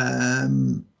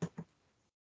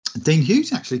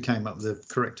actually came up with the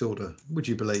correct order, would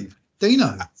you believe?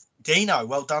 Dino,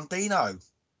 well done, Dino.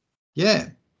 Yeah.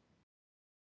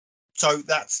 So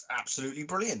that's absolutely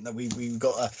brilliant that we've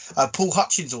got Paul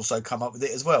Hutchings also come up with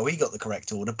it as well. He got the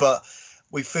correct order, but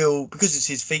we feel because it's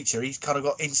his feature, he's kind of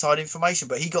got inside information,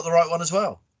 but he got the right one as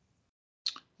well.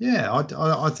 Yeah,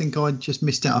 I think I just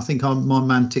missed out. I think my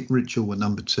Mantic Ritual were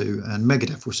number 2, and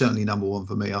Megadeth was certainly number 1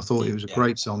 for me. I thought it was a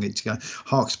great song. It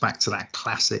harks back to that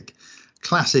classic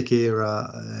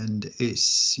era, and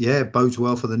it's bodes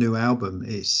well for the new album.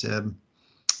 It's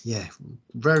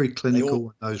very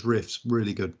clinical. Those riffs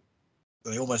really good.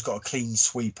 They almost got a clean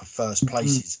sweep of first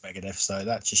places, Megadeth, so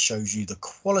that just shows you the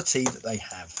quality that they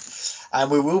have. And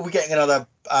we will be getting another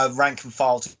rank and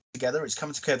file together. It's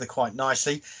coming together quite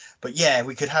nicely. But yeah,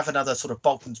 we could have another sort of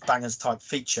Bolton's Bangers type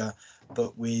feature,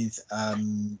 but with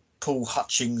Paul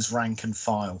Hutchings rank and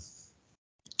file.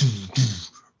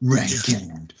 Rank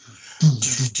and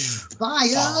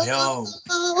file.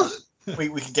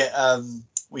 We can get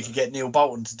we could get Neil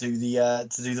Bolton to do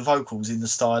the vocals in the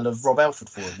style of Rob Elford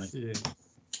for him, mate. Yeah.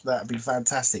 That'd be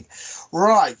fantastic.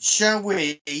 Right, shall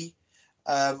we?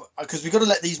 Because we've got to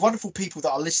let these wonderful people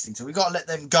that are listening to, we've got to let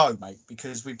them go, mate,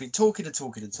 because we've been talking,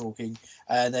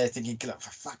 and they're thinking,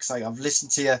 for fuck's sake, I've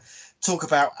listened to you talk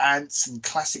about ants and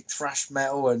classic thrash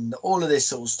metal and all of this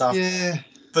sort of stuff. Yeah.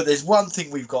 But there's one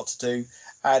thing we've got to do,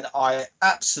 and I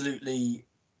absolutely,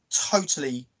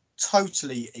 totally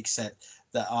accept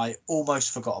that I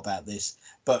almost forgot about this,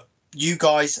 but you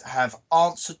guys have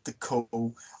answered the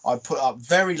call. I put up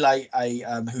very late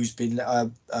who's been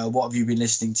what have you been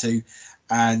listening to,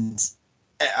 and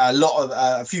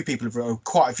quite a few people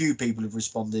have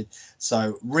responded.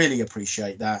 So really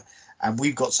appreciate that, and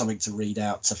we've got something to read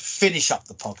out to finish up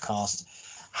the podcast.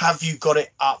 Have you got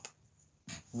it up,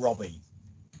 Robbie?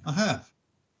 I have.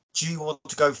 Do you want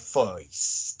to go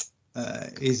first?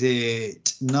 Is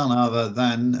it none other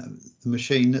than the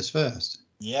Machine that's first?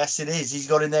 Yes, it is. He's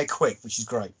got in there quick, which is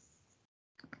great.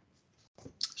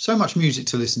 So much music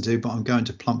to listen to, but I'm going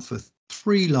to plump for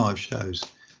 3 live shows.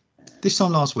 This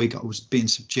time last week, I was being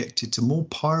subjected to more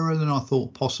pyro than I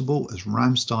thought possible as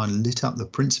Rammstein lit up the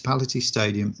Principality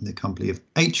Stadium in the company of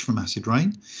H from Acid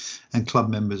Rain and club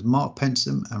members Mark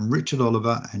Pensome and Richard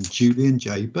Oliver and Julian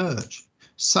J. Birch.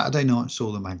 Saturday night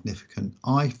saw the magnificent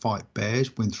I Fight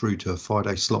Bears win through to a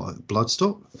Friday slot at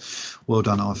Bloodstock. Well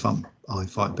done, I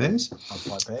Fight Bears. I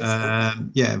Fight Bears.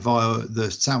 Yeah, via the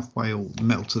South Wales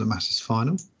Metal to the Masses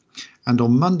final. And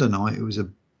on Monday night, it was a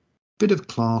bit of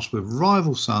class with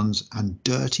Rival Sons and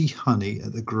Dirty Honey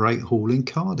at the Great Hall in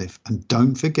Cardiff. And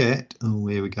don't forget, oh,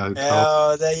 here we go, Carl.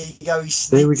 Oh, there you go.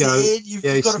 There we go. You've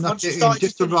Yeah, got snuck it in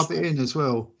just to rub it in as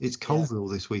well. It's Colville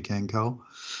this weekend, Carl.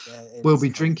 Yeah, we'll be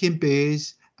drinking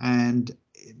beers and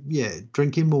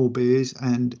drinking more beers.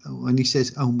 And when he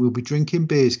says, "Oh, we'll be drinking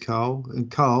beers, Carl," and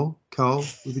Carl, we'll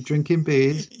be drinking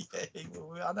beers.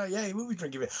 I know, yeah, he will be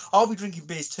drinking beer. I'll be drinking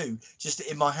beers too, just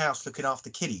in my house looking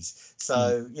after kiddies.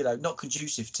 So, not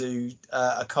conducive to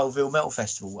a Colville Metal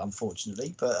Festival,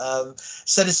 unfortunately. But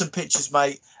send us some pictures,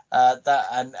 mate,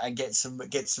 and get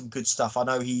some good stuff. I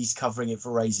know he's covering it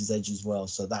for Razor's Edge as well,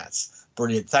 so that's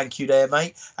brilliant. Thank you there,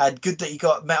 mate. And good that you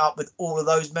got met up with all of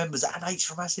those members and H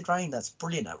from Acid Rain. That's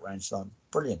brilliant at Rammstein.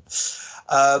 Brilliant.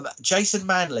 Jason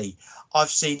Manley,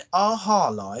 I've seen Aha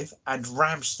live and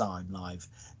Rammstein live.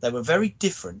 They were very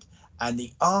different, and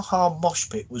the Aha mosh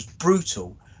pit was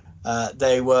brutal.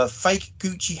 They were fake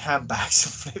Gucci handbags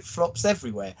and flip-flops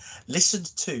everywhere.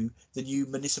 Listened to the new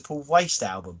Municipal Waste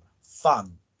album.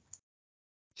 Fun.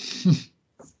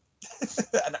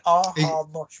 An Aha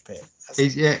mosh pit.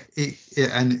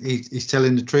 He's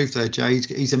telling the truth there, Jay.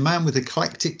 He's a man with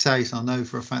eclectic taste. I know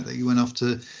for a fact that you went off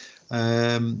to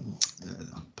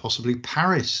possibly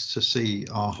Paris to see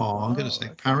Aha. I'm going to say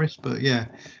Paris, but yeah.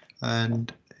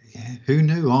 And yeah, who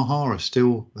knew? Aha are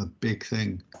still a big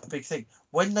thing. A big thing.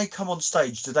 When they come on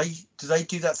stage, do they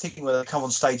do that thing where they come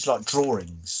on stage like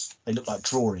drawings? They look like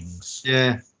drawings.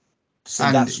 Yeah. So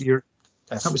and that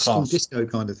was school disco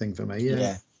kind of thing for me.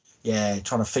 Yeah. Yeah,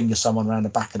 trying to finger someone around the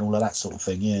back and all of that sort of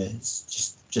thing. Yeah,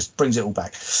 it's just brings it all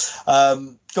back.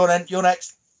 Go on, then. You're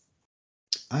next.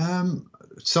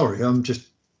 Sorry, I'm just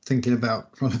thinking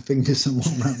about trying to finger someone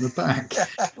around the back.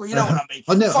 Well, you know what I mean.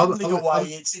 I know.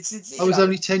 I was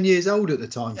only 10 years old at the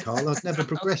time, Carl. I'd never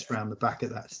progressed around the back at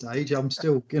that stage. I'm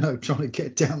still, trying to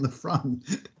get down the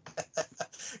front.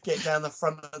 Get down the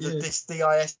front of the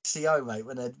DISCO, mate,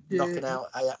 when they're knocking out.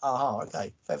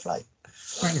 Okay, fair play.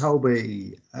 Frank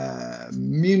Holby,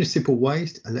 Municipal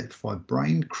Waste, Electrified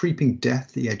Brain, Creeping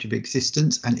Death, The Edge of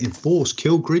Existence, and Enforced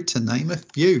Kill Grid, to name a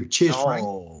few. Cheers, Frank.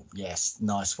 Oh, yes,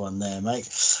 nice one there, mate.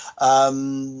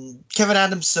 Kevin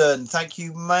Adamson, thank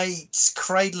you, mate.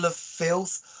 Cradle of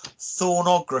Filth,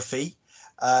 Thornography,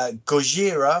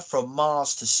 Gojira from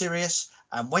Mars to Sirius,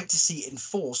 and went to see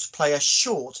Enforced play a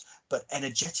short but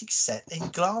energetic set in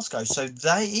Glasgow. So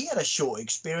he had a short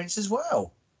experience as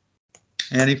well.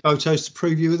 Any photos to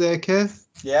prove you were there, Kev?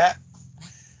 Yeah.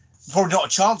 Probably not a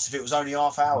chance if it was only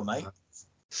half hour, mate.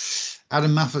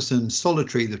 Adam Matheson,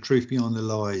 Solitary, The Truth Behind the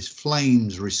Lies,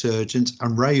 Flames, Resurgence,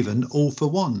 and Raven, all for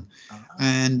one.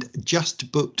 And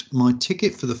just booked my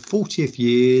ticket for the 40th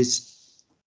year's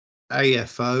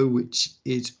AFO, which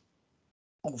is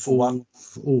all for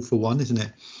one, isn't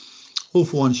it? All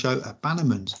for one show at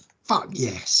Bannerman's. Fuck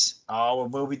yes. Oh,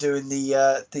 and we'll be doing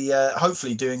the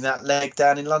hopefully doing that leg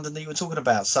down in London that you were talking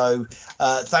about. So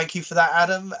thank you for that,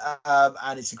 Adam.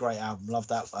 And it's a great album. Love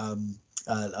that. I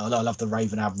love the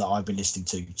Raven album that I've been listening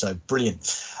to. So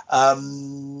brilliant.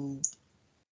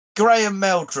 Graham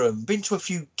Meldrum, been to a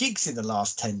few gigs in the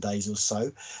last 10 days or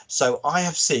so. So I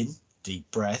have seen, deep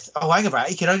breath. Oh, hang about.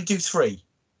 He can only do three.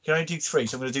 So I'm going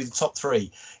to do the top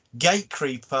three: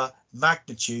 Gatecreeper,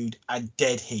 Magnitude, and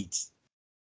Dead Heat.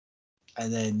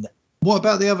 And then what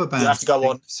about the other bands? You have to go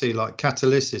on. See, like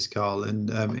Catalysis, Carl,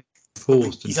 and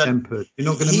Forced and Tempered. You're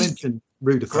not going to mention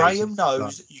Rudiface. Graham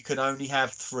knows you can only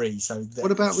have three. So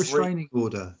what about Restraining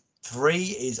Order? 3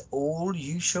 is all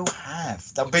you shall have.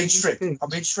 I'm being strict.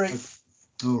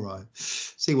 All right.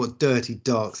 See what dirty,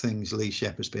 dark things Lee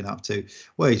Shepherd's been up to.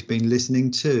 Well, he's been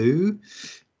listening to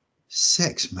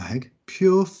Sex Mag,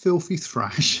 pure filthy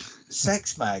thrash.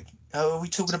 Sex Mag. Are we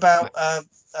talking about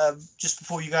just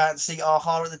before you go out and see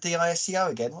Aha at the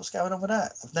DISCO again? What's going on with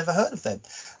that? I've never heard of them,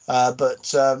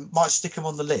 but might stick them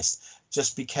on the list.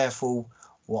 Just be careful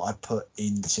what I put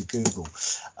into Google.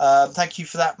 Thank you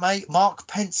for that, mate. Mark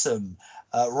Pensome,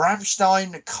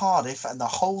 Rammstein, Cardiff, and the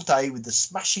whole day with the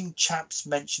smashing chaps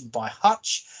mentioned by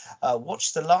Hutch.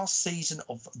 Watched the last season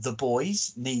of The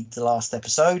Boys, need the last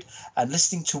episode, and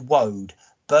listening to Woad.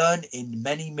 burn in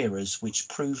many mirrors, which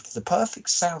proved the perfect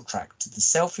soundtrack to the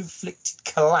self-inflicted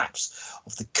collapse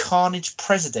of the carnage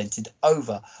presidented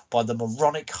over by the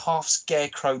moronic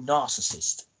half-scarecrow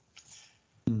narcissist.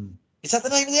 Is that the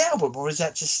name of the album, or is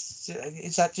that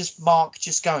just Mark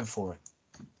just going for it?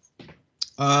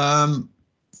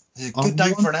 It's a good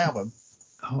name for an album.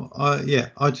 Yeah,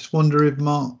 I just wonder if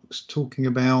Mark's talking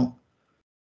about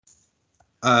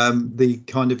the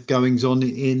kind of goings on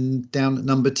in down at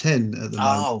number 10 at the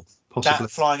moment. Possibly.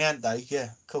 That Flying Ant Day, yeah,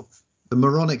 cool. The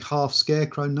moronic half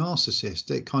scarecrow narcissist.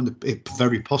 It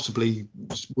very possibly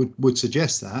would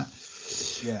suggest that.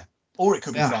 Yeah, or it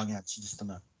could be Flying Ants. You just don't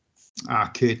know.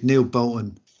 Kid Neil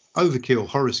Bolton, Overkill,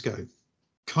 Horoscope,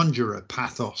 Conjurer,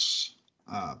 Pathos.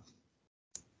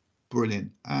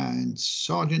 Brilliant. And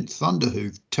Sergeant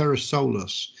Thunderhoof, Terra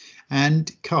Solus.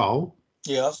 And Carl.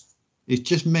 Yes. He's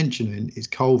just mentioning it's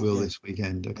Colville this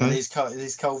weekend. Okay. It is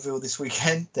Colville this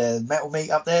weekend. The metal meet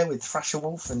up there with Thrasher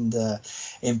Wolf and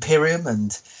Imperium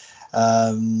and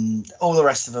all the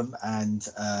rest of them. And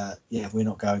we're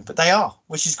not going, but they are,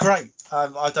 which is great.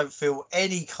 I don't feel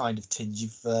any kind of tinge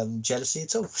of jealousy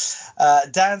at all.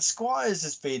 Dan Squires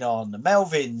has been on.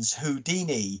 Melvin's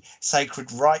Houdini, Sacred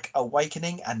Reich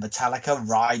Awakening, and Metallica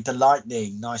Ride the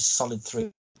Lightning. Nice solid 3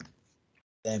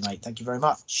 there, mate. Thank you very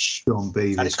much. John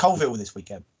Beavis. And it's Colville this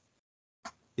weekend.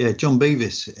 Yeah, John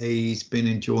Beavis. He's been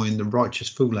enjoying the Righteous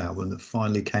Fool album that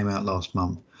finally came out last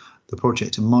month. The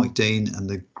project of Mike Dean and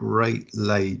the great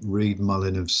late Reed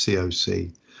Mullin of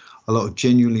COC. A lot of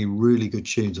genuinely really good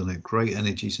tunes on it. Great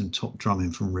energies and top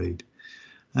drumming from Reed.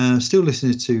 Still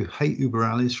listening to Hate Uber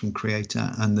Alice from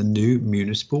Creator and the new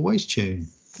Municipal Waste tune.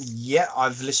 Yeah,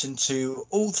 I've listened to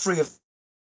all 3 of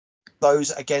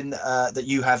those again that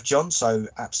you have, John, so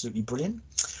absolutely brilliant.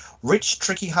 Rich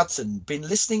Tricky Hudson, been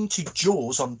listening to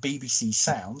Jaws on BBC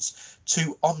Sounds,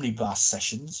 2 omnibus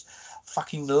sessions,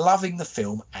 fucking loving the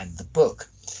film and the book.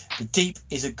 The Deep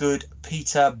is a good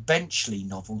Peter Benchley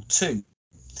novel too.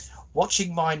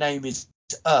 Watching My Name is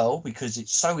Earl because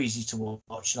it's so easy to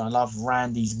watch and I love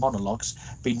Randy's monologues.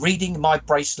 Been reading My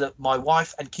Bracelet, My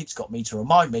Wife and Kids Got Me to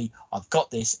remind me I've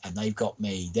got this and they've got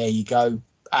me. There you go.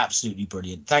 Absolutely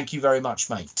brilliant. Thank you very much,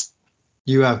 mate.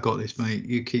 You have got this, mate.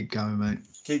 You keep going, mate.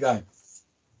 Keep going.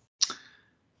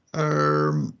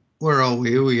 Where are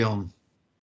we? Who are we on?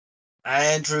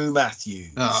 Andrew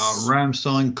Matthews.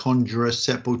 Rammstein, Conjurer,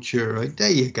 Sepultura.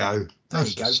 There you go.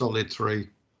 That's a solid 3.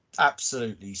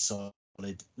 Absolutely solid.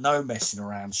 No messing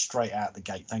around. Straight out the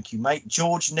gate. Thank you, mate.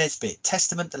 George Nesbitt.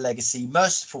 Testament to Legacy.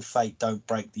 Merciful Fate. Don't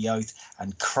Break the Oath.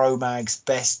 And Cro-Mag's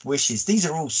Best Wishes. These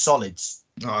are all solids.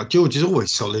 George is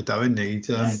always solid, though, isn't he?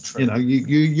 You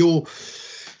know,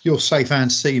 you're safe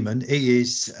hand Seaman. He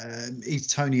is. He's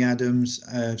Tony Adams,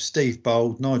 Steve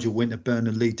Bold, Nigel Winterburn,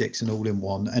 and Lee Dixon all in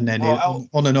one. And then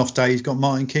on an off day, he's got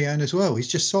Martin Keown as well. He's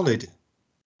just solid.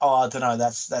 I don't know.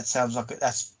 That sounds like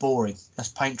that's boring. That's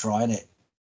paint dry, isn't it?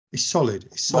 It's solid.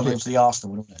 It's solid. Well, it was the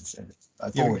Arsenal, wasn't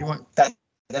it? Boring.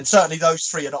 And certainly those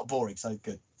 3 are not boring. So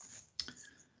good.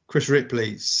 Chris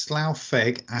Ripley, Slough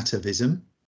Feg, Atavism,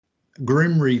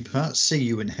 Grim Reaper, See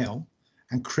You in Hell,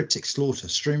 and Cryptic Slaughter,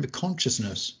 Stream of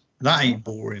Consciousness. That ain't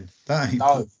boring.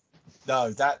 No,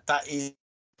 that is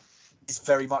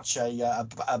very much a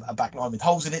back line with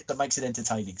holes in it that makes it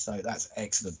entertaining. So that's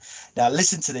excellent. Now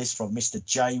listen to this from Mr.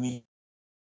 Jamie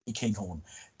Kinghorn.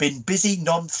 Been busy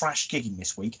non-thrash gigging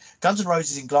this week. Guns N'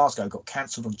 Roses in Glasgow got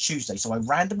cancelled on Tuesday, so I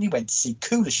randomly went to see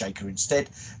Cooler Shaker instead.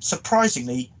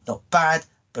 Surprisingly, not bad,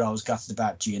 but I was gutted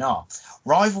about GNR.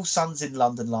 Rival Sons in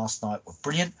London last night were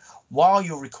brilliant. While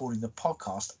you're recording the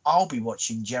podcast, I'll be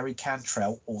watching Jerry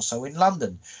Cantrell also in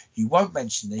London. You won't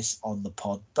mention this on the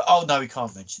pod, but oh no, we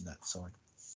can't mention that. Sorry.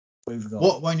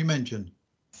 What won't you mention?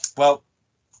 Well,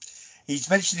 he's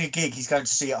mentioning a gig he's going to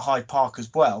see at Hyde Park as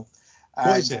well.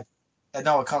 What is it?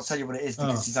 No, I can't tell you what it is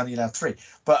because he's only allowed 3.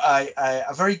 But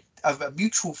a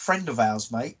mutual friend of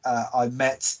ours, mate, I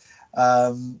met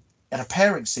at a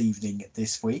parents' evening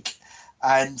this week,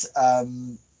 and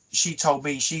she told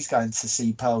me she's going to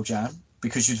see Pearl Jam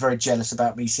because she was very jealous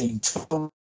about me seeing Tool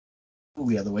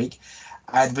the other week.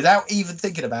 And without even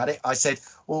thinking about it, I said,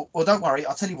 well, don't worry.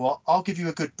 I'll tell you what. I'll give you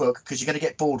a good book because you're going to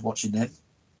get bored watching them.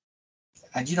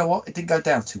 And you know what? It didn't go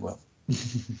down too well.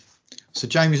 So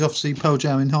Jamie's off to see Pearl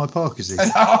Jam in Hyde Park, is he?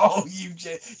 Oh,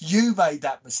 you made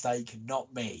that mistake,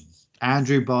 not me.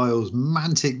 Andrew Biles,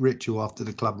 Mantic Ritual after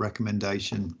the club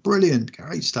recommendation. Brilliant.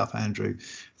 Great stuff, Andrew.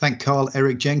 Thank Carl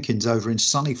Eric Jenkins over in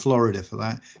sunny Florida for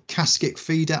that. Casket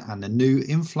Feeder and the new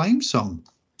In Flames song.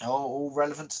 all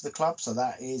relevant to the club, so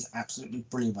that is absolutely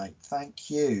brilliant, mate. Thank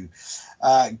you.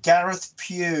 Gareth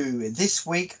Pugh, this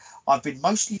week I've been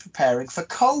mostly preparing for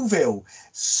Colville,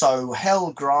 so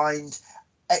hell grind,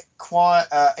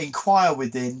 inquire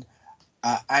within,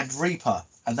 and Reaper,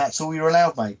 and that's all you're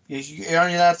allowed, mate. You're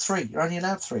only allowed 3. You're only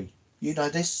allowed 3. You know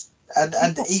this, and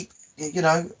eat. You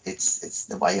know, it's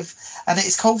the way of, and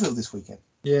it's Colville this weekend.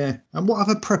 Yeah, and what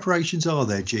other preparations are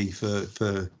there, G,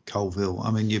 for Colville? I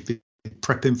mean, you've been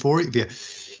prepping for it. Have your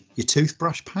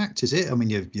toothbrush packed? Is it? I mean,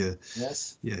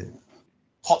 yes. Yeah.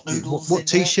 Hot noodles. What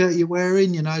t-shirt you're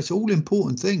wearing? You know, it's all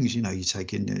important things. You know, you're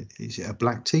taking. Is it a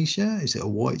black t-shirt? Is it a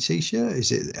white t-shirt?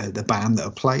 Is it the band that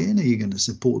are playing? Are you going to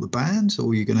support the bands, or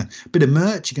are you going to a bit of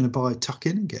merch? You're going to buy a tuck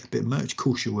in and get a bit of merch. Of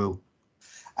course you will.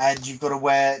 And you've got to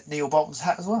wear Neil Bolton's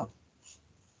hat as well.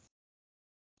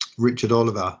 Richard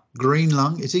Oliver, green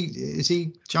lung. Is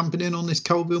he jumping in on this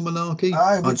Colville malarkey?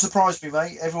 Oh, it wouldn't surprise me,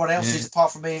 mate. Everyone else is,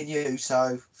 apart from me and you.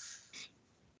 So,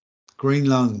 green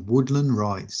lung, woodland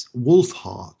rice, wolf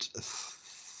heart,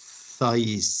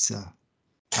 thighs,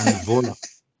 and vola.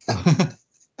 I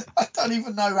don't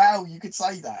even know how you could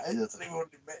say that. It doesn't even.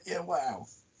 Yeah, wow.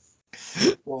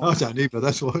 Well, I don't either.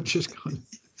 That's what I just kind of.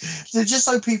 So just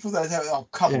so people know, oh,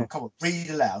 come on, read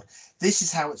it aloud. This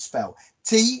is how it's spelled: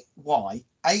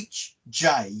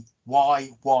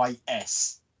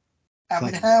 TYHJYYS. I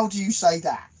mean, how do you say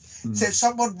that? So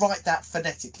someone write that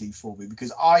phonetically for me,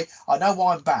 because I know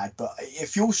I'm bad, but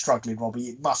if you're struggling, Robbie,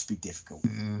 it must be difficult.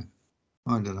 I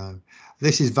don't know.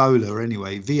 This is Vola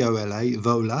anyway. VOLA,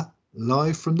 Vola,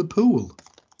 live from the pool.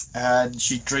 And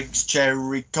she drinks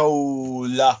cherry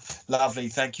cola. Lovely.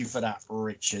 Thank you for that,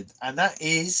 Richard. And that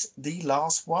is the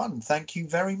last one. Thank you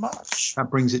very much. That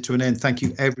brings it to an end. Thank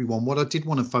you, everyone. What I did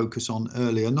want to focus on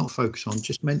earlier,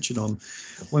 just mention on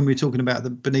when we were talking about the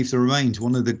Beneath the Remains,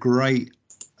 one of the great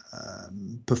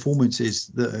performances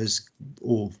that has,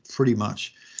 or pretty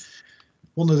much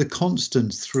one of the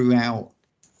constants throughout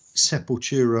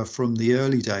Sepultura from the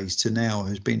early days to now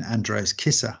has been Andreas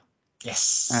Kisser.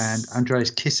 Yes. And Andreas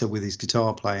Kisser with his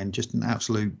guitar playing, just an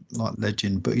absolute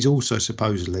legend, but he's also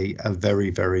supposedly a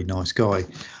very, very nice guy.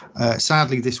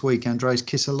 Sadly, this week, Andreas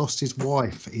Kisser lost his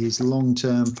wife, his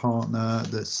long-term partner.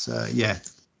 That's,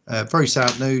 very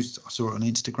sad news. I saw it on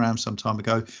Instagram some time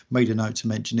ago, made a note to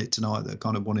mention it tonight, that I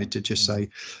kind of wanted to just say,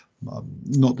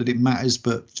 not that it matters,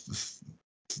 but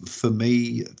for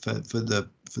me, for the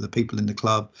people in the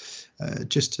club,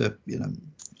 just to,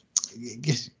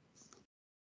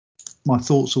 my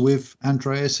thoughts are with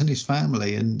Andreas and his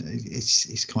family, and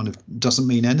it's kind of doesn't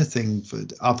mean anything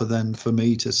other than for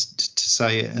me to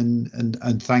say it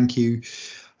and thank you.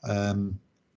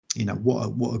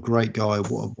 What a great guy,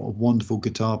 what a wonderful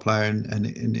guitar player,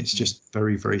 and it's just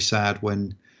very, very sad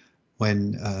when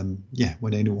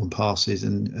anyone passes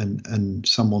and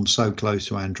someone so close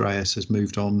to Andreas has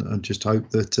moved on, and just hope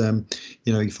that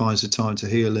he finds the time to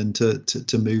heal and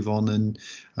to move on, and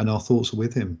our thoughts are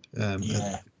with him.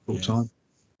 Time.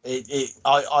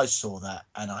 I saw that,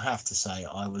 and I have to say,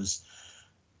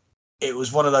 it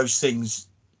was one of those things.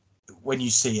 When you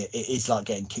see it, it is like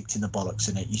getting kicked in the bollocks,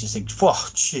 and you just think, "Whoa,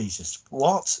 Jesus,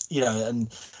 what?"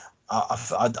 And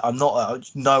I'm not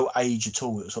no age at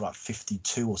all. It was sort of like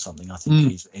 52 or something, I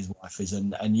think his wife is,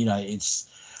 and it's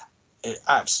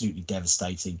absolutely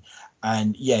devastating.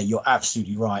 And yeah, you're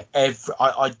absolutely right.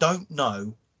 I don't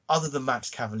know, other than Max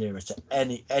Cavalera, to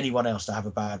anyone else to have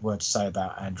a bad word to say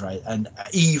about Andre. And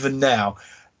even now,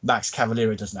 Max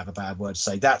Cavalera doesn't have a bad word to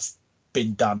say. That's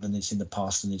been done, and it's in the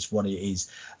past, and it's what it is.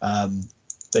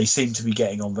 They seem to be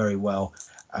getting on very well,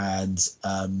 and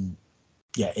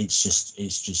it's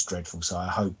just dreadful. So I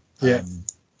hope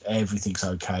everything's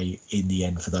okay in the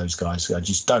end for those guys. I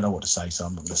just don't know what to say, so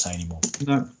I'm not going to say anymore.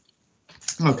 No.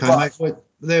 Okay, mate. Well,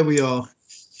 there we are.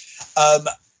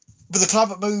 But the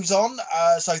club moves on.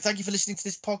 So thank you for listening to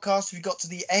this podcast. If you got to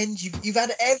the end, you've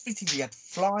had everything. You had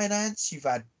flying ants. You've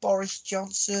had Boris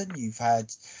Johnson. You've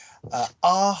had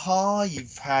Aha.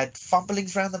 You've had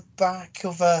fumblings around the back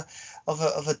of a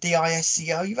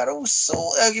DISCO. You've had all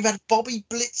sorts. You've had Bobby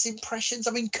Blitz impressions.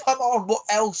 I mean, come on. What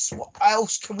else? What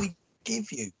else can we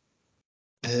give you?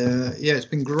 It's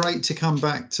been great to come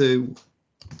back to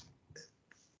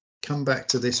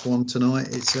this one tonight.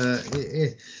 It's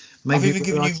I've even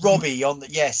given you Robbie on the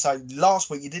so last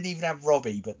week you didn't even have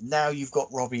Robbie, but now you've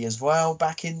got Robbie as well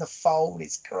back in the fold.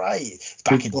 It's great. It's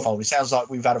back in the fold. It sounds like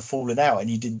we've had a falling out, and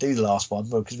you didn't do the last one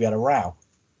because we had a row.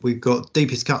 We've got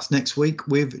Deepest Cuts next week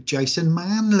with Jason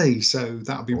Manley, so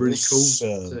that'll be really cool.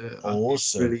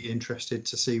 Awesome. I'm really interested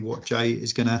to see what Jay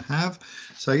is going to have.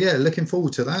 So yeah, looking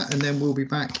forward to that, and then we'll be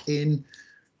back in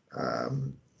a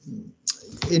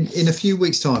few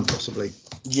weeks' time, possibly.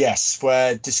 Yes,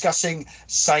 we're discussing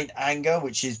Saint Anger,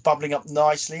 which is bubbling up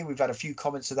nicely. We've had a few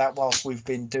comments of that whilst we've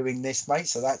been doing this, mate.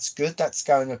 So that's good. That's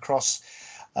going across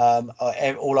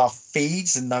all our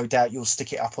feeds, and no doubt you'll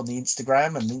stick it up on the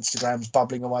Instagram, and Instagram's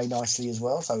bubbling away nicely as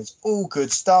well. So it's all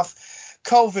good stuff.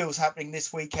 Colville's happening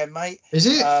this weekend, mate. Is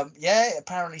it? Yeah,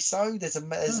 apparently so. There's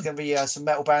going to be some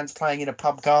metal bands playing in a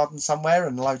pub garden somewhere,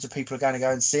 and loads of people are going to go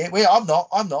and see it. I'm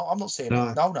not seeing it. No.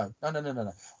 I'm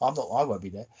not. I won't be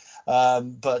there.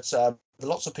 But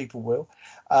lots of people will.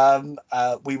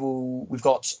 We've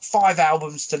got 5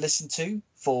 albums to listen to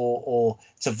or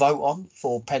to vote on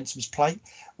for Pensham's Plate.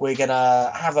 We're going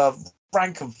to have a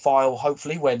rank and file,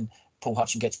 hopefully, when Paul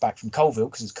Hutchings gets back from Colville,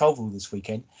 because it's Colville this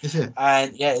weekend. Is it?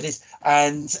 And yeah, it is.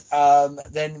 And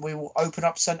then we will open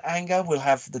up St. Anger. We'll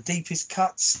have the deepest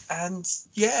cuts, and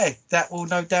yeah, that will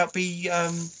no doubt be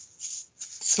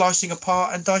slicing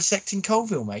apart and dissecting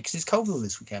Colville, mate, because it's Colville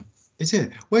this weekend. Is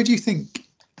it? Where do you think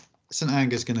St.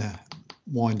 Anger's going to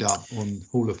wind up on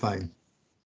Hall of Fame?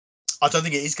 I don't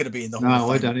think it is going to be in the Hall of Fame.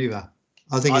 No, I don't either.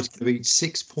 I think it's going to be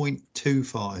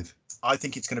 6.25. I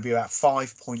think it's going to be about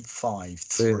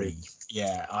 5.53. Really?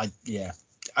 Yeah,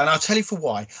 and I'll tell you for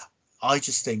why. I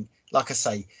just think, like I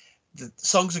say, the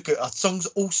songs are good.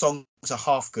 All songs are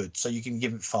half good, so you can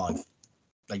give it 5.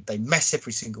 They mess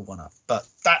every single one up, but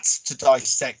that's to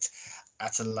dissect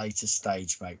at a later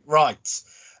stage, mate. Right.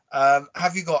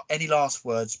 Have you got any last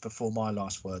words before my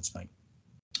last words, mate?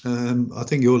 I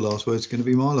think your last word's going to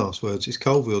be my last words. It's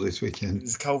Colville this weekend.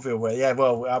 It's Colville, yeah.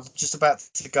 Well, I'm just about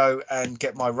to go and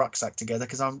get my rucksack together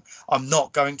because I'm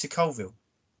not going to Colville.